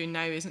what I'm doing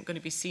now isn't going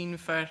to be seen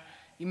for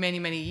many,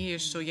 many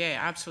years. So yeah,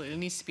 absolutely, it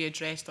needs to be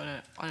addressed on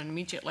an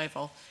immediate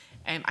level.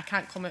 I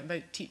can't comment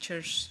about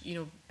teachers, you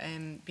know,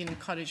 being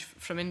encouraged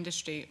from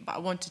industry, but I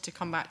wanted to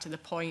come back to the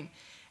point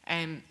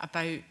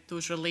about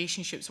those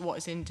relationships. What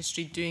is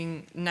industry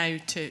doing now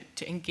to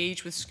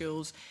engage with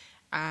schools?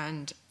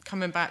 And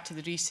coming back to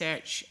the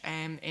research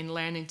in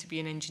Learning to be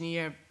an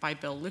Engineer by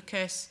Bill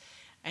Lucas,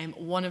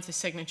 one of the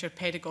signature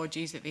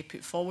pedagogies that they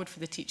put forward for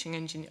the teaching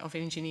of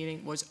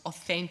engineering was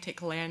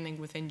authentic learning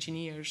with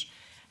engineers.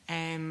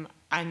 And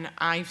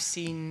I've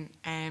seen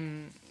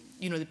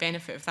you know, the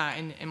benefit of that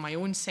in my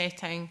own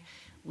setting.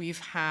 We've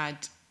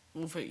had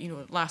over, you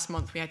know, last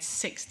month we had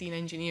 16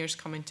 engineers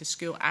come into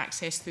school,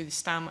 access through the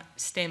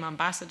STEM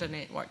Ambassador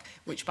Network,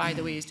 which, by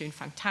the way, is doing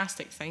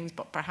fantastic things,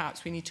 but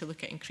perhaps we need to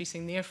look at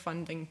increasing their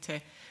funding to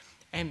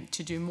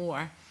do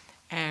more.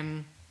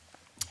 And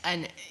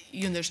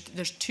you know,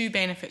 there's two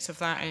benefits of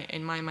that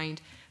in my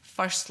mind.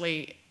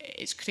 Firstly,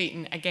 it's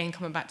creating, again,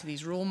 coming back to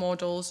these role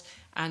models,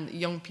 and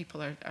young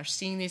people are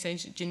seeing these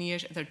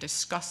engineers, they're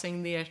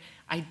discussing their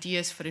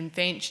ideas for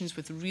inventions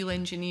with real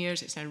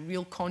engineers, it's in a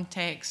real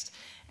context.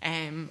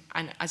 And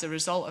as a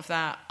result of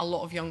that, a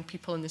lot of young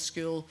people in the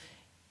school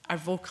are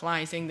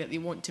vocalising that they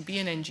want to be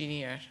an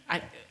engineer.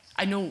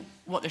 I know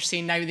what they're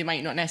saying now, they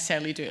might not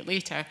necessarily do it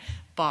later,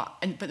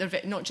 but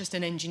they're not just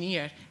an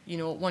engineer. You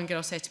know, one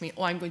girl said to me,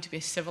 oh, I'm going to be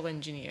a civil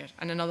engineer.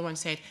 And another one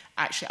said,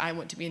 actually, I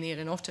want to be an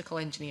aeronautical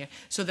engineer.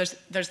 So there's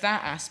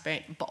that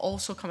aspect, but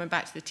also coming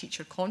back to the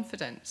teacher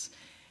confidence.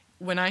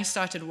 When I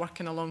started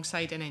working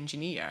alongside an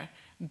engineer,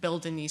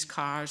 building these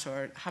cars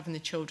or having the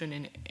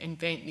children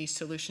invent these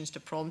solutions to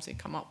problems they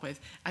come up with,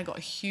 I got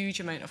a huge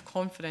amount of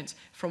confidence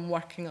from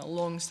working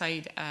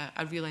alongside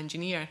a real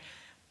engineer.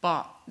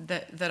 But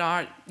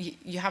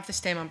you have the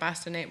STEM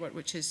Ambassador Network,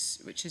 which is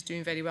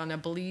doing very well, and I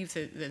believe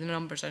that the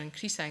numbers are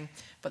increasing.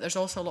 But there's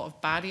also a lot of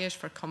barriers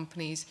for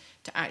companies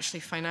to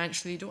actually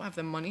financially, they don't have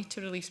the money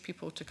to release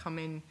people to come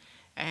in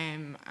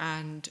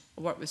and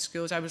work with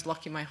schools. I was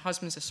lucky, my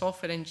husband's a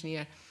software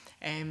engineer,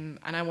 and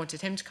I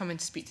wanted him to come in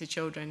to speak to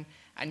children,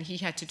 and he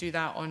had to do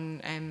that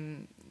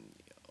on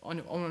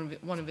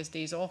one of his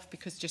days off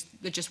because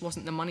there just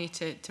wasn't the money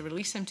to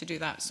release him to do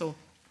that. So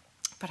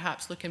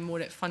perhaps looking more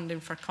at funding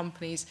for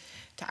companies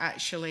to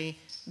actually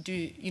do,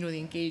 you know, the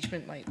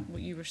engagement like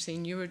what you were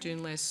saying you were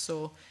doing, Liz.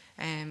 So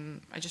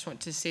I just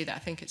want to say that I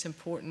think it's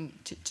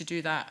important to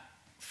do that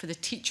for the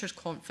teachers'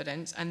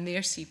 confidence and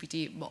their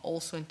CPD, but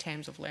also in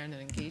terms of learner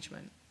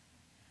engagement.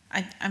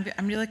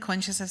 I'm really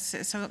conscious. I've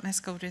still got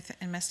Miss Goldruth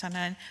and Miss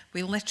Annan.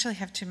 We literally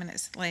have 2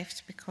 minutes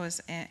left because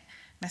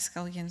Miss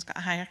Gillion's got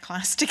a higher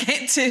class to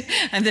get to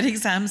and their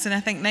exams in, I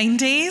think, 9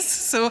 days.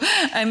 So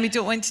we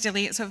don't want to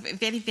delay it. So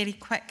very, very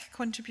quick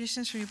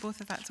contributions from you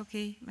both, if that's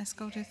okay, Miss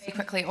Goldruth. Very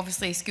quickly,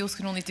 obviously, schools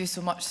can only do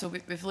so much. So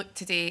we've looked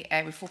today,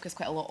 we've focused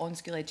quite a lot on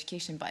school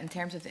education. But in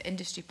terms of the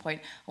industry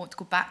point, I want to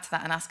go back to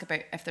that and ask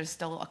about if there's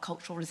still a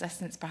cultural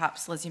resistance.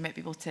 Perhaps, Liz, you might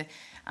be able to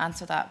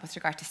answer that with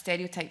regard to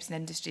stereotypes in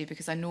industry,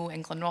 because I know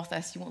in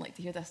Glenrothes, you won't like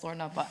to hear this,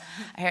 Lorna, but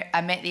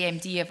I met the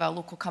MD of a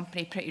local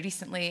company pretty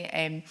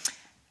recently,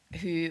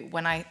 who,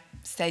 when I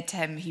said to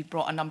him, he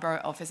brought a number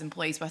of his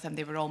employees with him,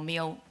 they were all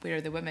male, where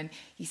are the women?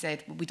 He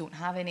said, well, we don't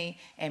have any,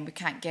 and we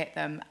can't get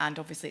them, and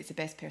obviously it's the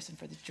best person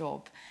for the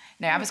job.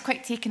 Now, I was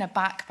quite taken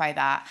aback by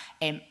that,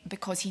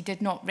 because he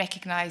did not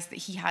recognise that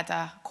he had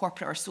a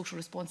corporate or social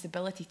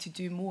responsibility to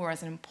do more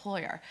as an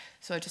employer.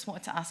 So I just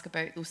wanted to ask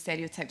about those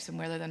stereotypes and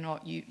whether or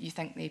not you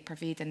think they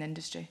pervade in the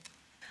industry.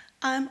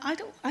 I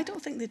don't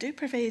think they do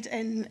pervade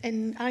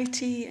in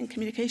IT and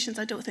communications.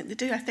 I don't think they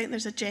do. I think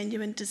there's a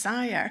genuine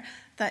desire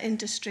that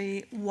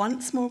industry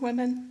wants more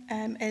women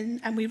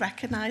in, and we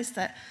recognise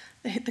that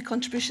the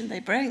contribution they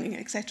bring,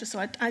 etc.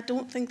 So I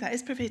don't think that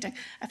is pervading.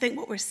 I think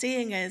what we're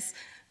seeing is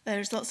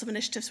there's lots of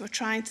initiatives we're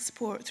trying to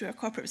support through our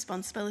corporate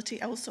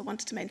responsibility. I also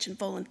wanted to mention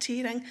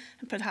volunteering,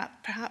 and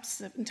perhaps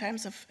in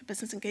terms of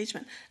business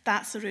engagement,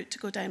 that's the route to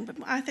go down. But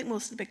I think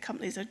most of the big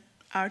companies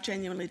are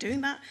genuinely doing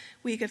that.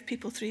 We give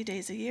people 3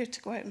 days a year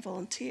to go out and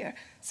volunteer.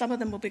 Some of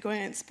them will be going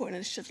out and supporting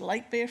initiatives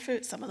like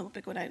Barefoot, some of them will be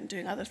going out and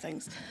doing other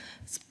things.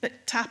 But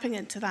tapping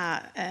into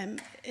that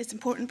is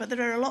important. But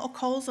there are a lot of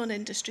calls on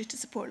industry to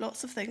support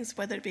lots of things,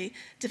 whether it be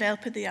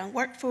developing the young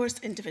workforce,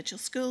 individual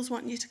schools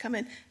wanting you to come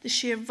in, the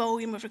sheer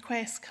volume of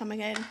requests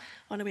coming in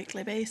on a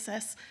weekly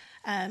basis.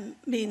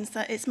 Means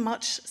that it's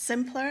much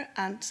simpler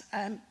and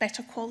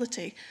better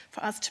quality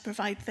for us to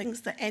provide things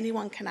that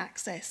anyone can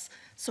access.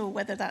 So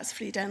whether that's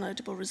free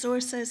downloadable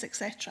resources,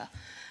 etc.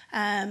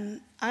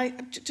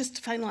 Just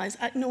to finalise,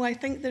 I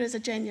think there is a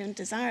genuine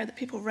desire that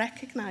people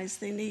recognise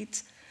they need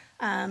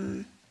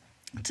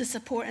to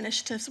support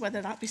initiatives,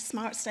 whether that be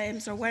Smart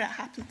STEMs or where it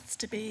happens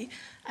to be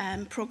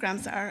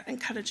programmes that are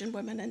encouraging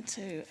women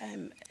into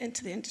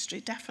the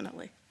industry,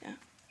 definitely. Yeah.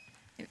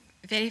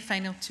 Very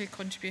final 2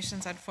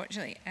 contributions,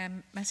 unfortunately.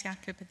 Ms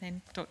Jacob and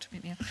then Dr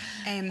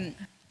McNeill.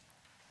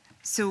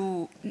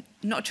 So,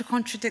 not to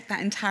contradict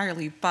that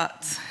entirely,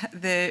 but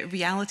the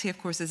reality,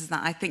 of course, is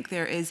that I think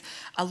there is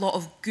a lot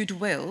of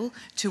goodwill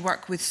to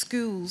work with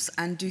schools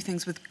and do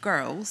things with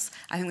girls.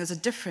 I think there's a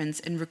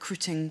difference in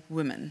recruiting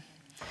women.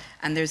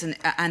 And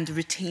and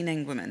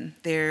retaining women.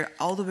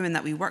 All the women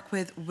that we work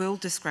with will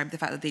describe the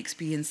fact that they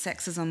experience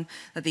sexism,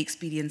 that they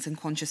experience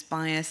unconscious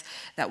bias,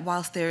 that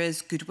whilst there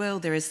is goodwill,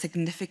 there is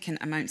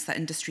significant amounts that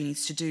industry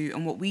needs to do.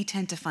 And what we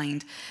tend to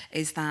find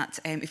is that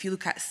if you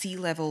look at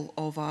C-level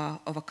of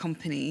a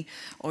company,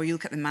 or you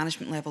look at the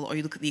management level, or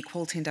you look at the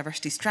equality and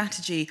diversity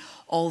strategy,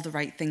 all the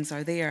right things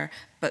are there.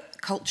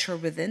 But culture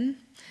within,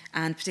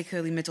 and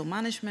particularly middle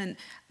management,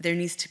 there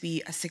needs to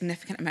be a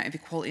significant amount of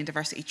equality and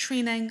diversity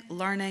training,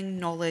 learning,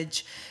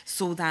 knowledge,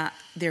 so that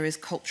there is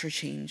culture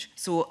change.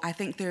 So I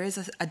think there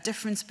is a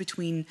difference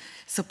between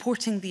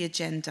supporting the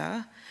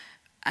agenda,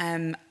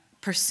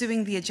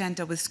 pursuing the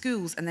agenda with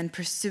schools, and then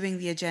pursuing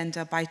the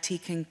agenda by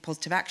taking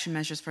positive action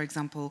measures, for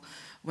example,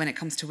 when it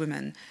comes to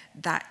women.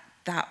 That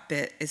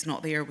bit is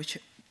not there, which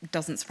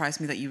doesn't surprise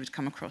me that you would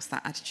come across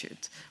that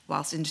attitude.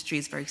 Whilst industry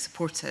is very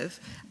supportive,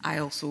 I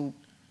also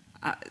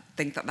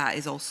think that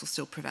is also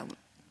still prevalent.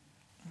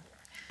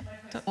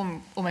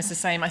 Almost the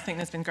same. I think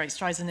there's been great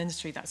strides in the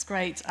industry. That's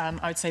great.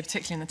 I would say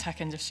particularly in the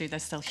tech industry,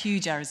 there's still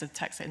huge areas of the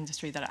tech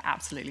industry that are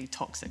absolutely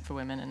toxic for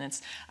women.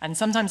 And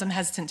sometimes I'm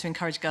hesitant to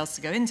encourage girls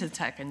to go into the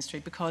tech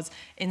industry because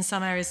in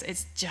some areas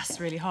it's just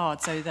really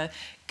hard. So the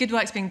good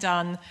work's being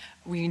done.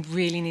 We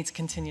really need to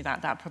continue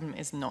that. That problem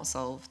is not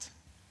solved.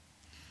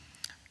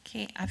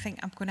 Okay, I think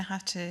I'm going to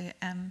have to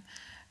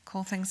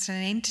call things to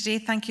an end today.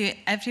 Thank you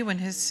everyone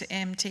who's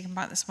taken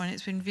part this morning.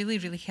 It's been really,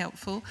 really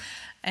helpful.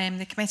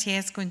 The committee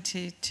is going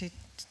to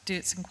do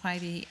its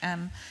inquiry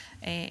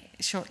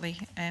shortly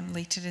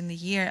later in the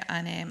year,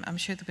 and I'm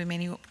sure there'll be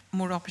many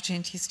more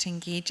opportunities to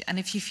engage. And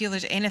if you feel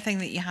there's anything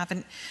that you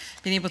haven't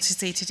been able to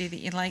say today that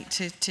you'd like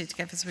to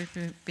give us, we'd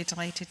be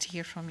delighted to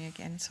hear from you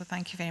again. So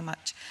thank you very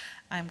much.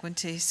 I'm going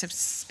to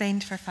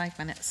suspend for 5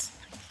 minutes.